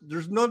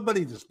 There's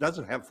nobody that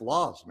doesn't have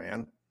flaws,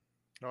 man.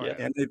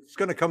 And it's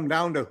going to come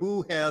down to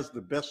who has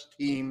the best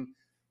team,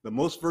 the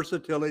most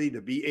versatility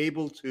to be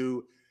able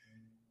to,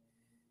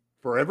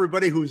 for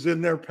everybody who's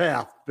in their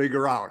path,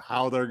 figure out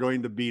how they're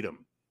going to beat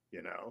them.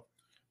 You know,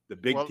 the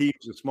big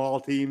teams, the small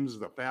teams,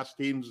 the fast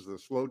teams, the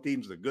slow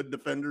teams, the good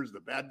defenders,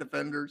 the bad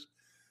defenders.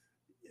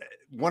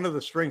 One of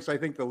the strengths I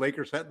think the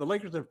Lakers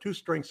have two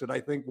strengths that I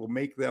think will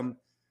make them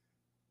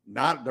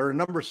they're a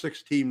number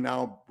 6 team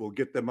now, will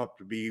get them up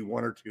to be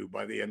 1 or 2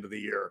 by the end of the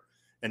year.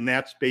 And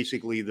that's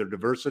basically their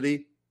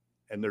diversity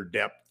and their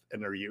depth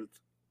and their youth.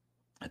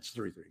 That's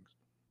 3 things.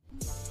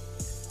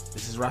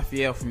 This is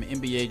Raphael from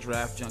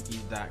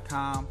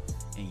NBADraftJunkies.com,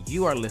 and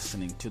you are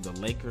listening to the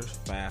Lakers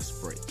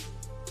Fast Break.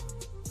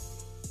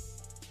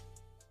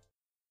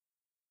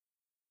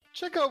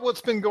 Check out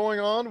what's been going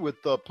on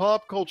with the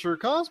Pop Culture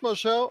Cosmos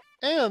Show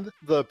and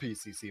the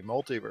PCC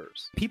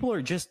Multiverse. People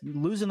are just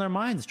losing their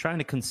minds trying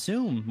to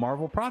consume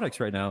Marvel products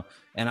right now,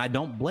 and I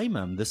don't blame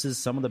them. This is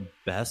some of the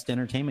best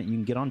entertainment you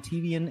can get on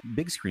TV and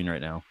big screen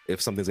right now.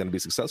 If something's going to be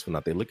successful or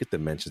not, they look at the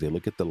mentions, they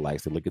look at the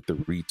likes, they look at the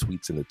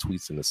retweets and the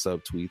tweets and the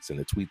subtweets and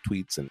the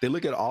tweets, and they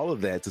look at all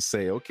of that to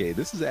say, okay,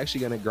 this is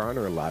actually going to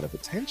garner a lot of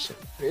attention.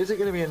 Is it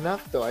going to be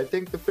enough, though? I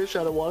think the fish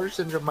out of water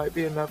syndrome might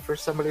be enough for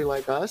somebody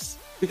like us,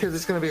 because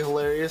it's going to be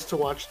hilarious to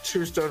watch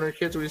two stoner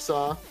kids we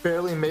saw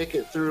barely make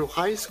it through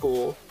high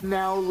school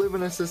now live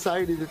in a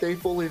society that they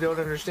fully don't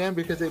understand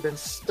because they've been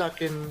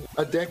stuck in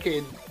a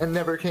decade and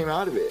never came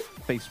out of it.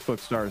 Facebook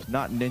stars,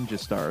 not ninja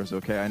stars,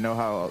 okay? I know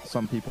how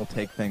some people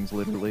take things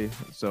literally,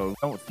 so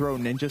don't throw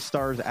ninja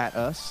stars at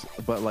us,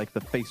 but like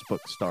the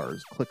Facebook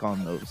stars. Click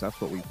on those. That's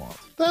what we want.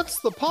 That's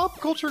the Pop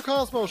Culture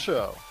Cosmos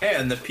Show.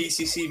 And the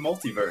PCC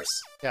Multiverse.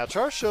 Catch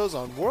our shows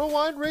on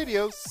Worldwide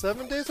Radio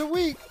 7 days a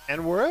week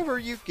and wherever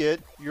you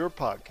get your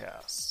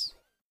podcasts.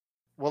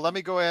 Well, let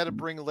me go ahead and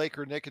bring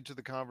Laker Nick into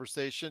the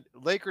conversation.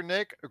 Laker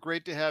Nick,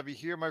 great to have you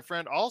here, my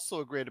friend. Also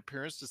a great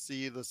appearance to see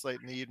you this late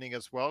in the evening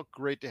as well.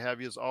 Great to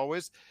have you as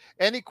always.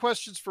 Any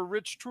questions for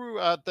Rich True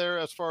out there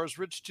as far as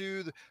Rich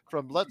 2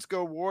 from Let's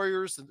Go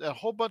Warriors and a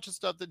whole bunch of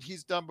stuff that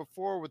he's done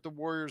before with the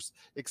Warriors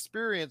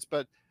experience.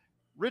 But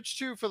Rich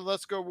 2 for the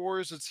Let's Go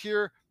Warriors is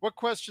here. What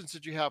questions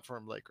did you have for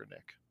him, Laker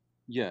Nick?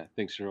 Yeah,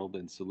 thanks, Gerald,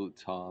 and salute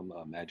Tom,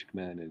 Magic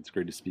Man, and it's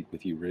great to speak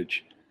with you,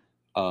 Rich.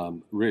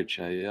 Rich,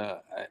 I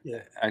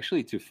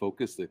actually, to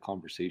focus the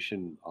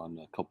conversation on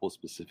a couple of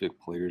specific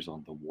players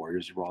on the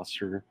Warriors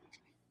roster,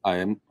 I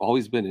am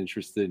always been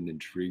interested and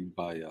intrigued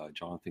by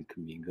Jonathan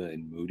Kuminga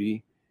and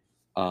Moody.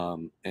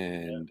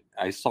 And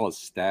I saw a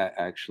stat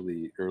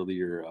actually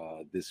earlier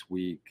this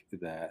week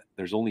that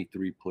there's only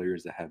 3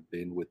 players that have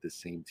been with the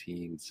same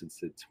team since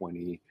the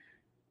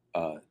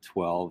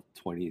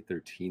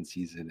 2012-2013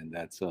 season, and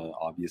that's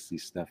obviously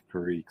Steph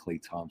Curry, Klay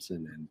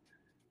Thompson, and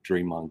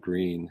Draymond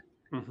Green.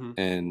 Mm-hmm.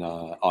 And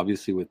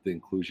obviously with the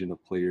inclusion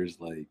of players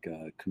like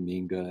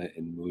Kuminga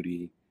and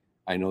Moody,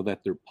 I know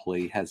that their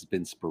play has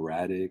been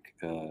sporadic,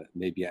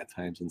 maybe at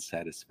times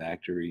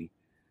unsatisfactory.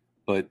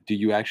 But do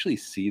you actually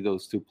see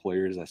those 2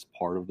 players as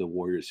part of the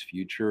Warriors'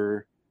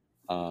 future?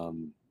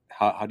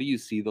 How do you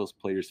see those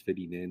players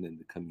fitting in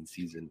the coming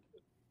season?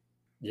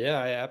 Yeah,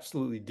 I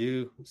absolutely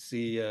do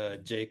see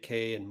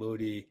JK and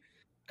Moody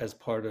as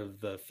part of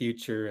the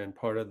future and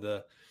part of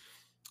the,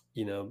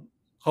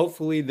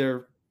 hopefully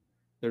they're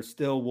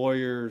still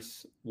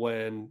Warriors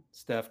when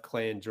Steph,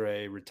 Klay, and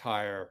Dre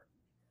retire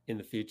in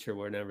the future,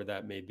 whenever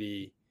that may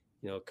be.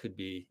 It could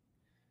be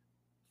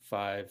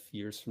 5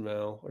 years from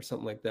now or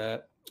something like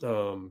that.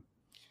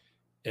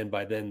 And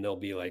by then they'll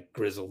be like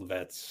grizzled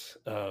vets.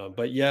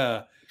 But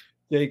yeah,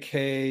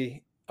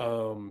 JK.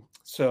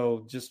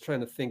 So just trying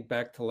to think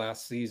back to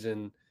last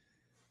season,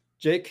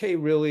 JK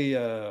really,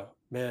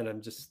 man,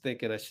 I'm just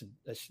thinking I should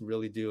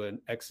really do an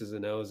X's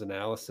and O's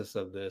analysis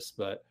of this,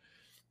 but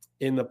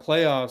in the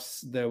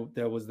playoffs,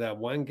 there was that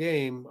one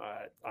game,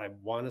 I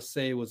want to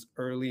say it was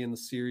early in the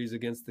series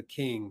against the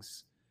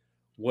Kings,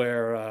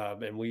 where,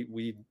 and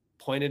we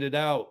pointed it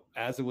out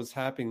as it was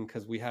happening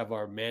because we have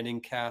our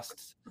Manning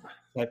cast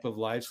type of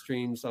live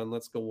streams on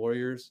Let's Go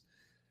Warriors.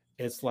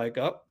 It's like,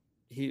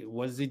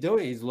 what is he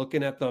doing? He's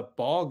looking at the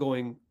ball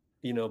going,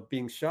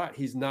 being shot.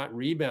 He's not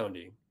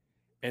rebounding.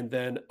 And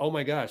then, oh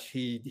my gosh,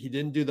 he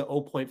didn't do the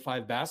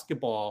 0.5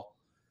 basketball,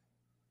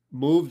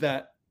 move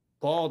that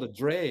ball to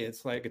Dre.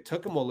 It's like it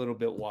took him a little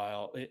bit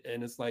while,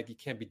 and it's like you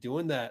can't be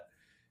doing that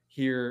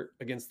here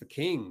against the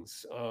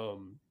Kings.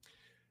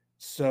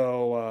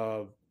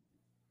 So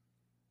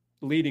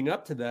leading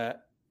up to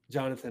that,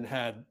 Jonathan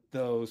had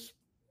those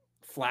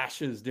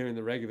flashes during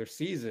the regular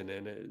season,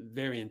 and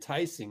very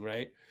enticing,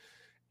 right?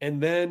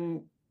 And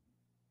then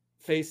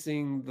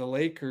facing the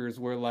Lakers,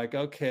 we're like,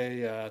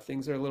 okay,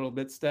 things are a little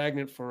bit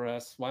stagnant for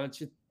us. Why don't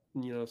you,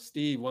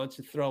 Steve, why don't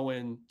you throw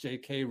in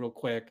JK real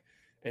quick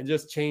and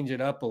just change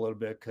it up a little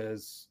bit,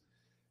 because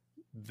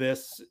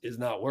this is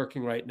not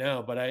working right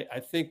now. But I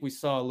think we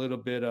saw a little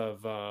bit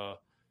of,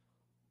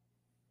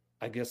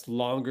 I guess,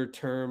 longer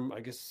term.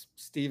 I guess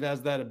Steve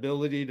has that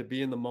ability to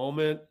be in the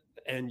moment,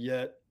 and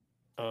yet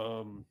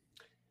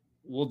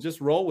we'll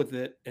just roll with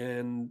it.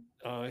 And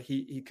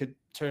he could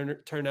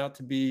turn out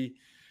to be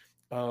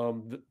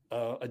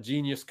a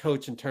genius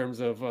coach in terms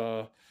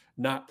of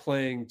not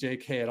playing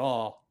JK at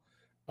all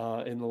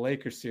in the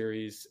Lakers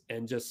series,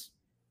 and just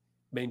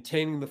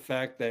maintaining the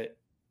fact that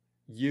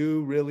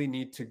you really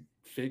need to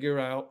figure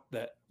out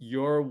that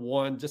you're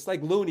one, just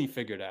like Looney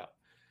figured out,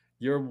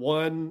 your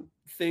one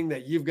thing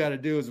that you've got to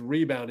do is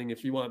rebounding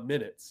if you want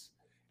minutes.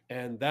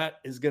 And that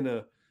is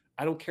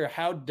I don't care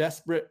how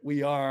desperate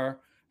we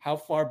are, how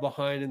far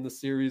behind in the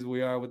series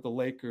we are with the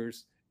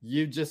Lakers,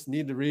 you just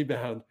need to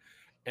rebound.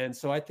 And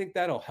so I think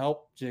that'll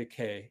help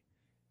JK.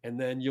 And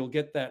then you'll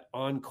get that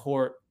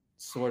on-court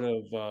sort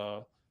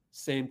of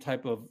same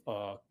type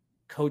of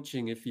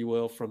coaching, if you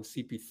will, from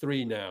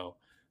CP3 now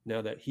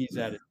that he's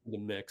added to the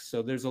mix.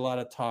 So there's a lot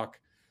of talk,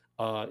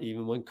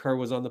 even when Kerr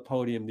was on the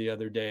podium the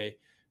other day,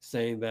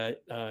 saying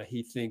that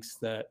he thinks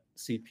that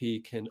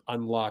CP can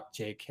unlock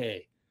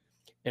JK.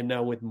 And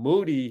now with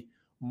Moody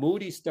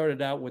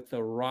started out with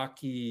a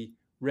rocky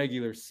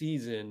regular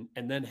season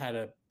and then had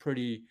a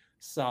pretty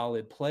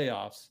solid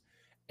playoffs.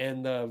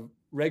 And the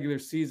regular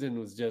season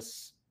was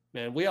just,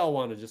 man, we all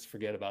want to just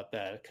forget about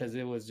that because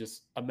it was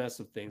just a mess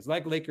of things.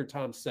 Like Laker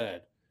Tom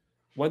said,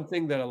 one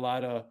thing that a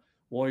lot of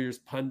Warriors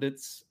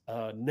pundits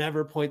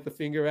never point the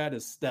finger at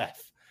is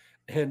Steph.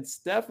 And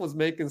Steph was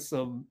making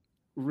some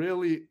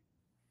really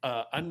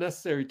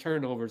unnecessary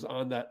turnovers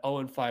on that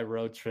 0-5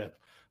 road trip.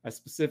 I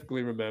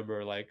specifically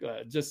remember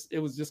it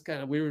was just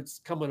kind of, we were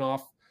coming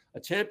off a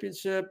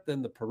championship,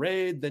 then the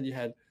parade, then you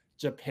had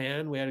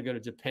Japan. We had to go to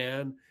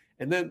Japan.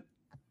 And then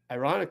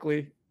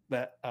ironically,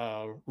 that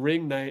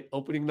ring night,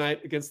 opening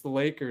night against the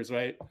Lakers,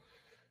 right?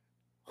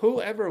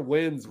 Whoever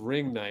wins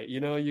ring night,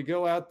 you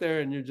go out there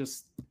and you're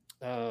just,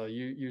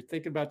 you're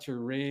thinking about your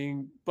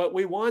ring, but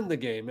we won the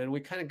game and we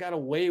kind of got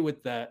away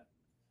with that.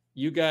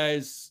 You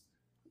guys,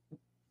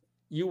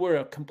 you were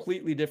a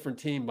completely different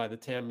team by the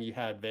time you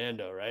had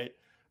Vando, right?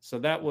 So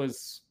that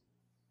was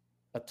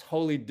a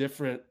totally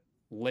different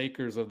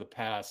Lakers of the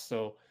past.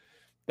 So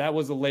that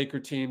was a Laker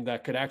team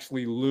that could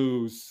actually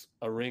lose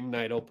a ring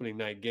night, opening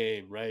night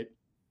game, right?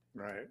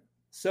 Right.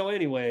 So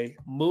anyway,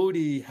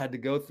 Moody had to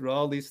go through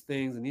all these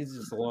things and he's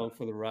just along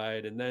for the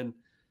ride. And then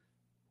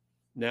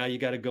now you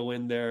got to go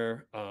in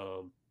there,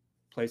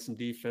 play some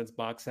defense,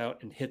 box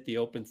out, and hit the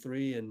open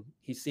three. And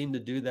he seemed to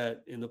do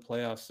that in the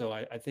playoffs. So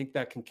I think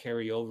that can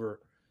carry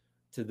over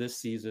to this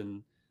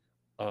season,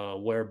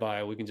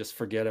 whereby we can just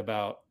forget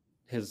about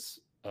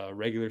his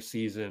regular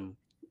season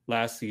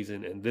last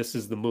season. And this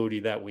is the Moody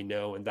that we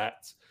know. And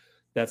that's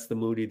the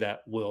Moody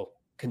that will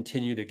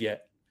continue to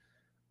get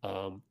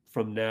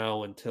from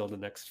now until the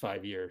next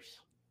 5 years.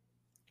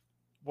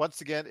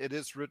 Once again, it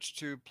is Rich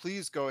too.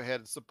 Please go ahead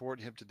and support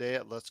him today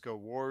at Let's Go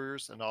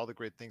Warriors and all the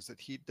great things that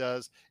he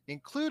does,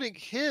 including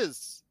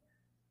his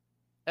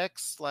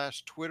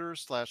X/Twitter/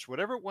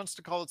 whatever it wants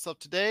to call itself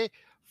today.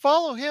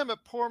 Follow him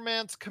at Poor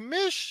Man's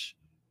Commish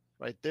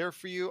right there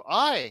for you.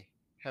 I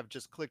have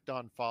just clicked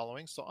on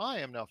following, so I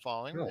am now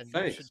following, and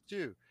thanks. you should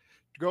too.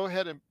 Go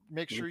ahead and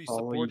make sure you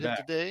support him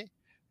today.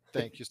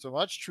 Thank you so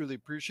much. Truly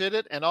appreciate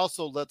it. And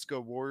also Let's Go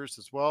Warriors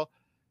as well.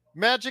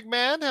 Magic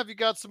Man, have you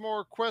got some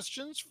more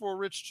questions for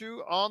Rich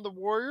 2 on the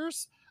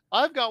Warriors?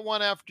 I've got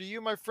one after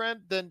you, my friend.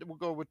 Then we'll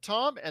go with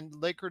Tom and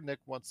Laker Nick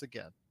once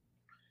again.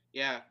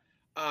 Yeah.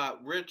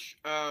 Rich,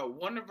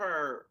 one of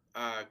our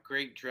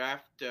great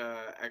draft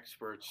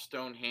experts,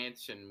 Stone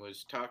Hansen,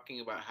 was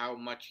talking about how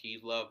much he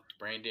loved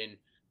Brandon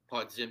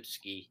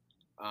Podziemski.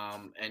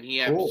 And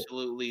he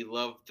absolutely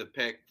loved the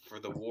pick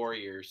for the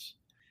Warriors.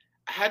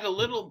 I had a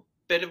little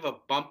bit of a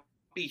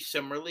bumpy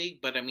Summer League,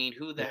 but I mean,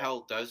 who the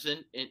hell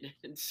doesn't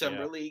in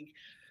Summer League,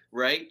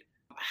 right?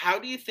 How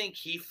do you think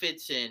he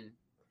fits in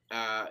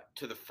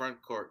to the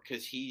front court?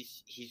 Because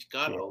he's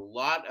got a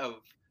lot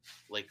of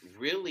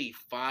really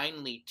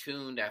finely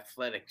tuned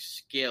athletic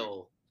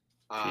skill.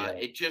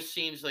 It just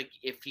seems like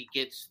if he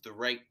gets the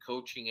right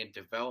coaching and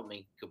development,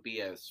 he could be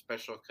a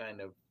special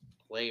kind of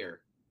player.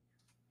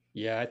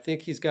 Yeah, I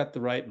think he's got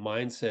the right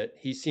mindset.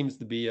 He seems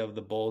to be of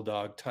the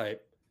bulldog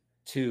type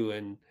too,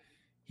 and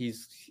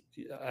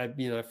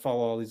I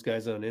follow all these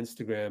guys on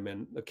Instagram,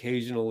 and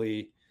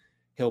occasionally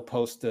he'll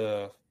post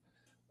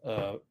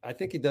I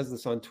think he does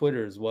this on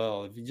Twitter as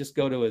well. If you just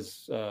go to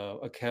his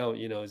account,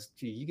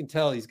 you can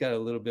tell he's got a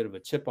little bit of a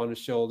chip on his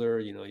shoulder.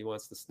 He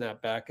wants to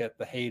snap back at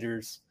the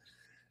haters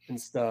and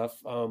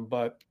stuff.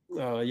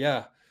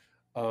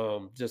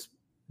 Just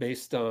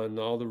based on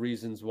all the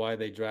reasons why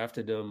they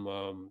drafted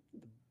him,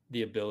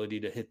 the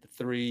ability to hit the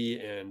three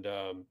and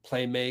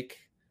play make,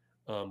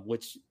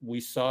 which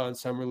we saw in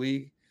Summer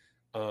League.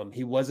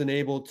 He wasn't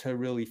able to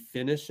really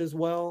finish as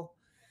well.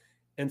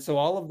 And so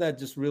all of that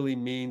just really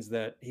means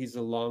that he's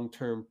a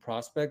long-term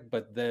prospect,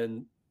 but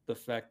then the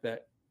fact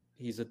that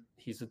he's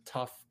a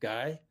tough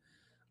guy.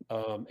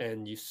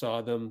 And you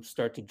saw them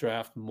start to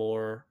draft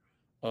more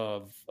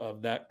of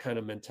that kind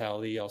of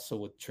mentality also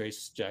with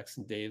Trace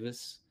Jackson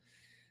Davis.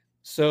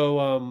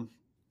 So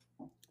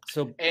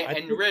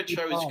Rich,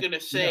 I was going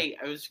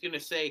to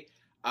say,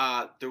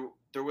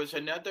 there was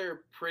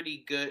another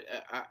pretty good,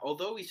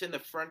 although he's in the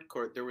front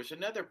court, there was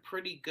another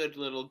pretty good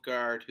little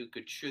guard who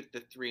could shoot the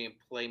three and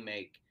play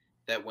make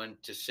that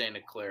went to Santa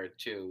Clara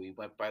too. He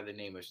went by the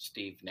name of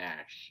Steve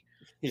Nash.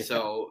 Yeah.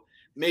 So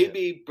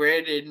maybe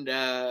Brandon,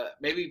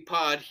 maybe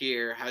Pod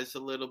here has a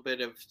little bit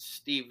of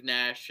Steve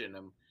Nash in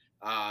him.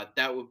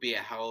 That would be a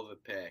hell of a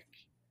pick.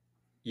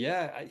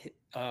 Yeah,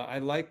 I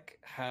like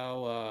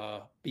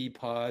how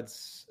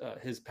B-Pod's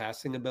his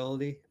passing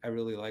ability. I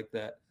really like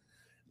that.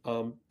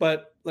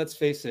 But let's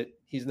face it,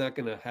 he's not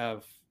going to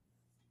have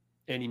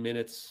any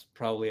minutes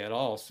probably at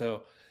all.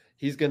 So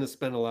he's going to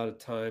spend a lot of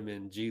time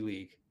in G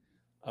League,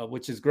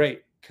 which is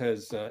great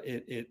because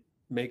it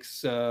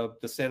makes the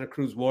Santa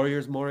Cruz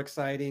Warriors more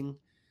exciting.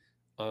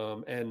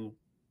 And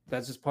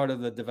that's just part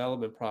of the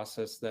development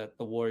process that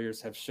the Warriors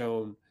have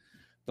shown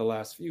the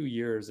last few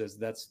years, as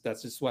that's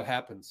just what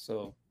happens.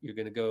 So you're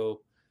going to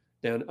go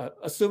down,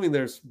 assuming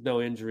there's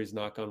no injuries,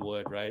 knock on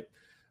wood, right?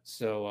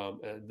 So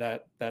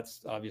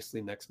that's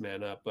obviously next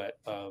man up, but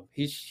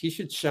he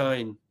should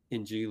shine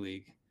in G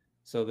League.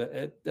 So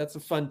that's a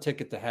fun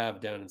ticket to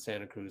have down in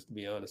Santa Cruz, to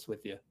be honest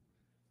with you.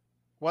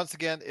 Once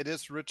again, it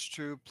is Rich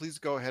True. Please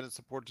go ahead and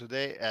support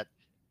today at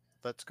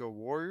Let's Go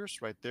Warriors,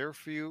 right there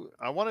for you.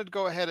 I wanted to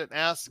go ahead and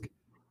ask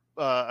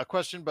a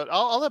question, but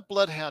I'll let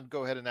Bloodhound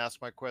go ahead and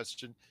ask my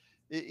question.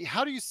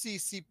 How do you see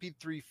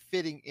CP3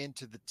 fitting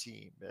into the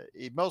team?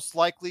 Most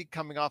likely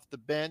coming off the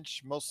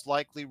bench, most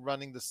likely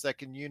running the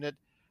second unit.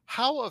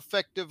 How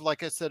effective,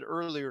 like I said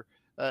earlier,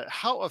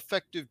 how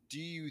effective do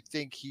you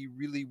think he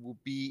really will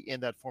be in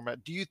that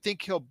format? Do you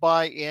think he'll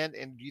buy in,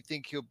 and do you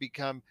think he'll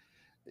become,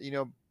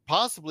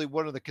 possibly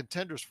one of the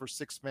contenders for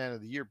Sixth Man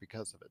of the Year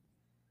because of it?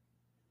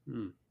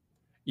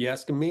 You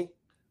asking me?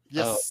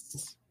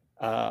 Yes.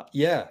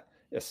 Yeah.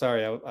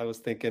 Sorry, I was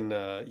thinking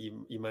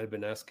you might have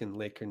been asking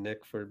Laker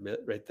Nick for a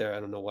bit right there. I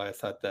don't know why I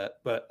thought that,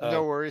 but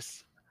no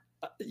worries.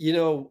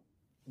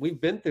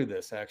 We've been through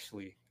this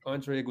actually,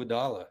 Andre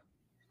Iguodala.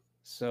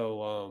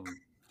 So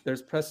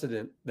there's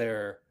precedent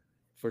there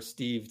for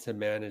Steve to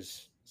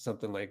manage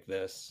something like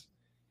this.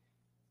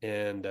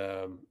 And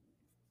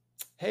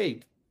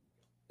hey,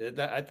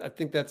 I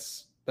think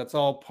that's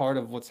all part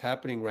of what's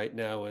happening right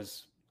now.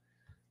 Is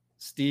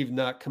Steve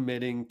not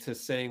committing to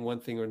saying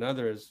one thing or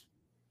another? Is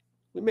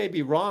we may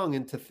be wrong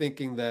into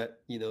thinking that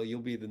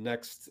you'll be the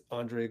next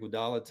Andre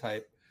Iguodala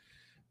type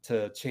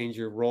to change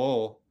your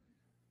role.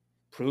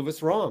 Prove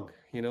us wrong.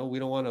 We don't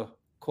want to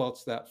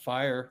quench that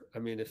fire. I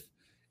mean, if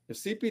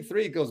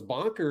CP3 goes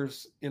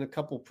bonkers in a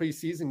couple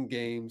preseason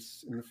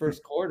games in the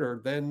first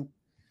quarter, then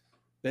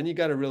you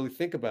got to really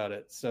think about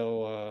it.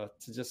 So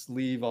to just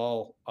leave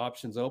all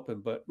options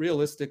open, but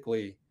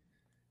realistically,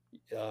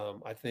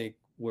 I think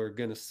we're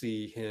going to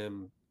see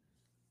him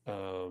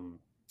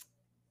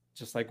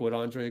just like what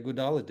Andre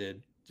Iguodala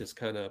did, just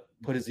kind of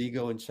put his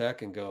ego in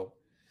check and go,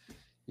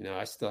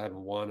 I still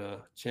haven't won a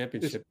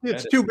championship.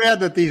 It's too bad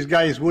that these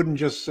guys wouldn't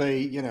just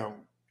say,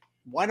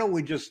 why don't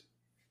we just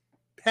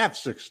have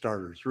 6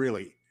 starters,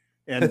 really,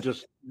 and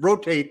just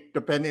rotate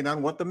depending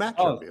on what the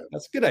matchup is.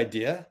 That's a good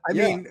idea. I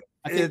mean,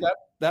 I think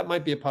that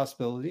might be a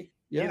possibility.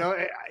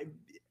 Yeah.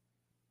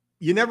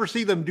 You never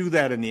see them do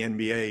that in the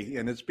NBA,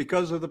 and it's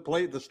because of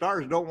the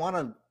stars don't want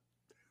to.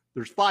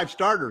 There's 5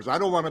 starters. I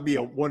don't want to be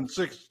a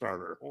 1/6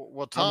 starter.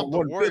 Well, Tom, the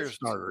Warriors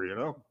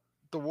starter,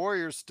 The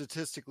Warriors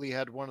statistically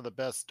had one of the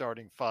best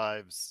starting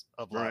 5s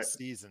of last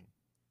season.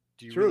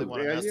 Do you really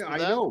want to mess with that? I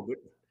know,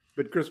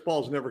 but Chris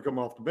Paul's never come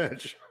off the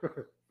bench.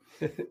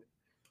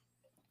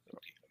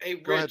 Hey,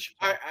 Rich,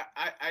 I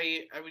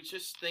was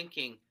just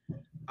thinking,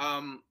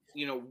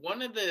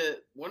 one of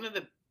the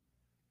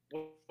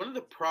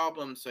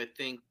problems I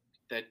think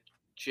that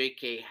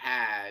JK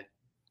had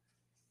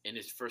in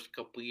his first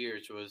couple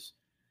years was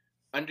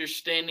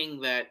understanding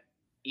that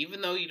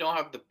even though you don't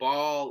have the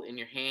ball in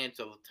your hands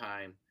all the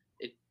time,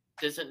 it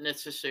doesn't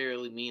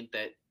necessarily mean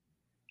that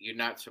you're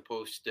not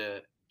supposed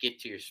to get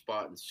to your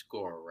spot and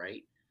score,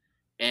 right?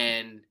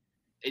 And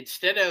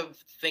instead of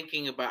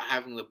thinking about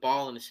having the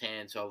ball in his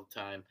hands all the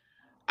time,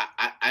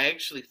 I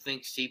actually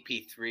think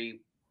CP3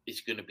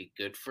 is going to be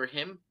good for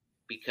him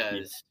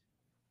because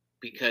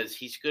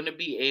he's going to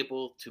be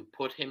able to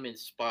put him in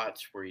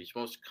spots where he's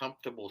most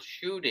comfortable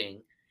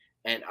shooting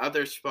and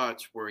other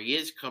spots where he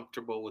is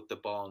comfortable with the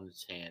ball in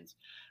his hands.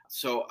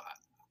 So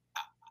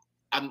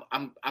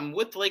I'm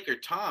with Laker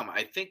Tom.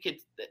 I think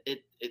it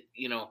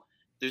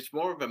there's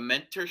more of a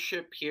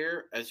mentorship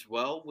here as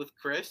well with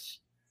Chris.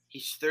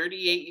 He's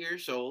 38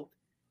 years old.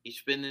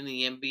 He's been in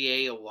the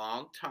NBA a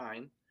long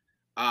time.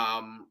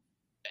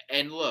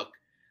 And look,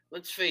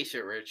 let's face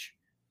it, Rich.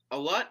 A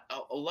lot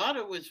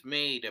of was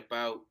made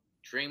about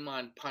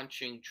Draymond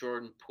punching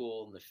Jordan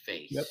Poole in the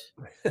face.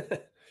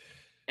 Yep.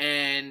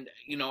 And,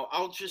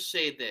 I'll just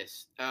say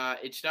this.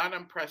 It's not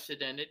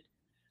unprecedented.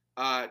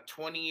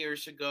 20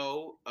 years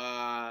ago,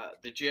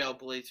 the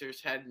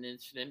Jailblazers had an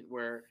incident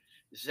where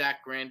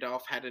Zach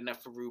Randolph had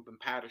enough of Ruben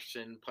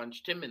Patterson,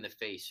 punched him in the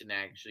face, and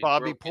actually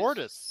Bobby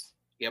Portis.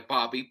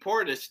 Bobby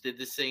Portis did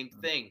the same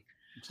thing.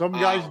 Some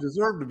guys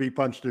deserve to be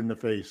punched in the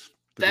face,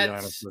 to be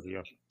honest with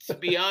you. To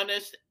be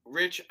honest,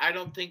 Rich, I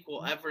don't think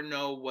we'll ever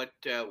know what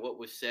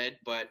was said,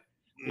 but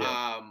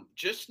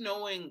just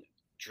knowing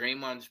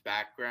Draymond's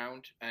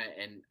background,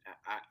 and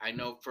I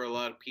know for a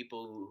lot of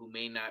people who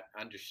may not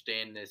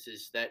understand this,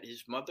 is that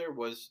his mother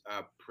was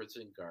a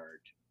prison guard,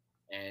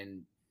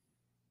 and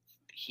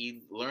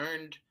he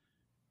learned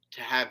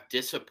to have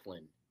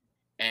discipline.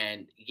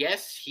 And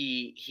yes,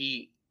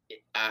 he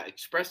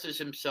expresses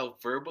himself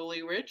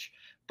verbally, Rich,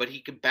 but he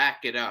could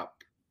back it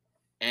up.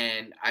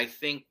 And I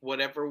think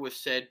whatever was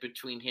said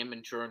between him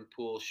and Jordan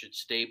Poole should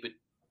stay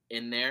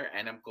in there,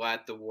 and I'm glad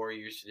the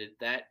Warriors did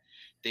that.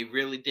 They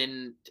really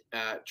didn't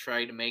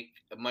try to make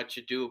much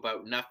ado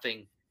about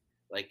nothing.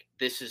 Like,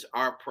 this is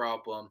our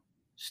problem.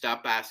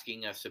 Stop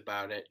asking us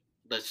about it.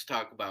 Let's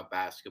talk about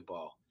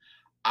basketball.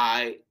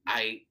 I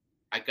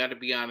got to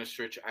be honest,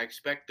 Rich. I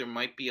expect there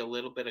might be a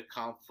little bit of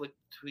conflict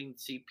between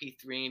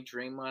CP3 and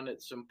Draymond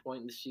at some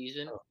point in the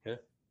season.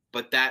 Okay.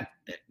 But that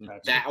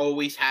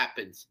always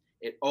happens.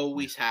 It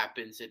always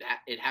happens.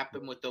 It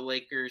happened with the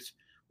Lakers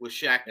with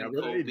Shaq and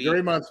Kobe.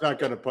 Draymond's not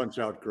going to punch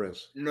out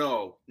Chris.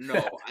 No.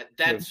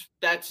 That's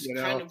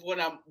kind of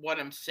what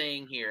I'm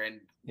saying here.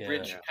 And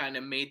Rich kind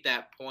of made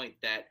that point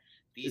that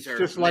these are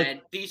men.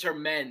 Like these are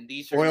men.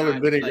 These are oil not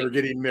and vinegar like,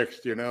 getting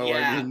mixed. Yeah,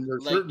 I mean,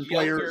 there's like certain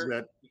players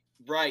that.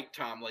 Right,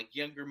 Tom, like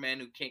younger men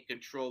who can't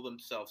control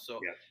themselves. So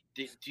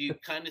do you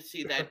kind of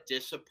see that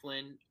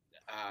discipline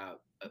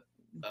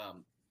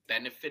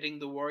benefiting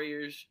the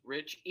Warriors,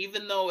 Rich?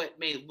 Even though it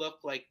may look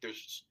like they're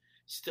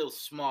still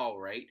small,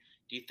 right?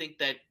 Do you think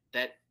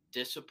that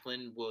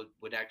discipline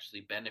would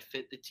actually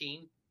benefit the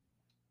team?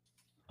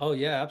 Oh,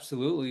 yeah,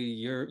 absolutely.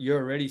 You're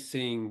already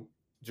seeing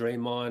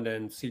Draymond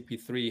and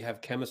CP3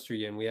 have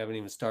chemistry, and we haven't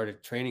even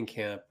started training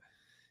camp.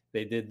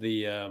 They did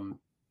the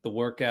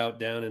workout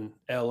down in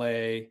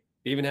LA.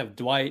 They even have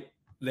Dwight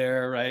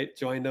there, right?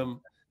 Joined them.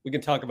 We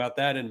can talk about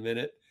that in a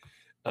minute.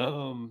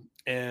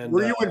 And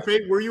were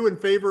you in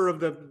favor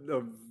of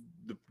the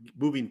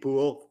moving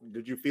pool?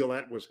 Did you feel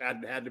that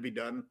had to be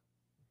done,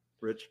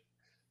 Rich?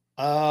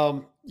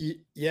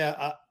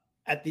 Yeah.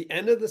 At the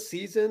end of the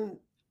season,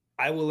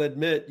 I will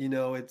admit,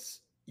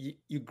 it's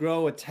you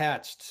grow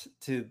attached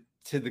to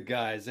the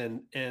guys,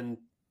 and in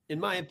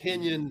my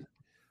opinion,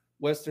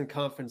 Western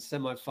Conference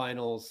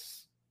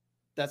semifinals,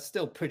 that's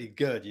still pretty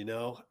good,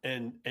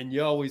 and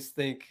you always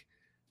think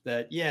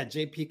that,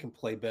 JP can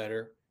play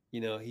better.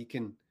 He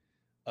can,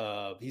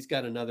 he's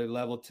got another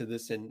level to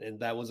this, and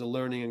that was a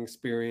learning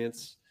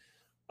experience.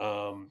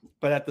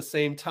 But at the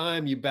same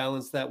time, you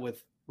balance that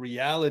with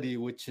reality,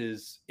 which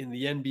is in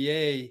the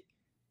NBA,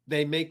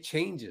 they make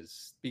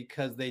changes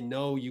because they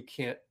know you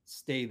can't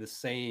stay the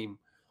same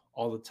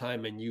all the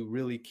time, and you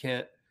really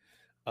can't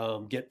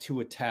get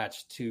too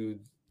attached to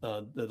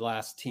the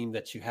last team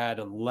that you had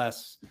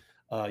unless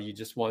you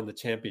just won the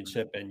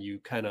championship and you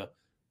kind of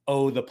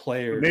owe the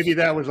players. Maybe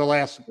that was the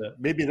last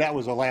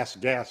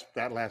gasp,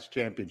 that last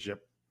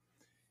championship.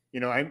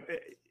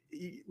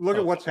 Look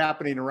at what's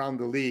happening around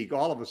the league.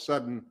 All of a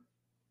sudden,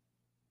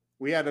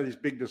 we had this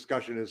big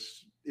discussion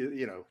as,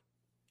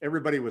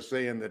 everybody was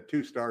saying that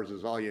 2 stars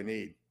is all you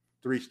need.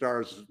 3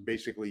 stars,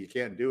 basically, you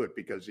can't do it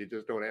because you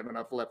just don't have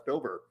enough left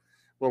over.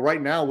 Well,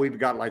 right now we've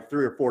got like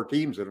 3 or 4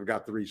 teams that have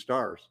got 3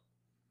 stars.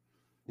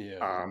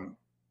 Yeah.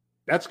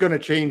 That's going to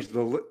change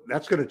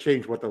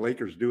what the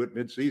Lakers do at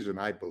midseason,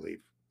 I believe.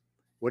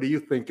 What do you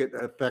think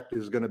effect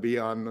is going to be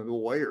on the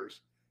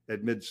Warriors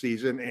at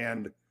midseason?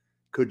 And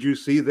could you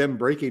see them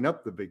breaking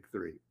up the big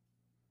 3?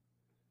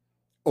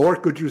 Or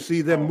could you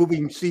see them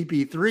moving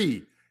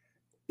CP3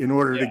 in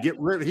order to get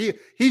rid of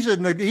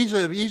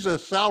he's a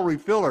salary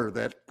filler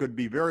that could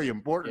be very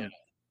important.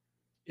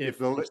 Yeah. If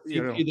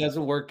CP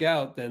doesn't work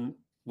out, then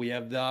we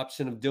have the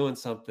option of doing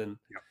something.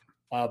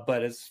 Yeah.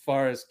 But as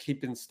far as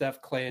keeping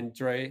Steph, Clay, and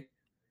Dre,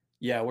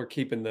 we're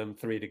keeping them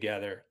 3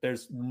 together.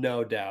 There's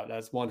no doubt.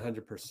 That's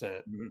 100%.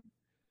 Mm-hmm.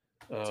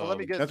 So let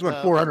me get. That's what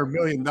 $400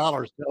 million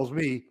tells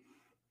me.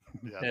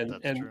 Yeah,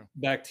 and true.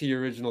 Back to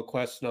your original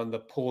question on the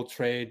Poole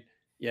trade.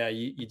 Yeah,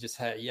 you just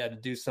had to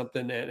do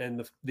something.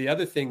 And the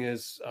other thing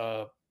is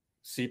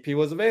CP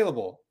was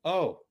available.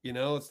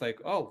 It's like,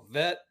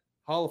 vet,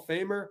 Hall of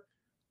Famer,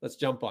 let's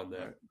jump on that.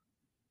 Right.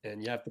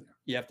 And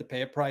you have to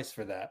pay a price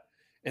for that.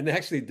 And they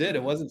actually did.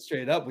 It wasn't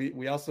straight up.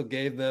 We also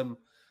gave them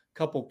a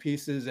couple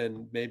pieces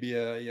and maybe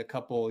a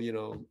couple,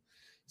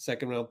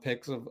 second round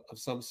picks of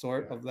some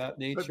sort of that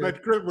nature.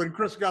 But when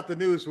Chris got the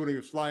news when he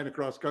was flying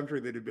across country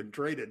that he'd been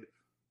traded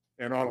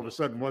and all of a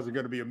sudden wasn't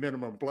going to be a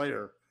minimum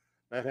player,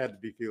 that had to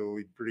be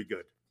feeling pretty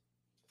good.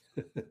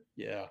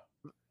 Yeah.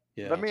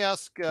 Let me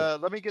ask,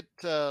 let me get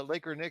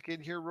Laker Nick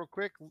in here real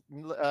quick.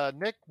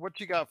 Nick, what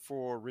you got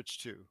for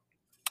Rich 2?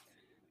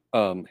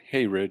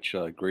 Hey, Rich,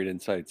 great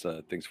insights.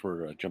 Thanks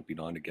for jumping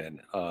on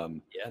again. No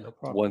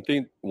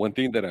problem. One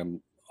thing that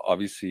I'm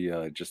obviously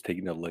just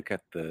taking a look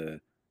at the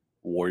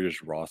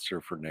Warriors roster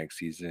for next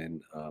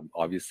season.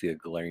 Obviously, a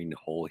glaring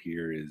hole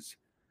here is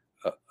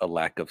a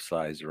lack of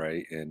size,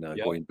 right? And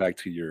going back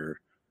to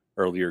your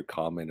earlier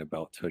comment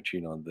about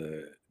touching on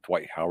the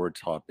Dwight Howard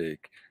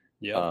topic,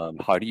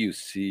 how do you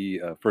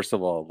see? First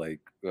of all,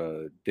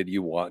 did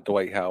you want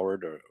Dwight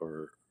Howard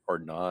or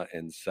not?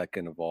 And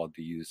second of all,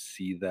 do you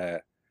see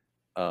that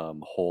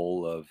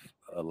hole of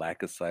a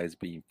lack of size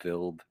being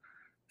filled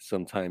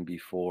sometime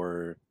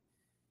before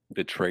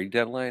the trade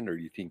deadline, or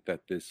do you think that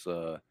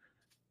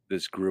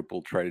this group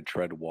will try to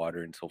tread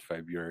water until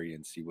February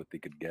and see what they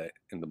could get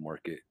in the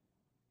market?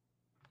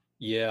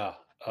 Yeah.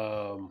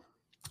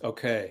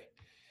 Okay.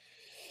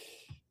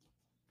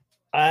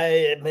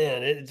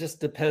 It just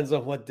depends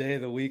on what day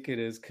of the week it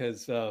is,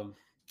 because I'm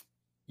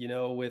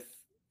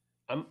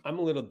a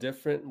little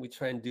different. We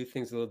try and do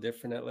things a little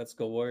different at Let's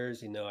Go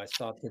Warriors. I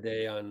saw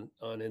today on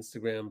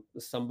Instagram,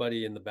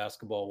 somebody in the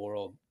basketball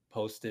world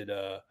posted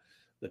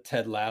the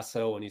Ted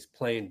Lasso, and he's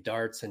playing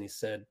darts, and he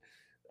said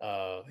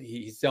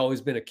he's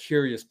always been a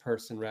curious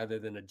person rather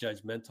than a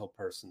judgmental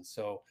person.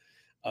 So,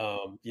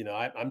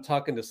 I'm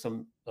talking to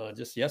some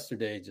just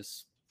yesterday,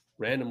 just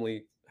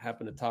randomly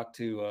happened to talk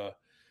to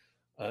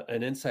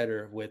an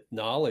insider with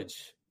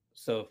knowledge.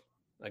 So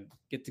I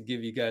get to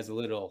give you guys a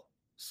little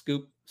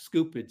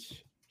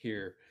scoopage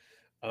here.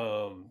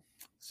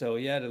 So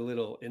he had a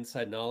little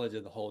inside knowledge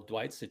of the whole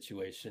Dwight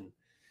situation.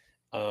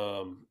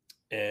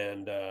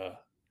 And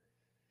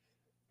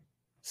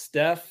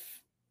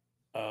Steph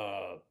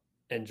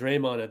and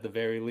Draymond, at the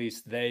very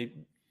least,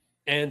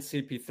 and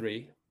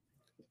CP3,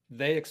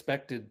 they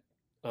expected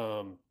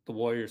the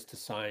Warriors to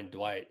sign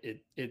Dwight.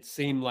 It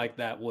seemed like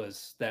that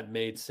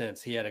made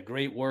sense. He had a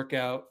great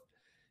workout.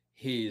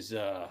 He's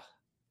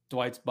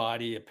Dwight's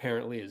body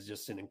apparently is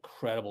just in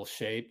incredible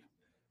shape.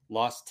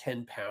 Lost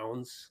 10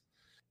 pounds.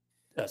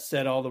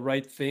 Said all the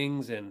right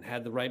things and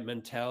had the right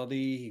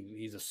mentality.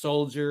 He's a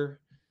soldier.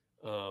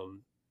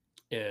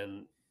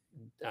 And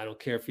I don't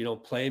care if you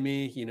don't play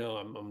me,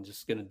 I'm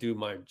just going to do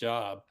my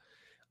job.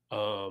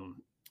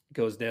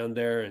 Goes down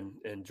there and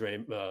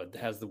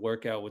has the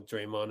workout with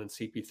Draymond and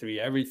CP3.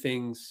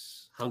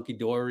 Everything's hunky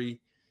dory.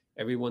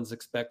 Everyone's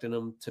expecting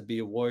him to be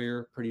a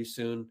Warrior pretty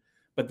soon.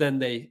 But then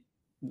the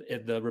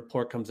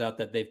report comes out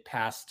that they've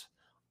passed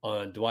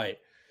on Dwight.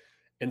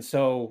 And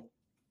so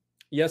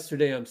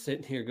yesterday I'm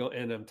sitting here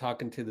and I'm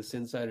talking to this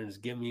insider and he's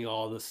giving me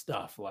all this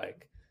stuff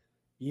like,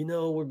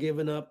 we're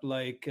giving up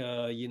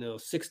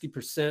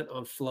 60%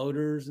 on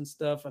floaters and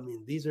stuff. I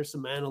mean, these are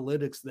some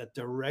analytics that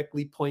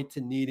directly point to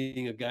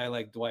needing a guy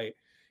like Dwight.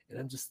 And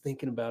I'm just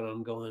thinking about it.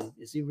 I'm going,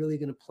 is he really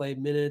going to play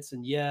minutes?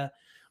 And you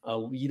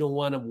don't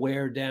want to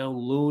wear down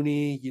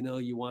Looney.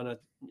 You want to,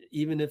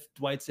 even if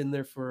Dwight's in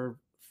there for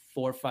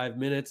 4 or 5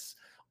 minutes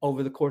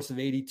over the course of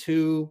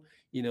 82,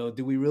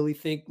 do we really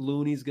think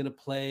Looney's going to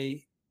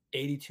play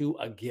 82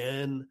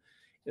 again?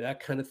 That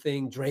kind of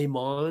thing.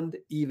 Draymond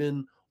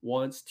even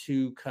wants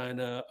to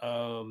kind of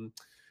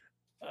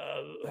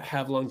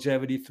have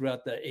longevity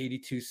throughout the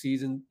 82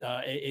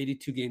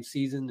 game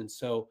season. And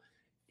so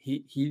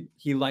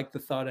he liked the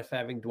thought of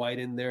having Dwight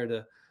in there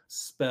to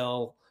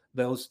spell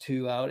those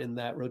two out in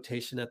that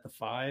rotation at the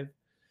 5.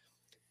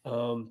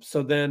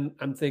 So then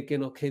I'm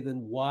thinking, okay,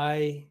 then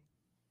why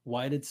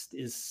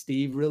is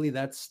Steve really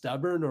that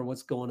stubborn or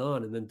what's going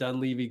on? And then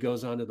Dunleavy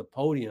goes onto the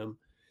podium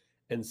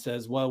and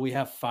says, well, we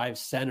have 5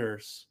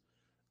 centers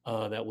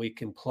that we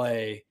can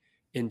play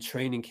in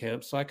training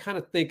camp. So I kind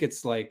of think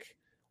it's like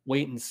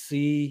wait and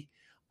see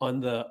on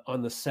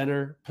the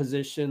center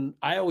position.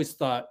 I always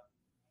thought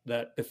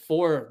that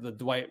before the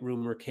Dwight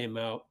rumor came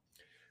out,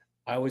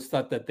 I always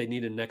thought that they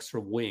need an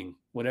extra wing,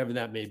 whatever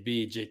that may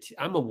be. JT,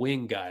 I'm a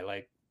wing guy.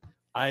 Like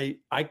I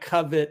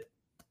covet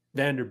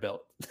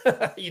Vanderbilt.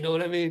 You know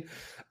what I mean?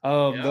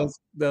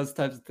 Those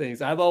types of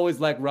things. I've always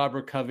liked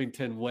Robert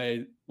Covington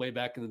way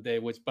back in the day,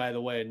 which by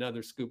the way,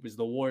 another scoop is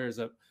the Warriors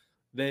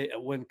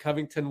when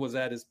Covington was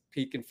at his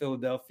peak in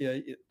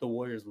Philadelphia, the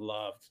Warriors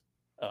loved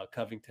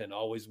Covington.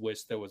 Always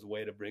wished there was a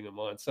way to bring him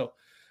on. So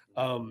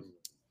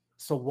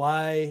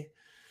why?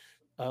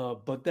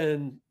 But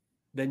then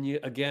you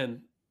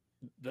again,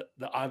 the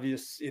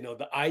obvious,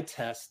 the eye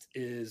test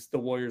is the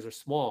Warriors are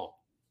small.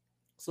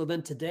 So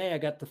then today I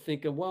got to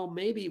thinking, well,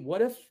 maybe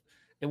what if,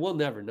 and we'll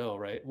never know,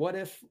 right? What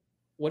if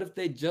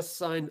they just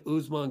signed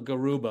Usman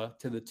Garuba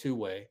to the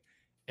 2-way,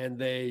 and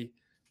they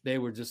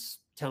were just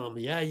telling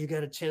me, yeah, you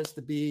got a chance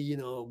to be,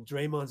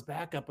 Draymond's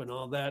backup and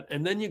all that.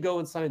 And then you go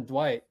and sign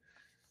Dwight.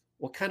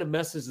 What kind of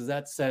message does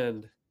that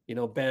send?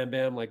 Bam,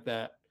 bam, like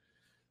that.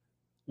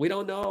 We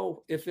don't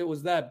know if it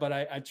was that, but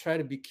I try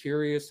to be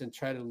curious and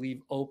try to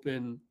leave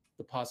open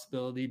the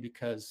possibility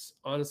because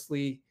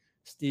honestly,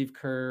 Steve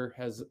Kerr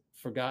has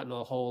forgotten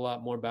a whole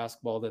lot more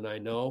basketball than I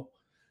know.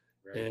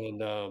 Right.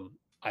 And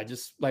I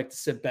just like to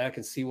sit back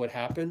and see what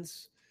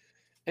happens.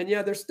 And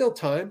yeah, there's still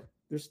time.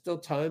 There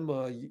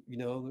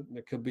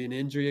could be an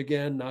injury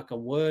again, knock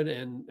on wood.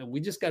 And we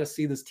just got to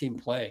see this team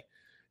play.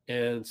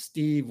 And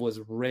Steve was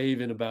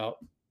raving about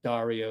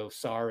Dario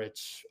Saric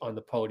on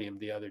the podium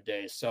the other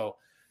day. So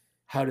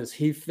how does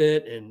he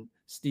fit? And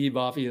Steve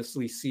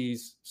obviously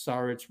sees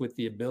Saric with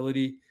the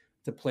ability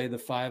to play the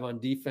 5 on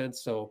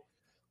defense. So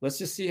let's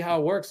just see how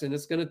it works. And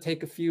it's going to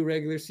take a few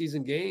regular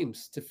season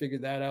games to figure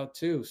that out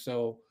too.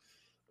 So,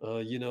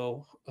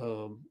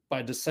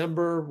 by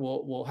December,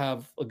 we'll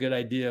have a good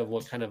idea of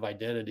what kind of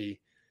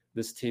identity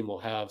this team will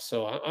have.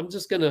 So I'm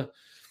just going to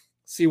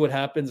see what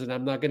happens. And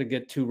I'm not going to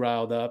get too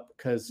riled up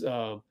because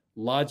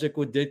logic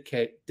would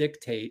dictate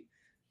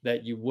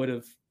that you would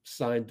have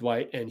signed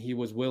Dwight and he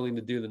was willing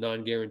to do the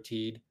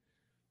non-guaranteed,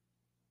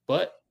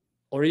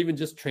 or even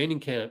just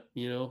training camp,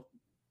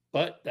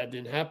 but that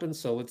didn't happen.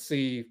 So let's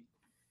see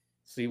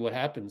what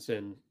happens.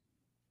 And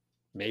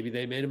maybe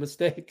they made a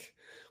mistake.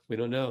 We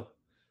don't know.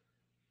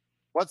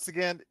 Once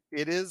again,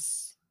 it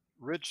is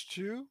Rich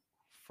 2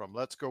 from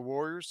Let's Go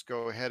Warriors.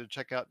 Go ahead and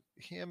check out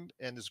him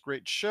and his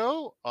great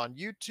show on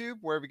YouTube,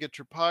 wherever you get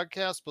your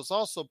podcast. But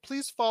also,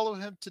 please follow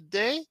him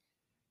today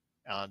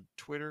on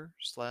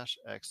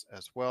Twitter/X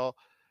as well.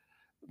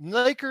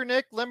 Laker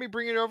Nick, let me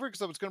bring it over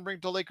because I was going to bring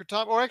it to Laker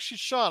Tom. Or actually,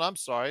 Sean, I'm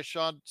sorry.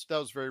 Sean, that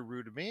was very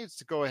rude of me. It's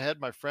to go ahead,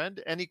 my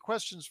friend. Any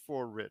questions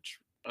for Rich?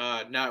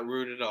 Not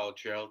rude at all,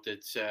 Gerald.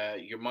 It's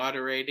you're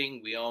moderating.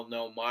 We all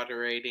know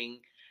moderating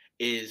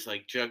is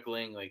like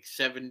juggling like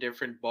 7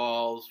 different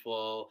balls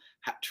while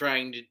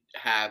trying to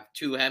have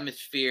 2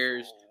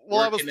 hemispheres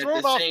Well, working at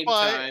the same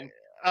time.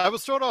 I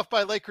was thrown off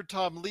by Laker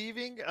Tom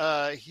leaving. He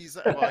has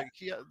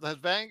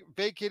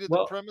vacated the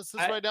Well, premises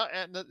I- right now,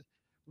 and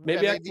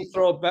Maybe I and can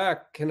throw it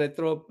back. Can I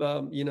throw up?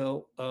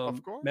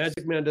 Of course.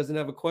 Magic Man doesn't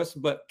have a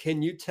question, but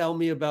can you tell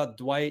me about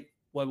Dwight?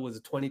 What was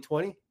it,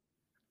 2020?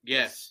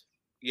 Yes.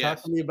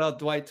 Talk to me about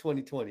Dwight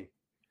 2020.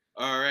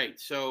 All right.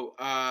 So,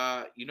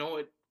 you know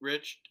what,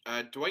 Rich?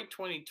 Dwight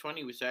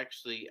 2020 was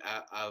actually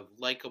a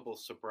likable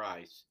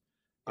surprise.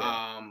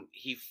 Yeah.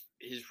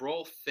 His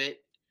role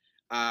fit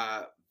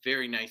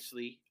very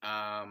nicely.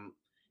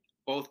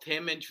 Both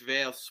him and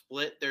JaVale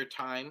split their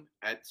time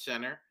at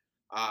center.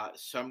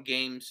 Some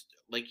games,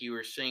 like you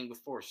were saying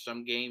before,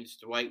 some games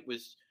Dwight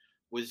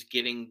was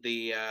getting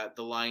the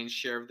lion's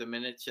share of the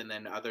minutes, and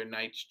then other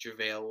nights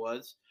JaVale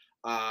was.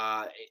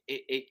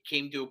 It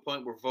came to a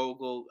point where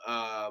Vogel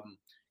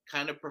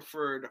kind of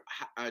preferred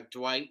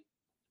Dwight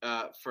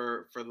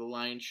for the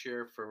lion's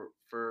share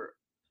for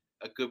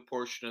a good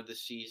portion of the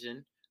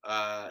season,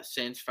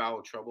 sans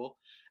foul trouble.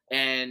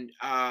 And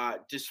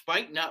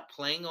despite not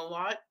playing a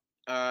lot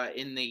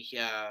in the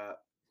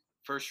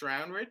first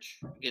round, Rich,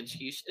 against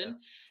Houston,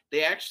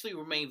 they actually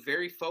remained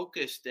very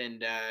focused, and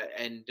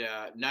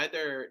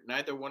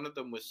neither one of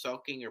them was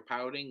sulking or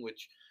pouting,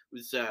 which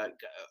was a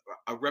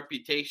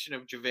reputation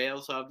of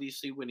JaVale's,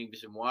 obviously, when he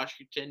was in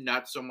Washington,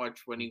 not so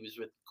much when he was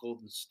with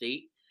Golden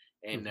State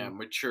and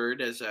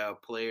matured as a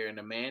player and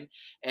a man.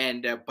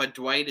 And but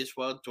Dwight as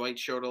well. Dwight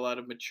showed a lot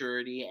of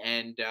maturity,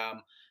 and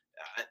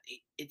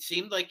it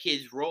seemed like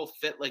his role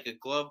fit like a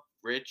glove,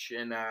 Rich.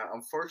 And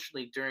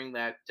unfortunately, during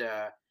that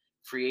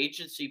free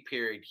agency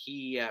period,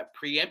 he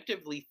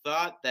preemptively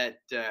thought that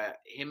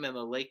him and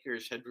the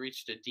Lakers had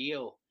reached a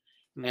deal,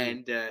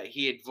 and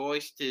he had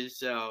voiced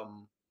his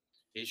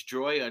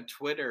joy on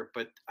Twitter,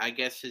 but I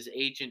guess his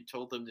agent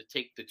told him to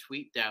take the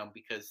tweet down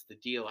because the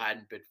deal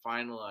hadn't been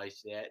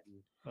finalized yet.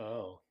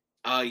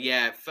 And,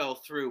 yeah, it fell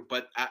through.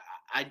 But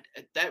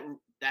that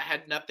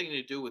had nothing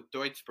to do with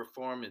Dwight's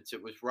performance.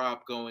 It was Rob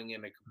going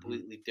in a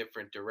completely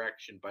different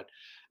direction. But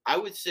I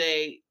would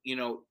say,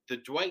 the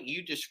Dwight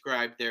you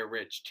described there,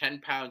 Rich, 10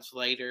 pounds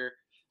lighter,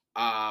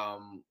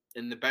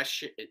 in the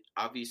best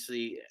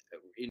obviously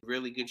in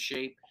really good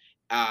shape.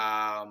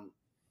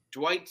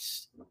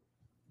 Dwight's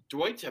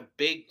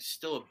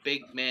still a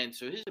big man,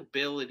 so his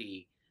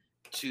ability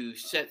to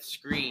set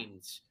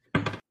screens,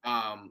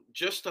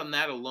 just on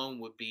that alone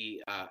would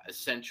be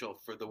essential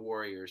for the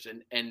Warriors,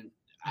 and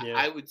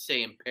I would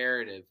say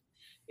imperative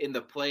in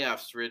the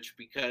playoffs, Rich,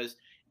 because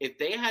if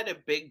they had a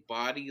big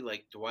body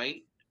like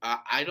Dwight,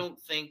 I don't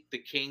think the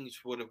Kings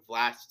would have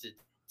lasted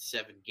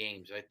 7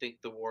 games. I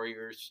think the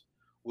Warriors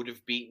would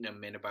have beaten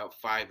them in about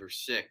 5 or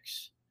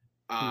 6.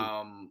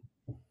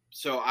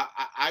 So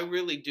I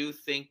really do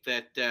think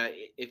that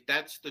if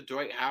that's the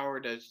Dwight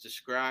Howard as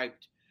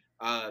described,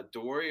 the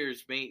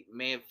Warriors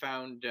may have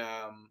found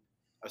a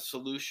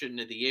solution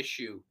to the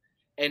issue.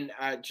 And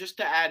just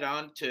to add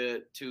on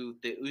to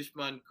the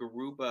Usman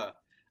Garuba,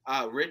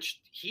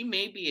 Rich, he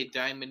may be a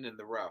diamond in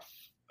the rough.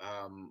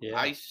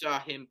 I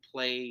saw him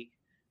play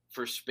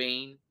for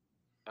Spain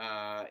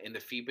in the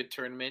FIBA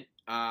tournament.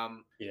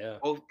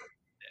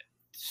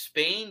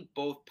 Spain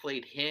both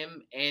played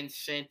him and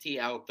Santi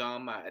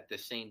Aldama at the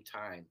same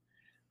time.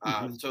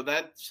 So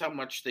that's how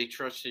much they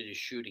trusted his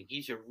shooting.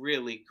 He's a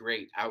really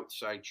great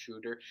outside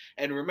shooter.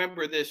 And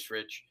remember this,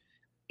 Rich,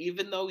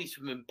 even though he's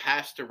been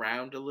passed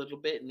around a little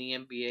bit in the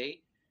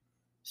NBA,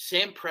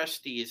 Sam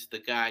Presti is the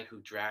guy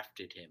who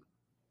drafted him.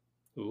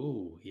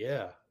 Ooh,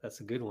 yeah, that's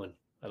a good one.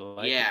 I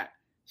like it. Yeah.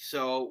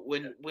 So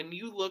when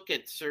you look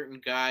at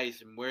certain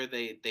guys and where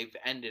they've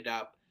ended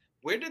up,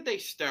 where did they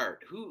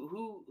start?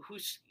 Who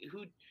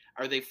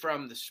are they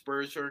from? The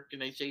Spurs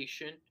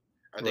organization?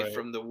 Are they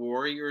from the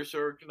Warriors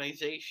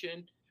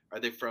organization? Are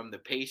they from the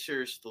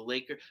Pacers, the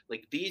Lakers?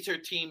 Like, these are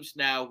teams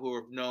now who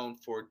are known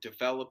for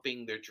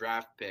developing their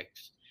draft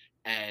picks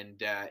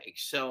and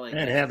excelling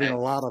and having a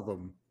lot of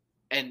them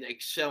and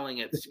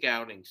excelling at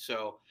scouting.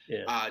 So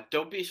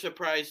don't be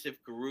surprised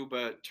if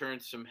Garuba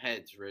turns some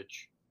heads,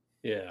 Rich.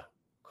 Yeah,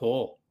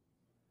 cool.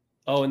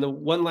 Oh, and the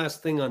one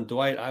last thing on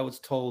Dwight, I was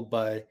told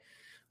by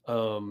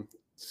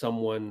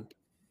someone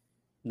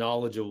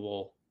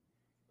knowledgeable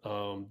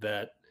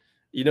that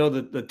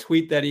the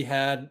tweet that he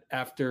had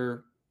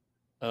after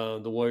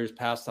the Warriors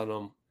passed on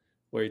him,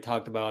 where he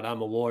talked about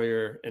I'm a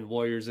Warrior and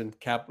Warriors in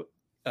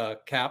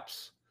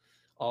caps,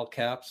 all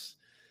caps.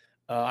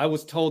 I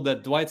was told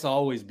that Dwight's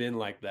always been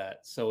like that,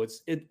 so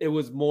it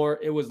was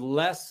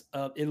less.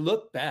 It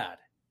looked bad.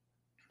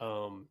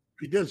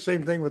 He did the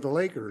same thing with the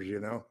Lakers,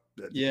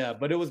 Yeah,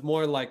 but it was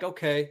more like,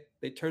 okay,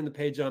 they turned the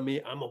page on me.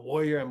 I'm a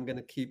Warrior. I'm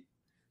gonna keep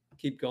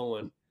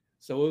going.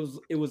 So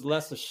it was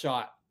less a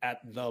shot at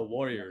the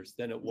Warriors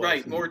than it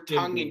was more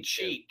tongue in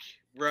cheek.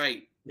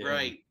 Right.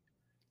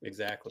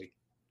 Exactly.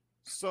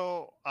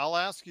 So I'll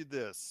ask you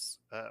this.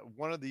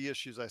 One of the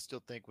issues I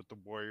still think with the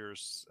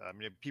Warriors, I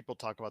mean, people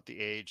talk about the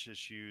age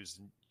issues,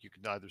 and you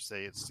can either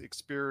say it's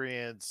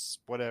experience,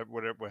 whatever,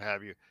 what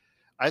have you.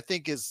 I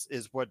think is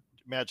what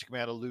Magic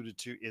Man alluded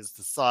to is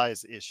the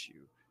size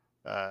issue.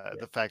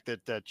 The fact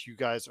that you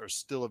guys are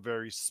still a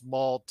very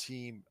small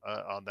team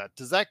on that.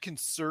 Does that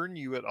concern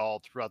you at all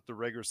throughout the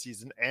regular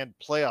season and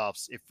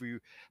playoffs if you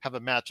have a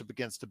matchup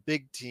against a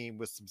big team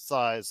with some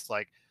size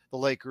like the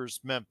Lakers,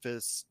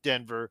 Memphis,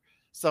 Denver,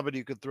 somebody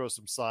who could throw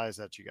some size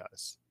at you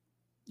guys?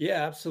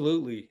 Yeah,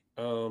 absolutely.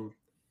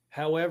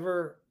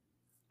 However,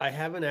 I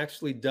haven't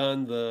actually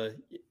done the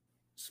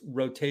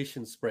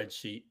rotation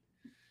spreadsheet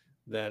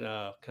that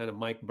kind of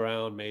Mike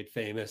Brown made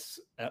famous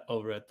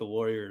over at the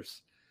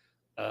Warriors.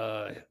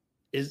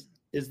 Is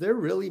there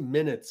really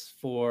minutes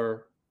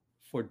for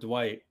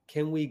Dwight?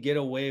 Can we get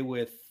away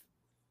with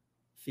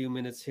a few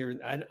minutes here?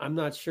 I'm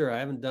not sure. I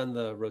haven't done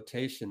the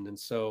rotation, and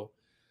so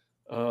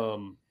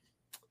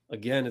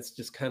again, it's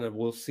just kind of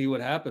we'll see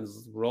what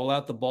happens. Roll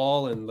out the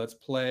ball and let's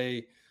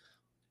play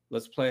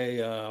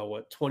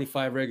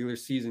 25 regular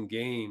season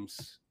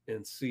games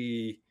and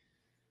see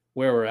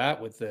where we're at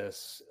with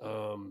this.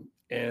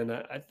 And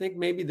I think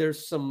maybe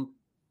there's some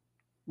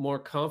more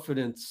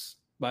confidence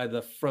by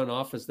the front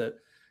office that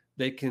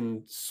they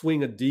can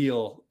swing a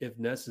deal if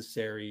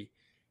necessary.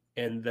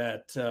 And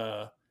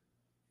that,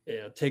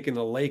 taking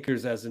the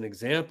Lakers as an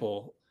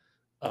example,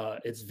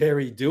 it's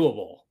very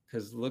doable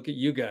because look at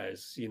you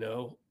guys,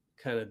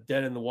 kind of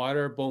dead in the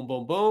water, boom,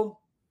 boom, boom.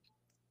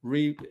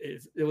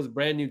 It was a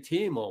brand new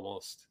team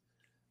almost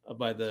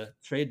by the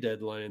trade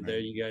deadline, and there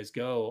you guys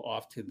go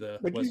off to the.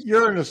 But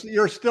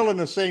you're still in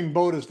the same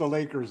boat as the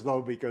Lakers,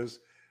 though, because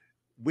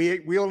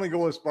we only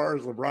go as far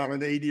as LeBron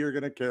and AD are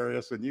going to carry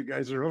us, and you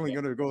guys are only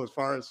going to go as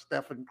far as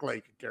Steph and Clay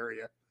can carry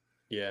you.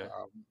 Yeah,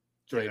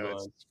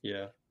 Draymond.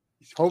 Yeah.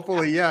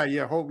 Hopefully,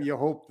 you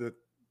hope that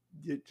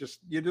you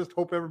just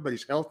hope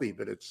everybody's healthy,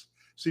 but it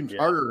seems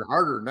harder and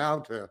harder now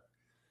to.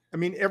 I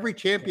mean, every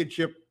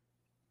championship.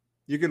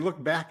 You can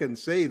look back and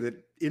say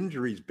that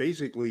injuries,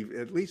 basically,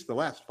 at least the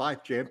last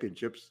 5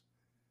 championships,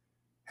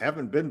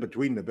 haven't been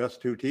between the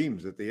best 2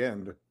 teams at the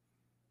end.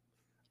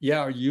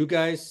 Yeah, are you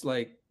guys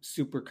like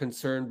super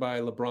concerned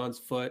by LeBron's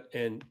foot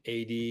and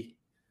AD?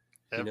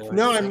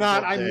 No, I'm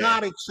not. I'm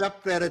not,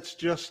 except that it's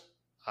just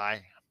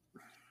I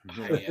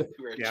am.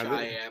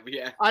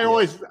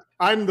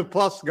 I'm the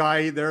plus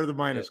guy. They're the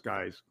minus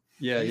guys.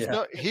 Yeah,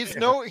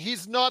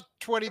 he's not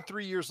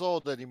 23 years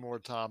old anymore,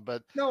 Tom.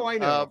 But no, I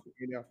know.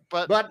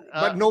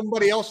 But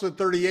nobody else at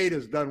 38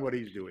 has done what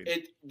he's doing.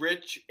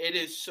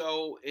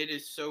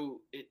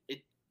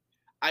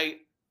 I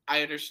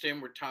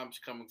understand where Tom's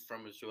coming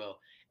from as well.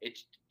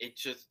 It's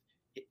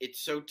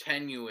so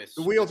tenuous.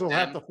 The wheels will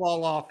have to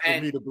fall off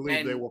for me to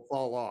believe they will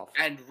fall off.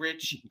 And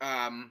Rich,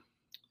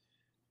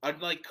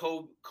 unlike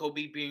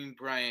Kobe Bean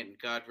Bryant,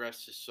 God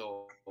rest his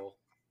soul,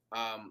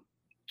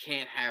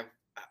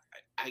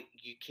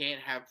 you can't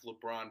have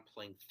LeBron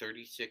playing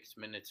 36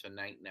 minutes a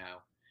night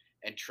now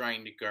and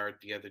trying to guard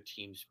the other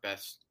team's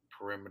best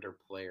perimeter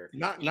player.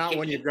 Not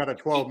when you've got a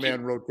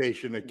 12-man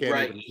rotation that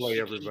can't even play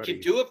everybody. He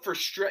can do it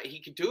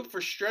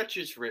for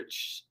stretches,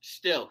 Rich.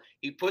 Still,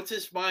 he puts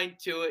his mind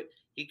to it.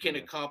 He can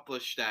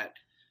accomplish that.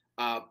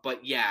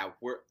 But yeah,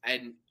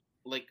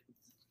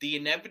 the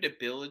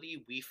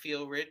inevitability we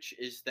feel, Rich,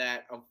 is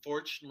that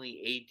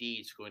unfortunately AD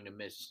is going to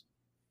miss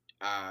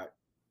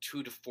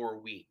 2 to 4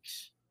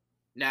 weeks.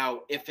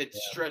 Now, if it's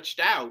stretched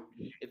out,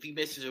 if he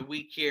misses a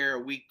week here, a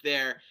week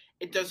there,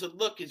 it doesn't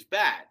look as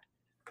bad.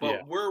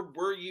 But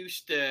we're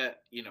used to,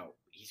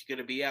 he's going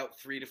to be out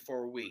 3 to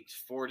 4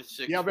 weeks, 4 to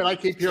 6. Yeah, but I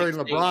keep hearing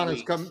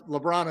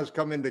LeBron has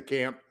come into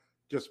camp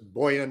just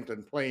buoyant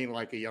and playing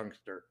like a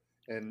youngster.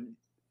 And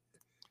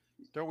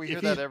don't we hear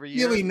that every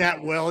year? Feeling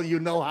that well,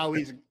 how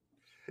he's.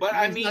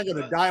 But he's not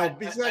going to dial.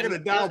 He's not going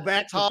to dial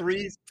back to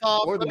threes.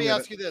 Tom, let me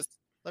ask you this.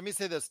 Let me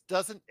say this.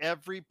 Doesn't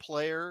every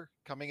player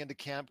coming into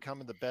camp come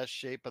in the best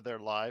shape of their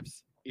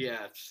lives?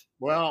 Yes.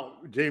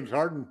 Well, James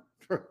Harden.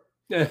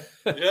 There's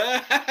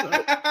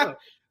an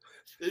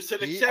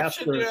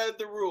exception to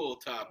the rule,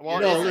 Tom.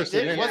 Well,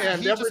 listen,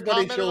 and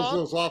everybody shows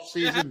those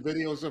off-season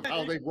videos of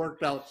how they've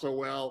worked out so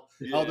well,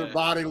 how their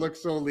body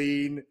looks so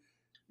lean,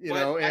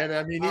 and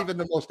I mean, even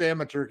the most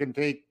amateur can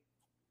take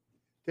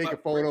a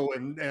photo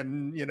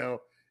and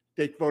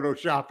take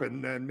Photoshop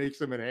and make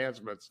some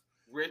enhancements.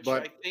 Rich,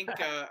 I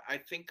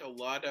think a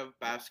lot of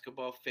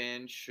basketball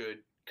fans should,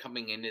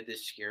 coming into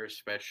this year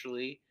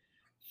especially,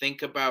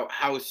 think about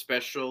how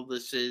special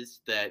this is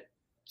that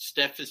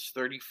Steph is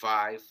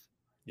 35,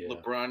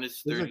 LeBron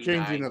is 39. There's a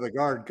changing of the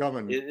guard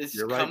coming.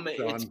 You're right,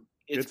 Sean.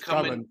 It's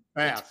coming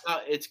fast.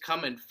 It's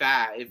coming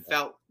fast. It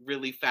felt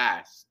really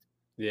fast.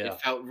 Yeah.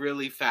 It felt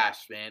really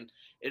fast, man.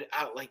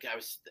 I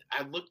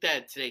looked at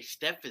it today.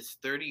 Steph is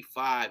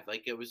 35.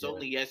 Like it was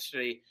only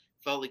yesterday.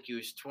 Felt like he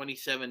was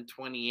 27,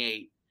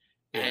 28.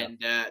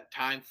 And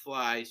time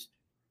flies.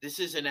 This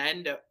is an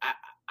end of.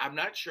 I'm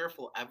not sure if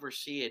we'll ever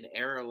see an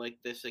era like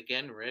this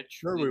again, Rich.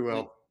 Sure, we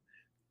will.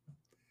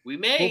 We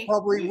may.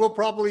 We'll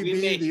probably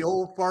be the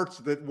old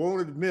farts that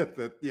won't admit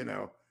that.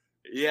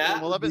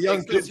 Yeah. Well, the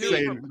young kids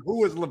saying,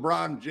 "Who is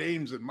LeBron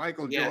James and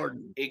Michael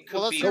Jordan?" It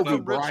could be Kobe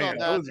Bryant.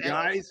 Those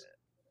guys.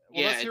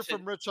 Well, let's hear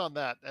from Rich on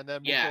that, and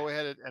then we'll go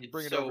ahead and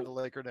bring it over to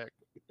Laker Nick.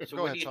 So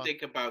Go what ahead, do you Sean.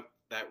 think about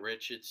that,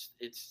 Rich?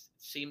 It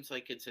seems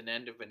like it's an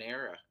end of an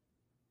era.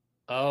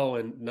 Oh,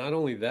 and not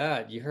only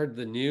that, you heard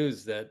the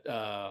news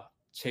that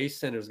Chase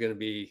Center is going to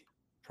be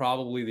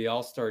probably the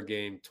All-Star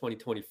Game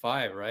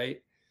 2025,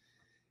 right?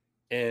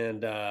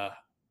 And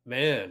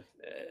man,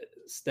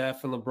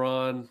 Steph and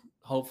LeBron,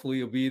 hopefully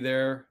you'll be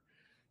there.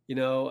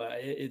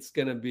 It's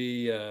going to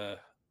be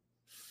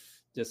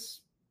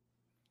just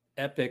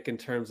epic in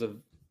terms of,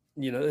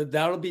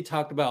 that'll be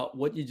talked about.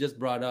 What you just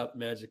brought up,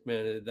 Magic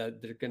Man,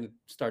 that they're going to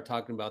start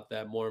talking about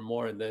that more and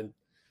more. And then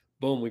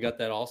boom, we got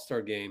that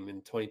All-Star Game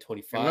in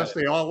 2025. Unless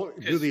they all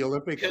do the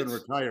Olympics and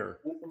retire.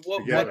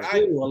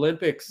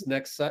 Olympics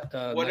next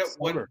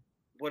summer.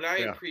 What I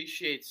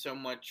appreciate so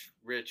much,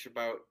 Rich,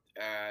 about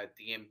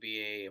the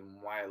NBA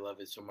and why I love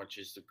it so much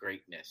is the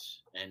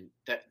greatness, and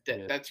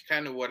that's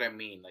kind of what I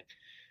mean. Like,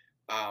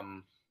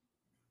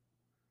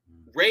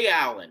 Ray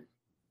Allen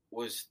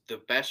was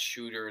the best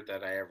shooter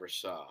that I ever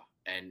saw,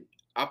 and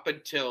up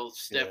until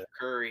Steph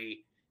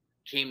Curry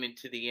came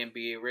into the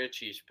NBA, Rich,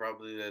 he's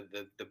probably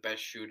the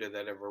best shooter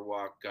that ever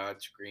walked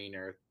God's green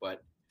earth.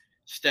 But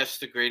Steph's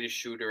the greatest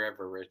shooter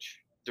ever, Rich.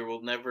 There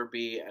will never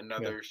be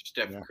another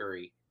Steph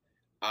Curry.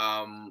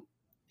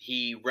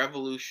 He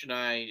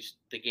revolutionized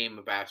the game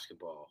of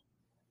basketball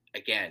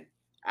again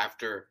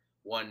after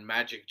one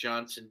Magic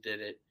Johnson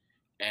did it,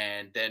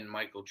 and then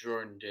Michael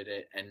Jordan did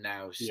it, and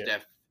now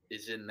Steph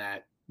is in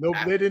that. No,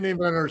 they didn't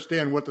even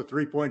understand what the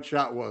 3-point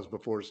shot was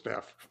before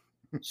Steph.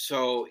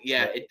 So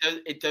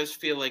it does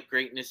feel like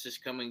greatness is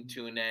coming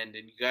to an end,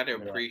 and you got to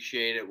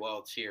appreciate it while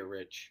it's here,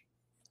 Rich.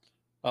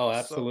 Oh,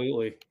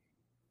 absolutely.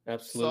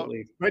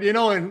 Absolutely. But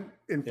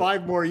in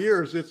 5 more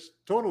years, it's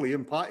totally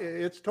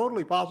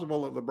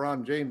possible that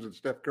LeBron James and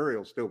Steph Curry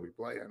will still be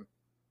playing.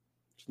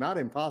 It's not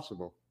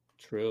impossible.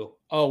 True.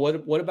 Oh,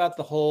 what about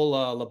the whole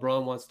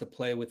LeBron wants to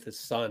play with his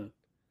son?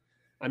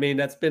 I mean,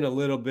 that's been a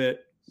little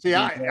bit. See,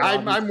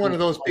 I'm one of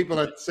those people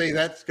that say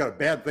that's got a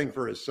bad thing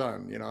for his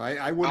son.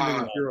 I wouldn't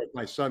interfere with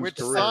my son's Which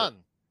career. son?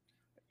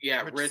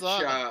 Yeah, Which Rich.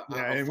 son?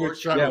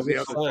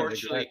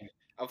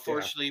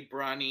 Unfortunately,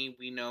 Bronny,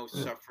 we know,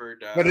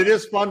 suffered. But it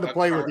is fun to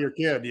play with your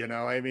kid.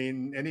 I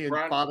mean, any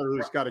father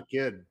who's got a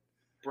kid.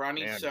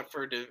 Bronny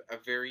suffered a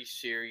very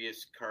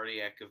serious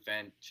cardiac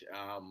event.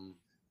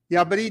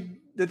 Yeah, but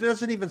it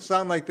doesn't even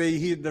sound like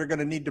they're going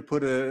to need to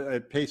put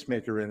a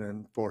pacemaker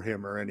in for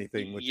him or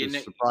anything, which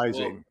is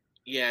surprising. Well,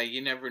 yeah,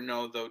 you never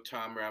know though,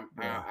 Tom.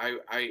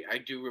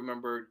 I do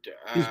remember.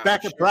 He's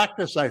back at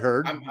practice. I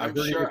heard.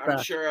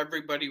 I'm sure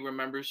everybody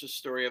remembers the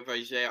story of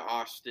Isaiah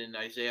Austin.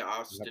 Isaiah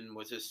Austin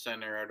was a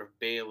center out of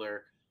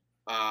Baylor.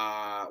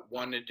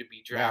 Wanted to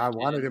be drafted. I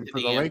wanted him into for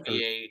the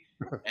NBA,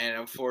 and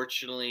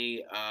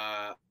unfortunately,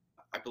 I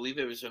believe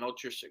it was an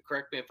ultrasound.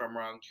 Correct me if I'm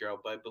wrong,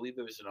 Gerald, but I believe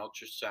it was an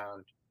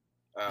ultrasound.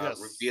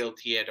 Revealed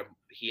he had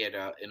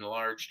a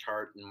enlarged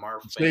heart and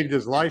Marfan saved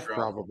his life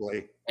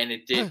probably, and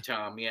it did,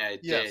 Tom. Yeah,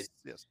 it did.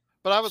 Yes.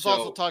 But I was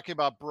also talking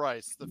about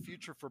Bryce, the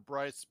future for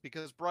Bryce,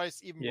 because Bryce,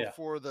 even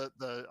before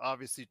the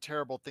obviously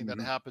terrible thing that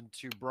happened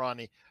to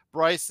Bronny,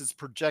 Bryce is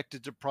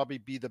projected to probably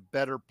be the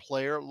better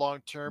player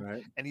long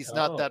term, and he's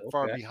not that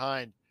far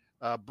behind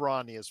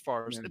Bronny as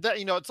far as that.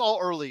 It's all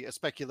early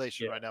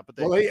speculation right now. But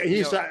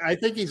I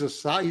think he's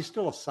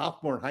still a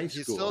sophomore in high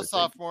school. He's still a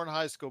sophomore in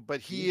high school,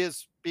 but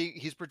he's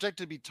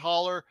projected to be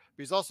taller,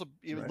 but he's also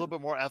a little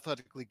bit more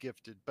athletically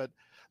gifted. But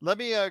let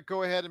me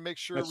go ahead and make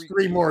sure that's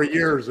 3 more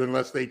years,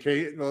 unless they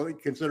change. Well,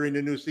 considering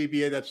the new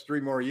CBA, that's 3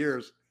 more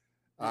years.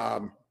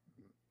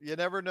 You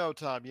never know,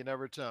 Tom. You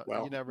never know.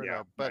 Well, you never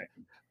know. But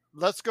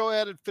let's go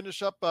ahead and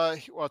finish up our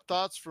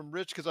thoughts from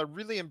Rich, because I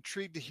really am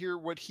intrigued to hear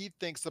what he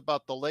thinks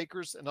about the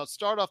Lakers. And I'll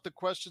start off the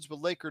questions with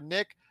Laker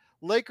Nick.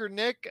 Laker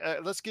Nick,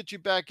 let's get you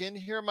back in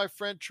here, my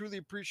friend. Truly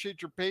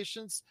appreciate your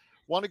patience.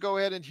 Want to go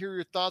ahead and hear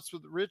your thoughts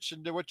with Rich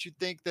and what you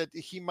think that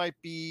he might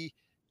be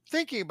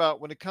thinking about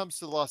when it comes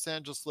to the Los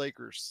Angeles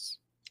Lakers.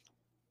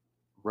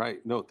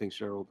 Right. No, thanks,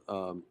 Gerald.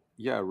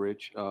 Yeah,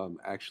 Rich.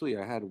 Actually,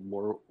 I had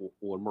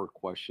one more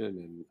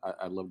question, and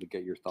I'd love to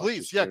get your thoughts.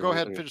 Please, go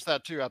ahead and finish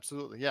that too.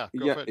 Absolutely,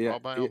 go ahead.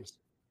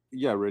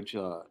 Yeah, Rich.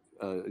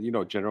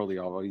 Generally,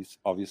 I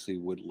obviously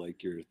would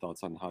like your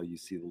thoughts on how you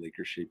see the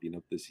Lakers shaping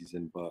up this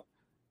season, but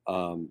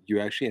you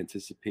actually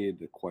anticipated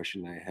the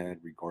question I had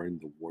regarding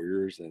the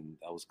Warriors, and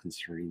that was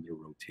concerning their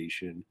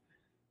rotation.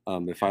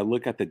 If I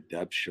look at the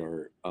depth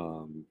chart,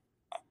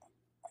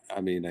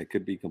 I mean, I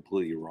could be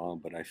completely wrong,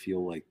 but I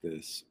feel like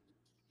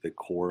the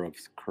core of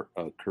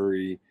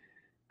Curry,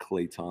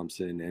 Klay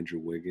Thompson, Andrew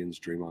Wiggins,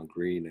 Draymond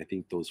Green, I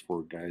think those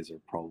 4 guys are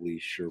probably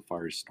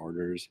surefire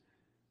starters.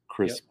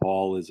 Chris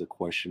Paul is a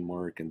question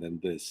mark, and then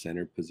the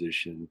center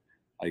position,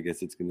 I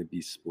guess it's going to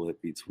be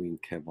split between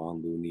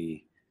Kevon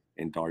Looney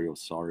and Dario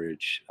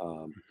Saric.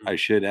 I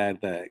should add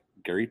that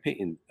Gary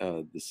Payton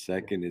the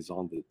second is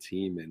on the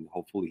team, and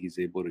hopefully he's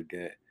able to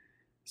get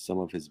some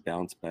of his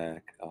bounce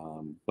back.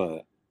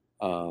 But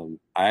I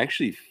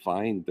actually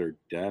find their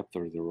depth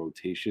or their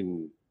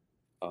rotation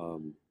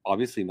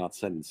obviously not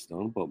set in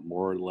stone, but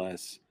more or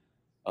less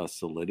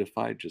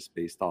solidified just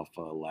based off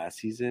last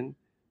season.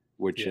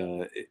 which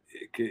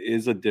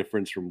is a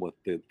difference from what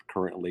the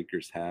current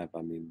Lakers have.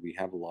 I mean, we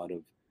have a lot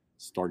of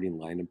starting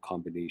lineup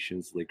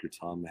combinations. Laker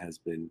Tom has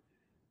been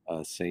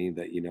saying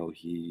that,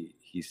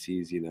 he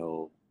sees,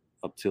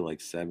 up to like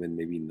 7,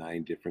 maybe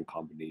 9 different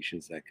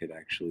combinations that could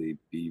actually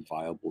be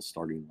viable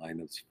starting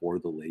lineups for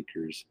the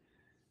Lakers.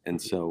 And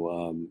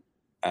so,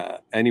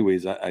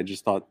 anyways, I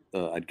just thought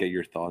I'd get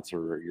your thoughts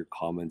or your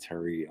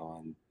commentary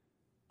on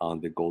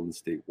the Golden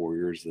State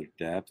Warriors, their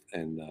depth,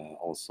 and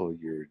also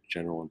your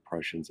general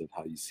impressions of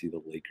how you see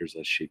the Lakers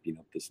as shaping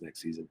up this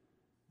next season.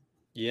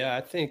 Yeah,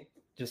 I think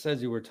just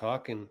as you were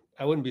talking,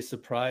 I wouldn't be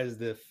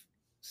surprised if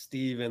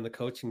Steve and the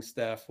coaching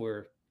staff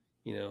were,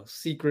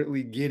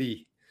 secretly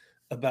giddy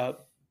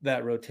about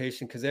that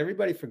rotation, because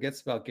everybody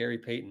forgets about Gary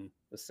Payton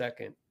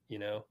II,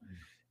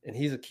 and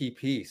he's a key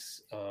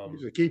piece.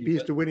 He's a key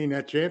piece to winning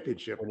that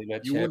championship.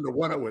 You wouldn't have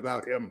won it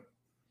without him.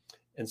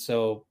 And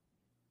so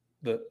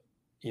the,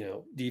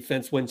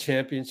 defense win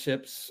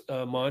championships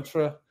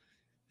mantra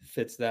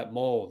fits that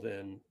mold.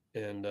 And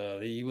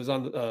he was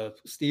on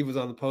Steve was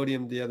on the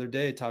podium the other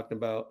day talking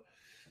about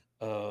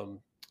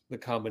the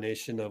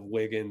combination of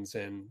Wiggins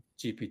and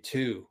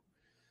GP2.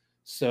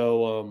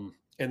 So,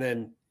 and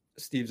then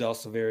Steve's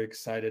also very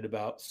excited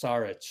about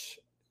Saric,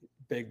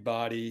 big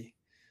body,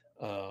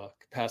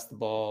 pass the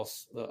ball,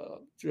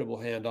 dribble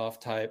handoff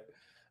type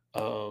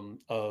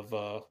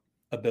of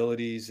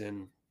abilities,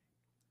 and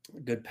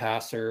good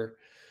passer.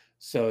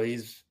 So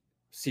he's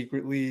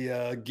secretly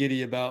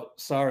giddy about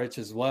Saric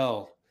as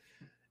well.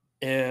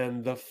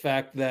 And the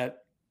fact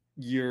that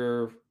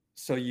you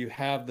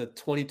have the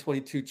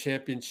 2022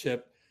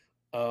 championship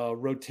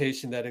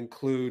rotation that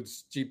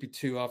includes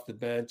GP2 off the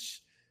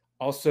bench,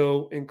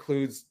 also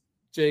includes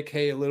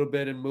JK a little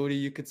bit, and Moody,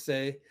 you could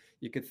say.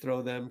 You could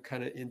throw them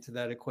kind of into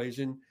that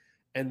equation.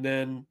 And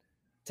then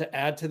to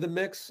add to the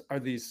mix are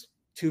these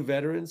 2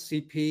 veterans,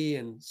 CP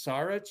and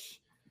Saric.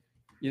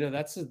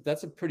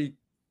 That's a pretty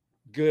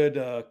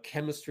good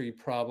chemistry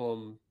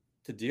problem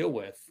to deal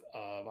with.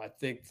 I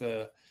think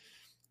the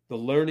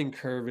learning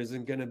curve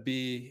isn't going to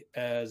be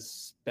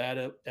as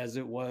bad as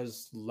it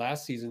was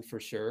last season for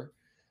sure.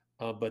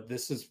 But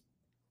this is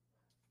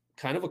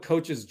kind of a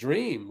coach's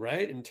dream,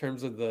 right? In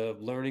terms of the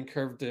learning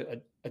curve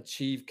to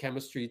achieve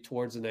chemistry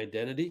towards an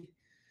identity.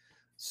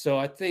 So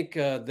I think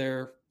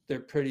they're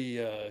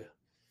pretty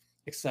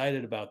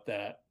excited about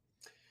that.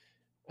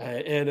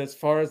 And as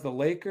far as the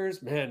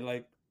Lakers, man,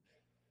 like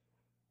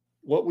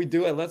what we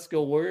do at Let's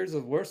Go Warriors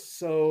is we're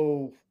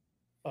so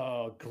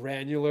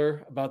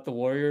granular about the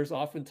Warriors.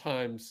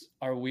 Oftentimes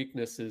our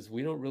weakness is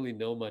we don't really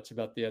know much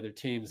about the other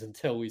teams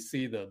until we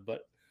see them.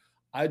 But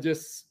I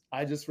just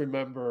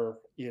remember,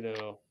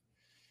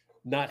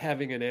 not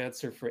having an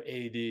answer for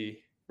AD,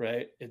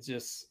 right? It's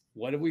just,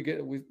 what are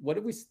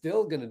we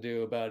still going to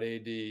do about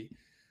AD?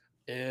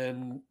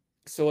 And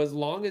so as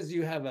long as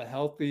you have a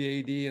healthy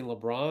AD and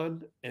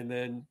LeBron, and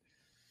then,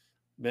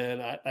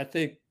 man, I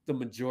think the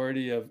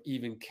majority of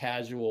even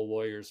casual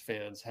Warriors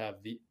fans have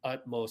the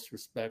utmost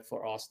respect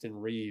for Austin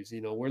Reeves.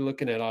 We're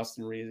looking at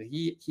Austin Reeves.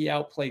 He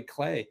outplayed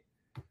Clay.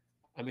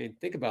 I mean,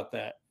 think about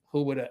that.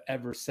 Who would have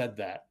ever said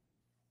that?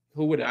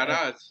 Who would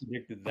have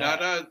predicted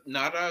that?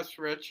 Not us,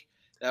 Rich.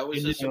 That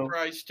was a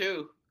surprise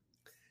too.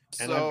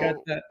 And I've got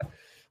that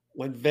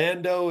when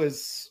Vando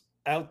is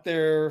out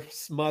there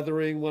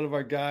smothering one of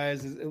our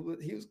guys.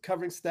 He was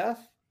covering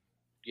Steph.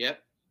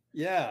 Yep.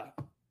 Yeah.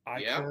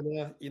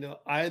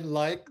 I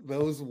like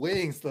those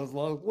wings, those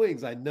long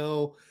wings. I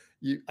know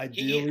you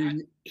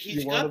ideally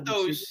he's got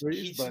those.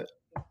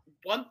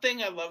 One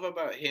thing I love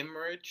about him,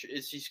 Rich,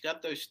 is he's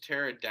got those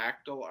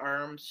pterodactyl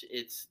arms.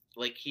 It's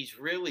like he's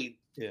really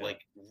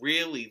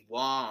really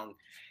long,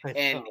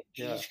 and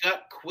he's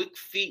got quick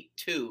feet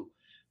too,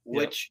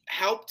 which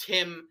helped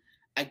him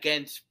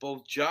against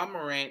both John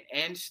Morant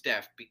and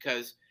Steph.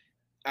 Because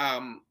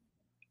I'm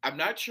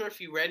not sure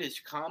if you read his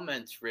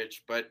comments,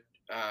 Rich, but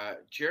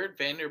Jared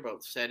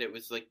Vanderbilt said it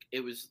was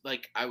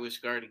like I was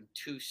guarding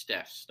 2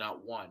 Stephs,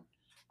 not 1.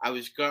 I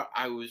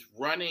was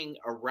running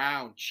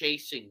around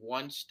chasing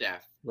 1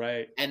 Steph,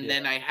 right? And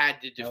then I had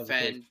to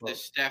defend the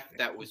Steph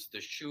that was the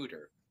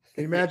shooter.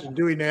 Can you imagine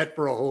doing that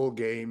for a whole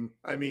game?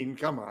 I mean,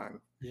 come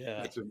on.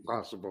 Yeah, it's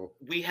impossible.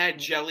 We had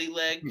jelly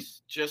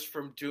legs just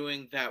from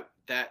doing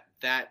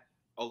that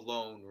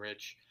alone,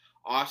 Rich.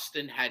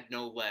 Austin had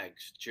no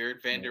legs.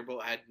 Jared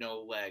Vanderbilt had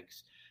no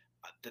legs.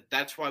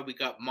 That's why we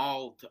got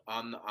mauled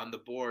on the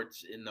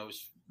boards in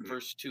those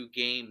first 2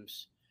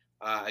 games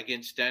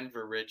against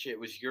Denver, Rich. It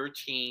was your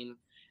team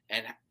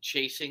and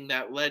chasing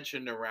that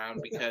legend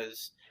around,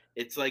 because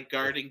it's like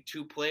guarding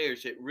 2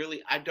 players.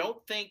 I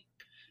don't think,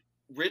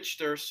 Rich,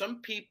 there are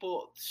some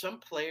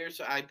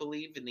players, I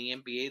believe, in the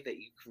NBA that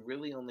you can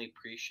really only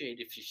appreciate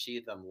if you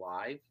see them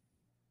live.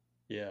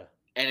 Yeah.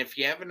 And if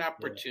you have an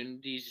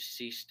opportunity to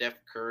see Steph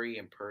Curry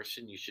in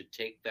person, you should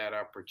take that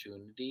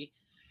opportunity.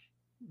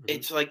 Mm-hmm.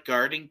 It's like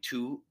guarding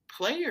 2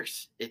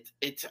 players.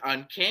 It's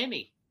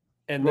uncanny.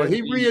 And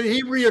he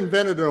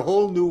reinvented a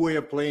whole new way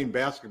of playing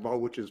basketball,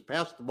 which is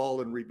pass the ball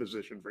and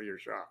reposition for your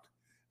shot.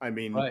 I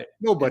mean,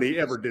 nobody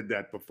ever did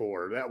that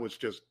before. That was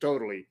just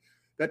totally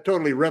that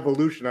totally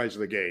revolutionized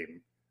the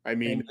game. I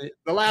mean,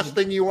 the last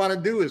thing you want to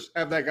do is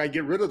have that guy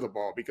get rid of the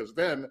ball, because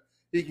then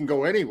he can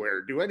go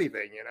anywhere, do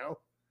anything, you know.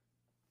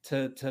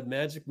 To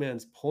Magic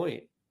Man's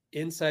point,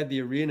 inside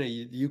the arena,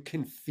 you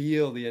can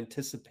feel the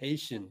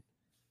anticipation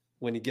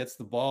when he gets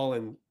the ball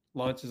and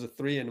launches a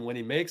three, and when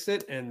he makes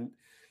it and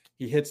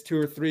he hits 2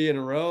 or 3 in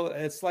a row,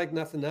 it's like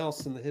nothing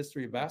else in the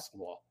history of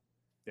basketball.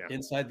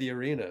 Inside the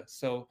arena.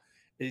 So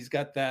he's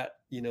got that,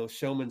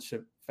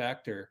 showmanship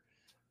factor.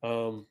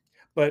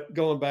 But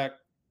going back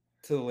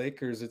to the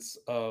Lakers, it's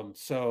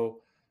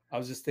so I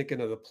was just thinking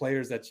of the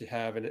players that you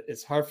have, and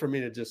it's hard for me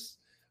to just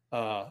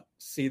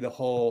see the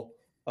whole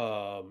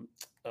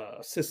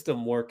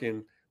system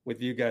working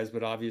with you guys,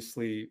 but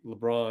obviously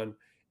LeBron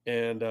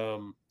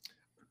and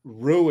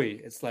Rui.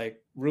 It's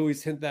like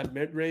Rui's hit that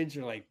mid-range,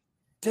 you're like,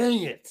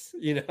 dang it,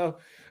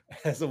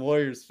 as a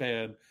Warriors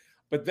fan.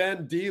 But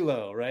then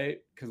D'Lo, right?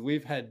 Because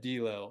we've had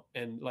D'Lo,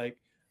 and like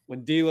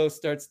when D'Lo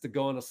starts to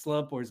go on a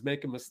slump or he's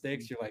making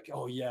mistakes, you're like,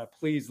 oh yeah,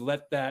 please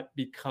let that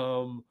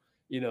become,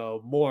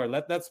 more.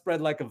 Let that spread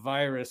like a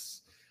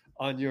virus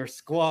on your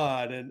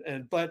squad.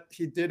 But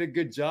he did a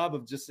good job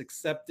of just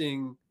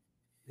accepting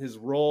his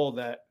role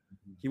that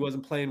he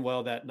wasn't playing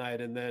well that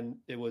night, and then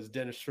it was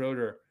Dennis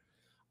Schroeder.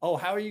 Oh,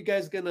 how are you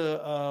guys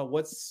gonna?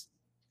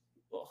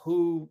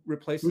 Who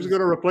replaces? Who's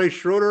gonna replace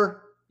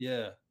Schroeder?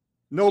 Yeah,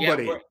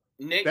 nobody. Yeah,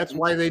 Nick, that's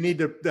why they need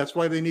to. That's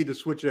why they need to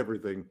switch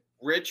everything.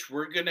 Rich,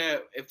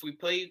 if we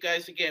play you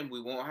guys again,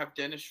 we won't have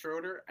Dennis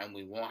Schroeder and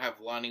we won't have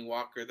Lonnie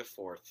Walker the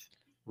fourth.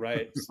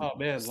 Right. Oh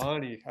man,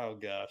 Lonnie. Oh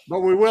gosh.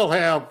 But we will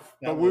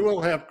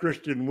have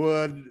Christian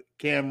Wood,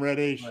 Cam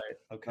Reddish, right.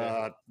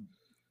 Okay.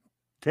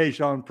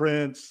 Tayshaun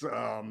Prince.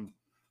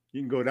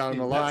 You can go down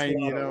the line,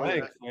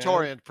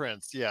 Taurean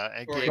Prince, yeah,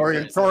 and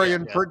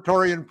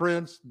Taurean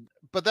Prince.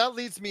 But that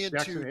leads me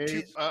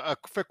into a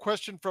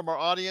question from our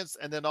audience,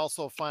 and then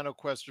also a final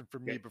question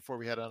from me before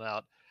we head on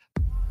out.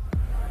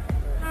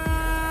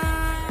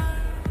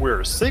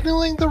 We're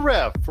signaling the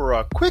ref for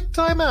a quick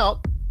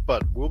timeout,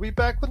 but we'll be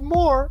back with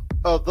more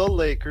of the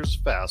Lakers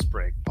Fast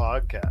Break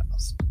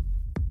podcast.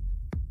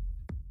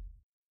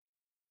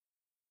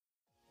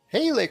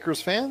 Hey,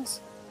 Lakers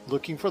fans.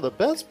 Looking for the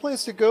best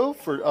place to go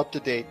for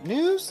up-to-date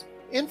news,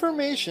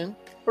 information,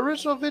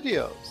 original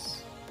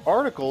videos,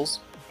 articles,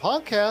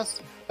 podcasts,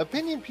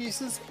 opinion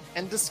pieces,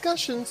 and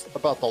discussions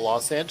about the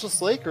Los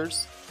Angeles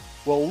Lakers?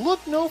 Well,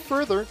 look no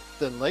further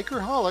than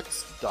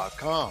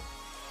Lakerholics.com.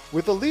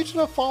 With a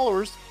legion of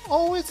followers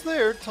always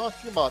there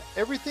talking about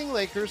everything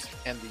Lakers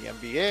and the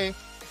NBA,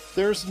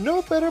 there's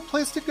no better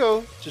place to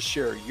go to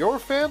share your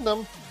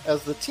fandom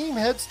as the team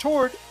heads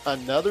toward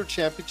another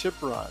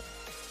championship run.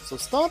 So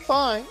stop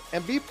by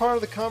and be part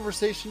of the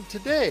conversation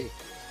today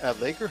at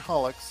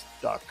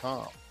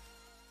Lakerholics.com.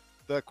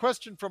 The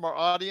question from our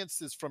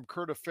audience is from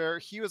Kurt Affair.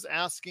 He was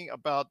asking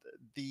about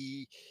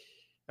the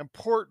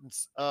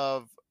importance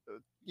of,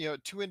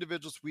 two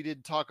individuals we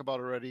didn't talk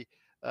about already,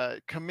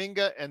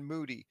 Kuminga and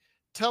Moody.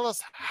 Tell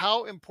us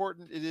how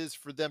important it is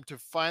for them to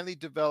finally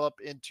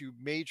develop into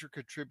major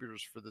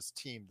contributors for this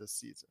team this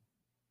season.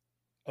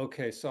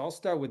 Okay, so I'll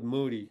start with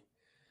Moody,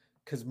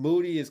 because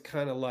Moody is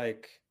kind of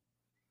like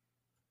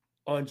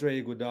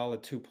Andre Iguodala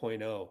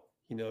 2.0.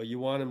 You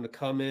want him to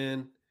come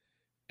in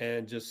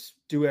and just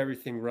do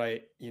everything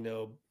right,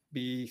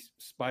 be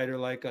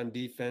spider-like on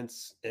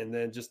defense, and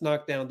then just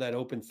knock down that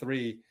open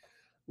three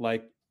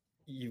like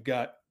you've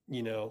got,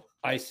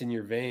 ice in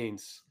your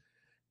veins,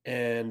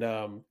 and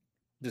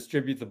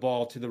distribute the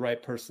ball to the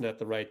right person at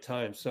the right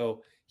time.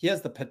 So he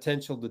has the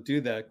potential to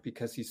do that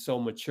because he's so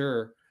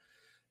mature.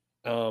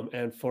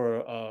 And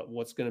for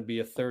what's going to be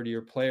a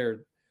third-year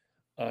player,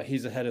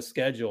 he's ahead of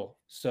schedule.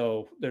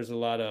 So there's a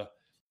lot of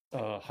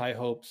high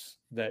hopes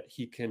that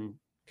he can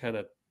kind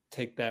of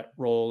take that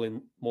role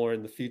in more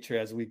in the future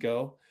as we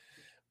go.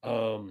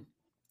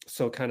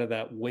 So kind of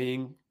that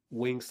wing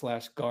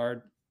 /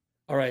 guard.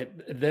 All right.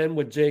 Then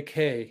with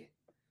JK,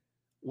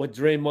 what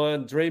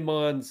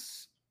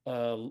Draymond's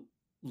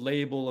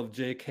label of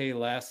JK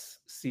last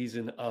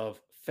season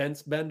of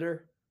fence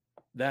bender,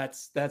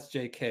 that's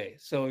JK.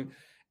 So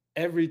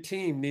every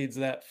team needs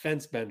that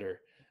fence bender.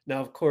 Now,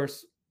 of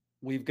course,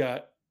 we've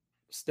got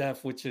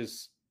Steph, which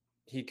is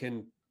he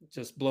can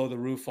just blow the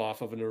roof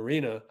off of an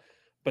arena.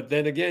 But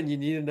then again, you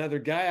need another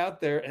guy out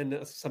there,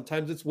 and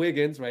sometimes it's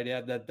Wiggins, right? He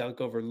had that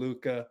dunk over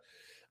Luka.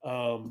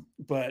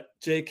 But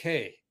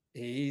JK,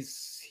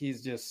 he's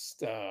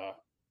just a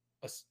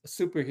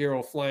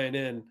superhero flying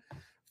in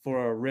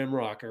for a rim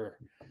rocker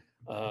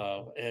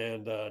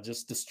and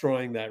just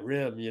destroying that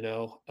rim,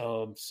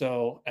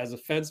 So as a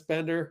fence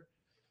bender,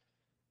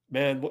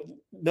 man,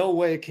 no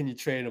way can you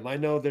trade him. I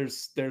know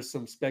there's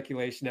some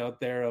speculation out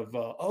there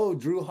of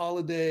Drew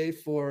Holiday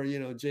for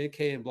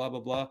JK and blah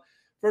blah blah.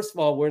 First of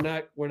all, we're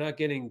not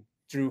getting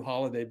Drew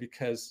Holiday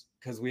because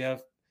we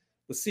have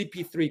the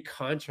CP3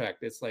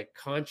 contract. It's like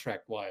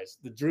contract wise,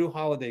 the Drew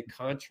Holiday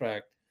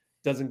contract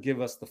doesn't give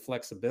us the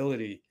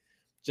flexibility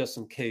just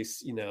in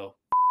case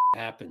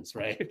happens,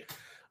 right?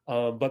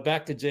 But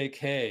back to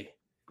JK.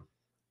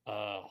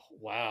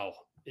 Wow,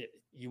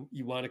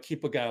 you want to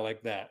keep a guy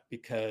like that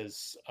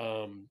because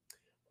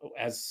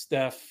as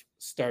Steph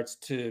starts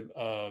to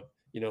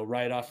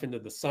ride off into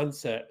the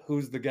sunset,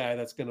 who's the guy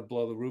that's going to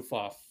blow the roof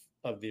off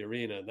of the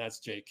arena? And that's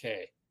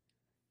JK.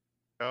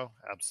 Oh,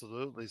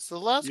 absolutely. So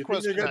the last You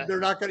think question. they're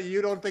not going to.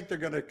 You don't think they're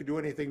going to do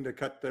anything to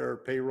cut their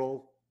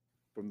payroll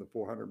from the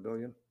 $400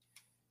 million?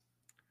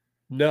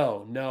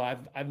 No,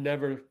 I've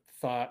never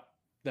thought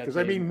that. Because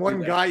I mean,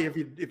 one guy,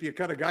 if you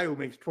cut a guy who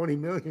makes $20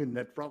 million,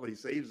 that probably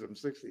saves them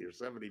 60 or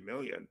 70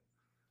 million.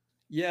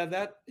 Yeah,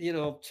 that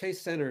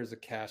Chase Center is a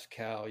cash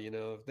cow.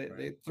 If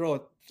they throw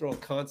a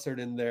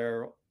concert in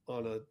there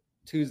on a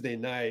Tuesday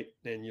night,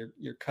 and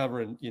you're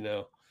covering.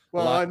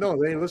 Well, I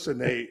know they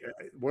listen.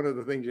 One of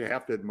the things you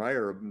have to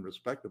admire and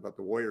respect about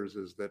the Warriors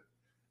is that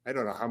I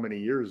don't know how many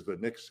years the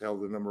Knicks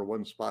held the number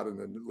 1 spot and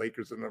the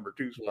Lakers the number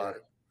 2 spot.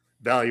 Yeah.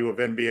 Value of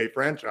NBA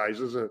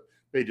franchises,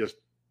 they just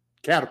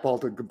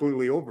catapulted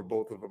completely over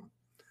both of them.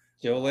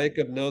 Joe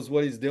Lacob knows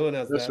what he's doing.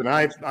 Listen,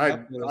 I've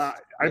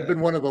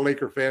been one of the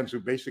Laker fans who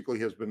basically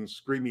has been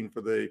screaming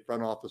for the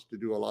front office to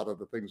do a lot of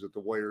the things that the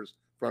Warriors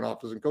front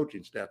office and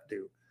coaching staff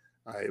do.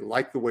 I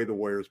like the way the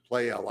Warriors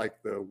play. I like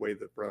the way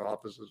the front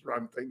offices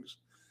run things.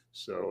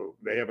 So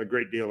they have a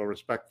great deal of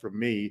respect from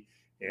me.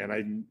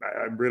 And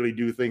I really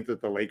do think that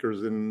the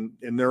Lakers in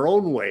their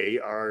own way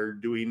are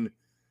doing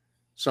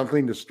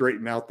something to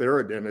straighten out their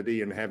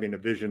identity and having a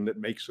vision that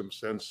makes some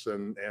sense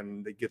and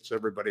it gets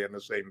everybody on the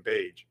same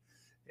page.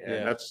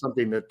 And that's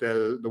something that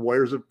the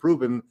Warriors have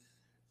proven,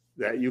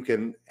 that you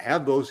can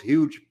have those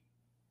huge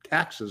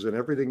taxes and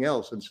everything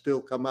else and still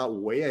come out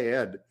way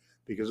ahead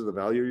because of the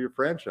value of your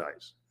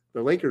franchise.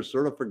 The Lakers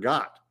sort of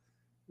forgot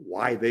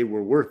why they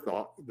were worth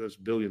those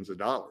billions of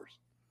dollars.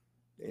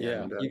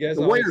 And, you guys.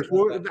 The Warriors.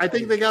 I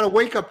think they got a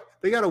wake up.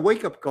 They got a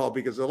wake up call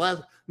because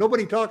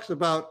nobody talks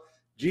about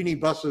Jeannie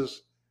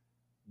Buss's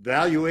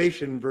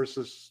valuation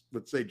versus,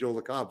 let's say, Joe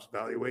Lacob's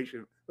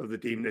valuation of the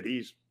team that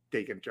he's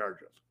taken charge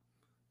of.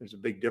 There's a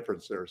big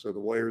difference there. So the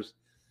Warriors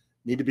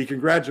need to be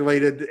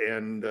congratulated,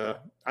 and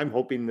I'm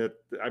hoping that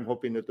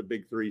the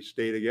big three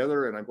stay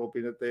together, and I'm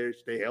hoping that they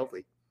stay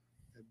healthy.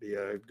 It'd be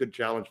a good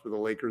challenge for the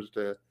Lakers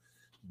to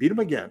beat them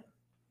again.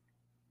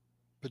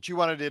 But you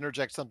wanted to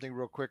interject something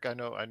real quick. I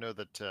know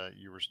that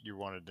you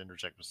wanted to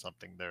interject with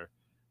something there,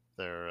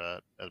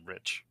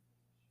 Rich.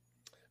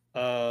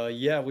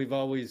 Yeah, we've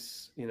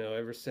always,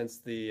 ever since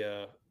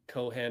the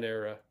Cohan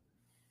era,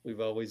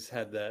 we've always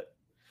had that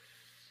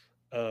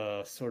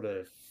sort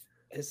of,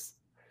 it's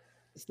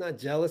not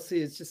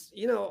jealousy. It's just,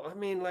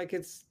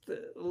 it's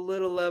the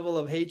little level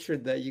of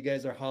hatred that you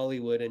guys are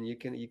Hollywood, and you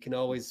can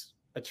always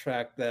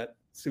attract that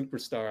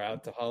superstar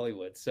out to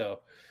Hollywood.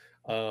 So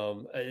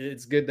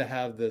it's good to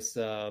have this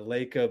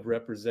Lacob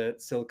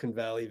represent Silicon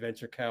Valley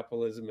venture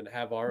capitalism and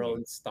have our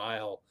own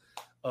style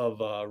of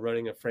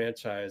running a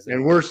franchise.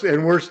 And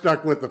we're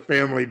stuck with the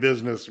family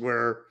business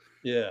where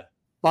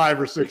 5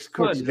 or 6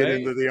 cooks get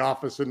into the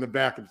office in the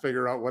back and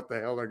figure out what the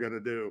hell they're going to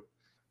do.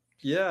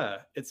 Yeah,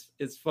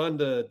 it's fun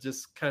to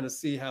just kind of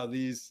see how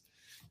these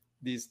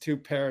two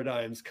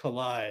paradigms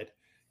collide,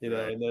 and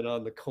then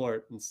on the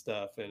court and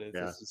stuff, and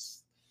it's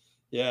just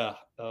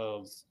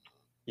it's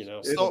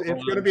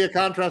going to be a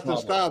contrast in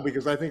style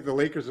because I think the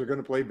Lakers are going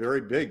to play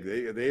very big.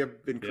 They have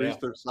increased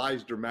their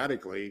size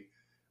dramatically.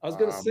 I was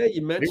going to say,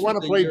 you mentioned they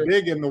want to play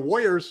big, and the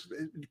Warriors.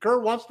 Kerr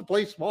wants to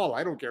play small.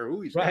 I don't care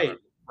who he's right.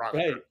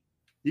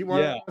 He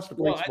wants to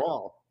play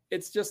small.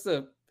 It's just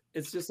a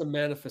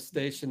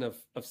manifestation of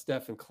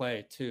Steph and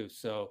Clay too.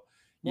 So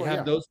you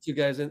have those two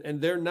guys, and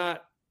they're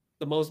not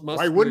the most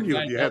muscular. Why wouldn't you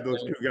if you had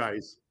those two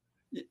guys?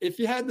 If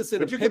you had this in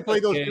but you can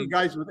play those two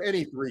guys with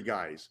any 3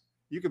 guys.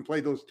 You can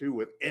play those two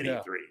with any 3.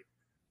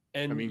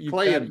 And I mean,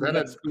 Clay and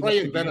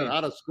Bennett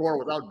how to score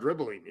without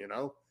dribbling.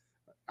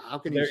 How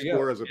can you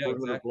score as a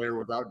perimeter player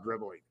without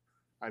dribbling?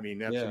 I mean,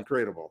 that's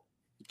incredible.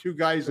 2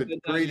 guys that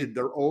created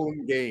their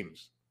own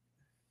games.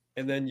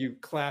 And then you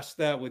clash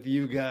that with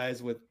you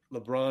guys with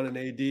LeBron and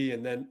AD,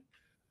 and then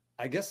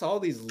I guess all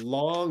these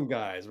long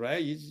guys,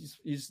 right? You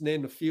just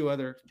named a few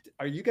other.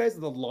 Are you guys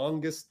the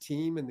longest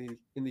team in the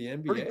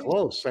NBA? Pretty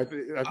close. I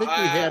think we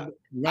had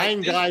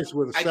 9 guys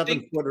with a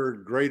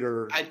 7-footer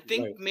greater. I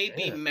think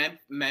maybe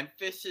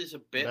Memphis is a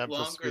bit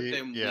longer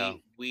than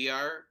we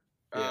are.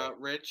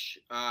 Rich,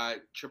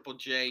 Triple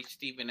J,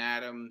 Steven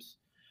Adams,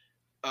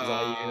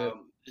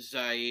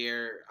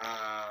 Zaire,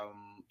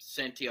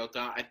 Santi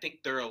Aldama. I think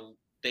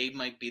they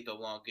might be the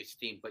longest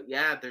team, but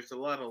there's a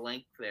lot of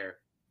length there.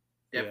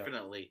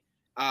 Definitely.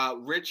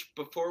 Rich,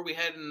 before we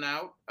heading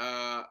out,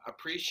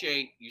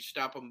 appreciate you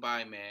stopping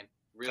by, man.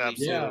 Really.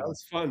 Absolutely. Yeah, it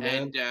was fun,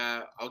 man.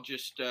 And I'll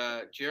just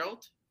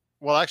Gerald.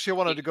 Well, actually, I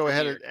wanted to go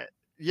ahead and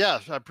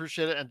yes, I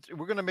appreciate it. And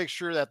we're going to make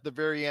sure that at the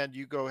very end,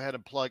 you go ahead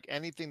and plug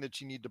anything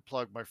that you need to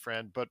plug, my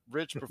friend. But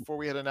Rich, before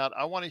we head out,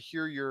 I want to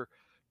hear your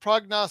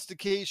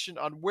prognostication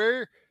on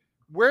where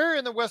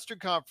in the Western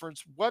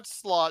Conference, what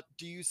slot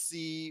do you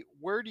see?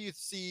 Where do you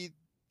see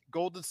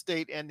Golden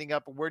State ending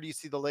up, and where do you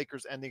see the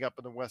Lakers ending up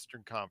in the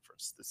Western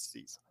Conference this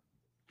season?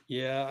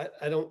 Yeah,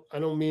 I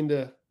don't mean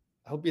to.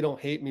 I hope you don't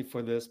hate me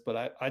for this,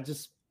 but I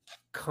just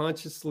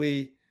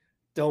consciously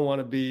don't want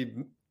to be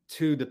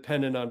too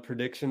dependent on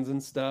predictions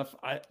and stuff.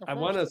 I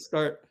want to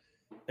start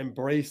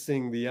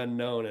embracing the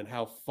unknown and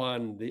how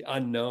fun the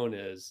unknown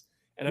is.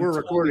 And We're I'm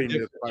totally recording this,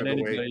 different by than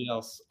the way. anybody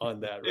else on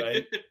that,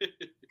 right?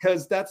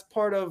 Because that's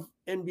part of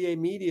NBA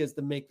media is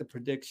to make the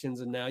predictions.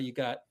 And now you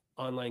got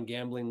online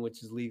gambling,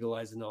 which is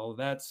legalized and all of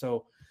that.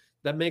 So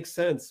that makes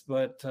sense.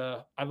 But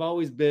I've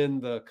always been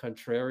the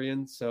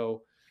contrarian.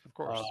 So of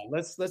course,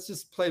 let's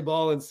just play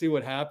ball and see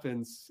what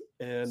happens.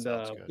 And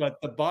but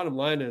the bottom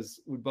line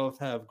is we both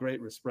have great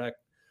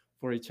respect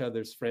for each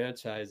other's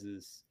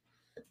franchises.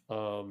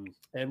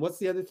 And what's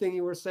the other thing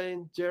you were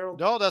saying, Gerald?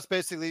 No, that's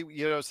basically,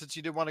 since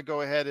you didn't want to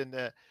go ahead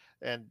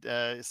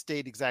and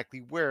state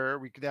exactly where,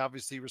 we could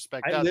obviously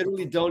respect that. I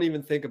literally don't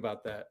even think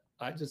about that.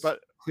 I just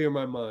clear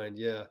my mind.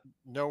 Yeah.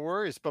 No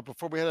worries. But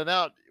before we head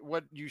out,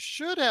 what you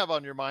should have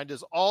on your mind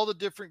is all the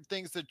different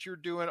things that you're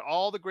doing,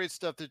 all the great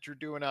stuff that you're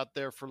doing out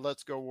there for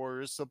Let's Go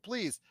Warriors. So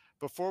please,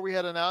 before we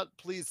head out,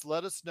 please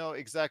let us know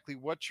exactly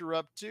what you're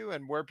up to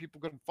and where people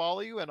can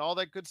follow you and all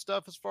that good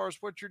stuff as far as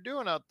what you're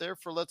doing out there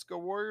for Let's Go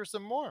Warriors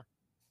and more.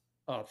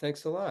 Oh,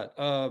 thanks a lot.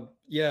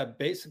 Yeah,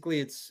 basically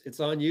it's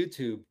on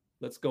YouTube.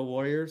 Let's Go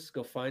Warriors.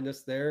 Go find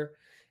us there.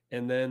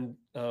 And then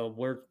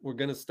we're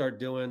going to start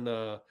doing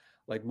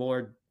like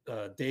more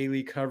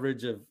daily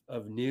coverage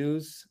of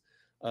news,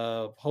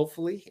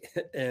 hopefully.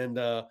 And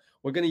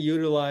we're going to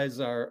utilize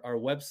our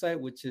website,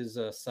 which is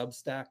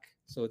Substack.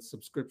 So it's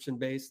subscription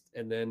based.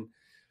 And then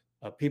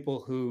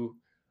people who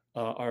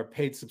are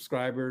paid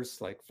subscribers,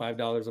 like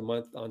 $5 a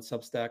month on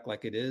Substack,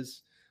 like it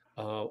is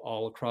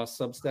all across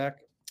Substack,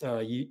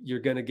 you're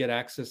going to get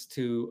access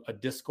to a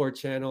Discord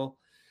channel,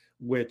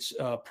 which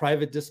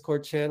private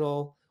Discord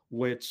channel,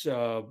 which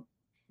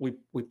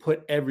we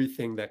put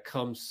everything that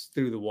comes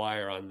through the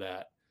wire on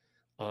that.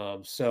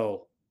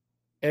 So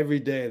every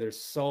day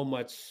there's so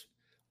much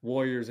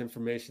Warriors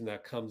information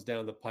that comes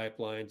down the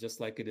pipeline,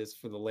 just like it is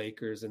for the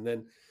Lakers. And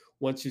then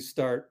once you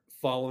start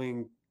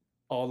following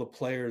all the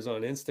players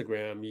on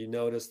Instagram, you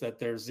notice that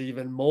there's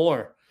even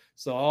more.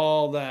 So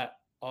all that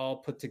all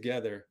put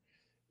together.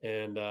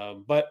 And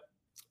but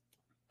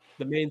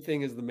the main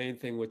thing is the main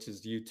thing, which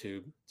is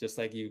YouTube, just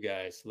like you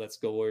guys. Let's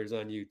Go Warriors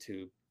on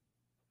YouTube.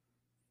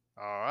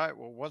 All right.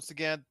 Well, once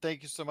again,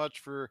 thank you so much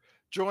for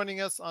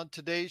joining us on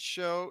today's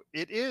show.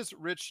 It is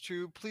Rich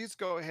Tube. Please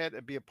go ahead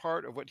and be a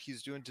part of what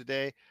he's doing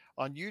today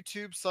on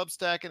YouTube,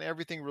 Substack, and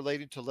everything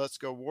relating to Let's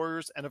Go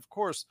Warriors. And of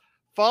course,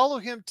 follow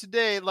him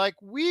today like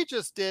we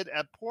just did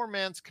at Poor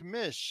Man's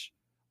Commish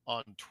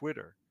on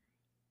Twitter.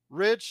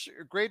 Rich,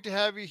 great to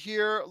have you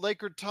here.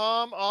 Laker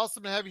Tom,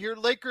 awesome to have you here.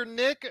 Laker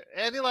Nick,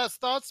 any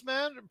last thoughts,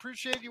 man?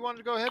 Appreciate you wanted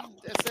to go ahead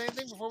and say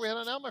anything before we head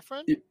on out, my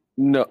friend?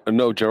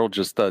 No, Gerald,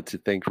 just to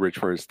thank Rich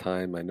for his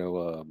time. I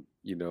know,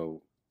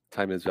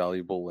 time is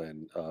valuable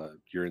and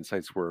your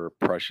insights were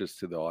precious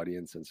to the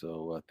audience. And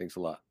so thanks a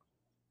lot.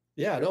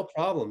 Yeah, no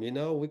problem.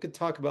 We could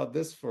talk about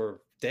this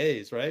for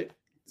days, right?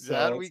 So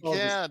that we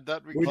can.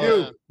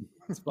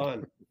 It's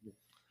fun.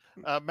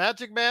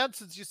 Magic Man,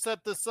 since you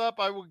set this up,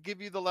 I will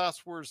give you the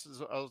last words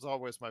as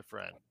always, my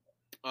friend.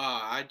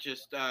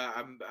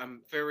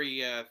 I'm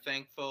very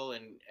thankful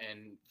and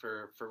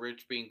for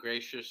Rich being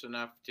gracious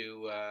enough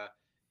to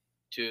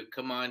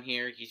come on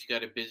here. He's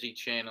got a busy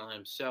channel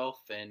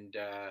himself and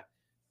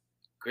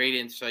great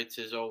insights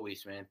as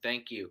always, man.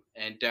 Thank you.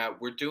 And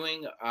we're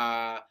doing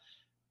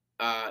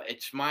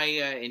it's my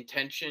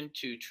intention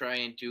to try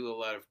and do a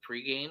lot of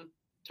pregame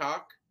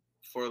talk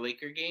for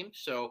Laker games.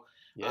 So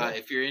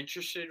if you're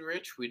interested,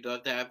 Rich, we'd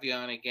love to have you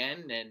on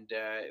again and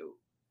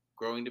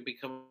growing to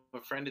become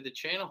a friend of the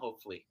channel,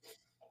 hopefully.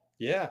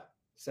 Yeah,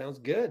 sounds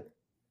good.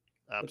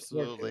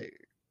 Absolutely.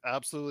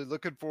 Absolutely.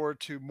 Looking forward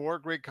to more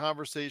great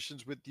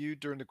conversations with you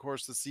during the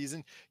course of the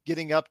season,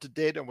 getting up to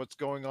date on what's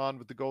going on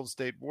with the Golden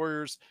State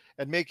Warriors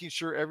and making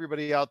sure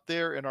everybody out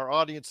there in our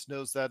audience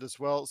knows that as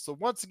well. So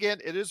once again,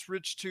 it is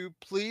Rich Tube.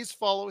 Please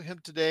follow him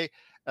today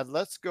at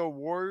Let's Go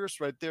Warriors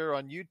right there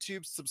on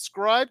YouTube.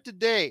 Subscribe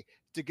today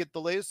to get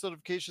the latest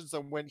notifications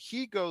on when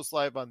he goes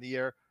live on the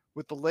air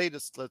with the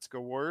latest Let's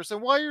Go Warriors.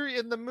 And while you're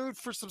in the mood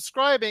for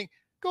subscribing,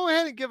 go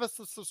ahead and give us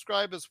a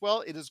subscribe as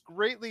well. It is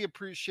greatly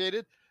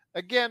appreciated.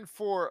 Again,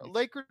 for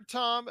Laker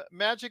Tom,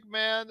 Magic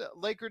Man,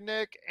 Laker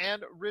Nick,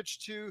 and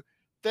Rich 2,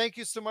 thank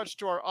you so much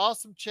to our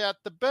awesome chat,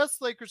 the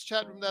best Lakers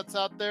chat room that's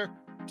out there.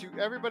 To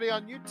everybody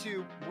on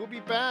YouTube, we'll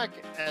be back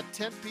at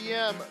 10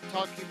 p.m.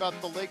 talking about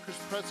the Lakers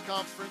press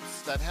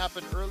conference that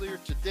happened earlier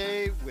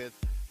today with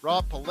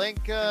Rob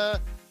Pelinka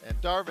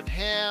and Darvin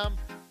Ham.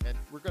 And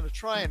we're going to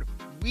try and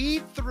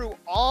weed through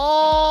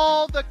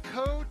all the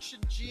coach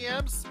and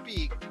GM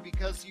speak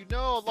because a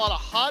lot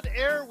of hot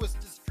air was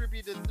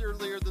distributed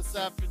earlier this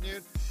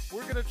afternoon.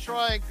 We're going to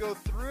try and go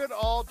through it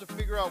all to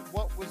figure out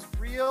what was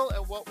real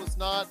and what was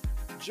not.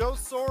 Joe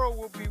Soro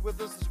will be with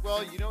us as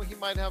well. He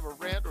might have a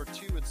rant or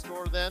two in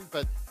store then,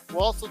 but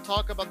we'll also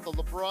talk about the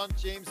LeBron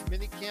James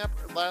minicamp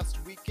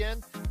last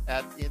weekend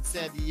in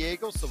San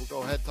Diego. So we'll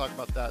go ahead and talk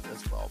about that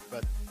as well.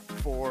 But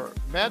for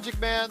Magic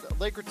Man,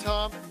 Laker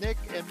Tom, Nick,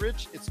 and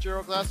Rich, it's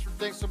Gerald Glassford.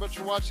 Thanks so much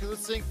for watching and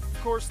listening.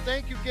 Of course,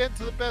 thank you again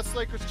to the best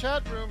Lakers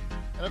chat room.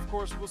 And of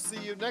course, we'll see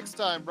you next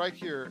time right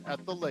here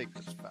at the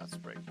Lakers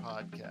Fast Break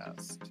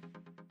Podcast.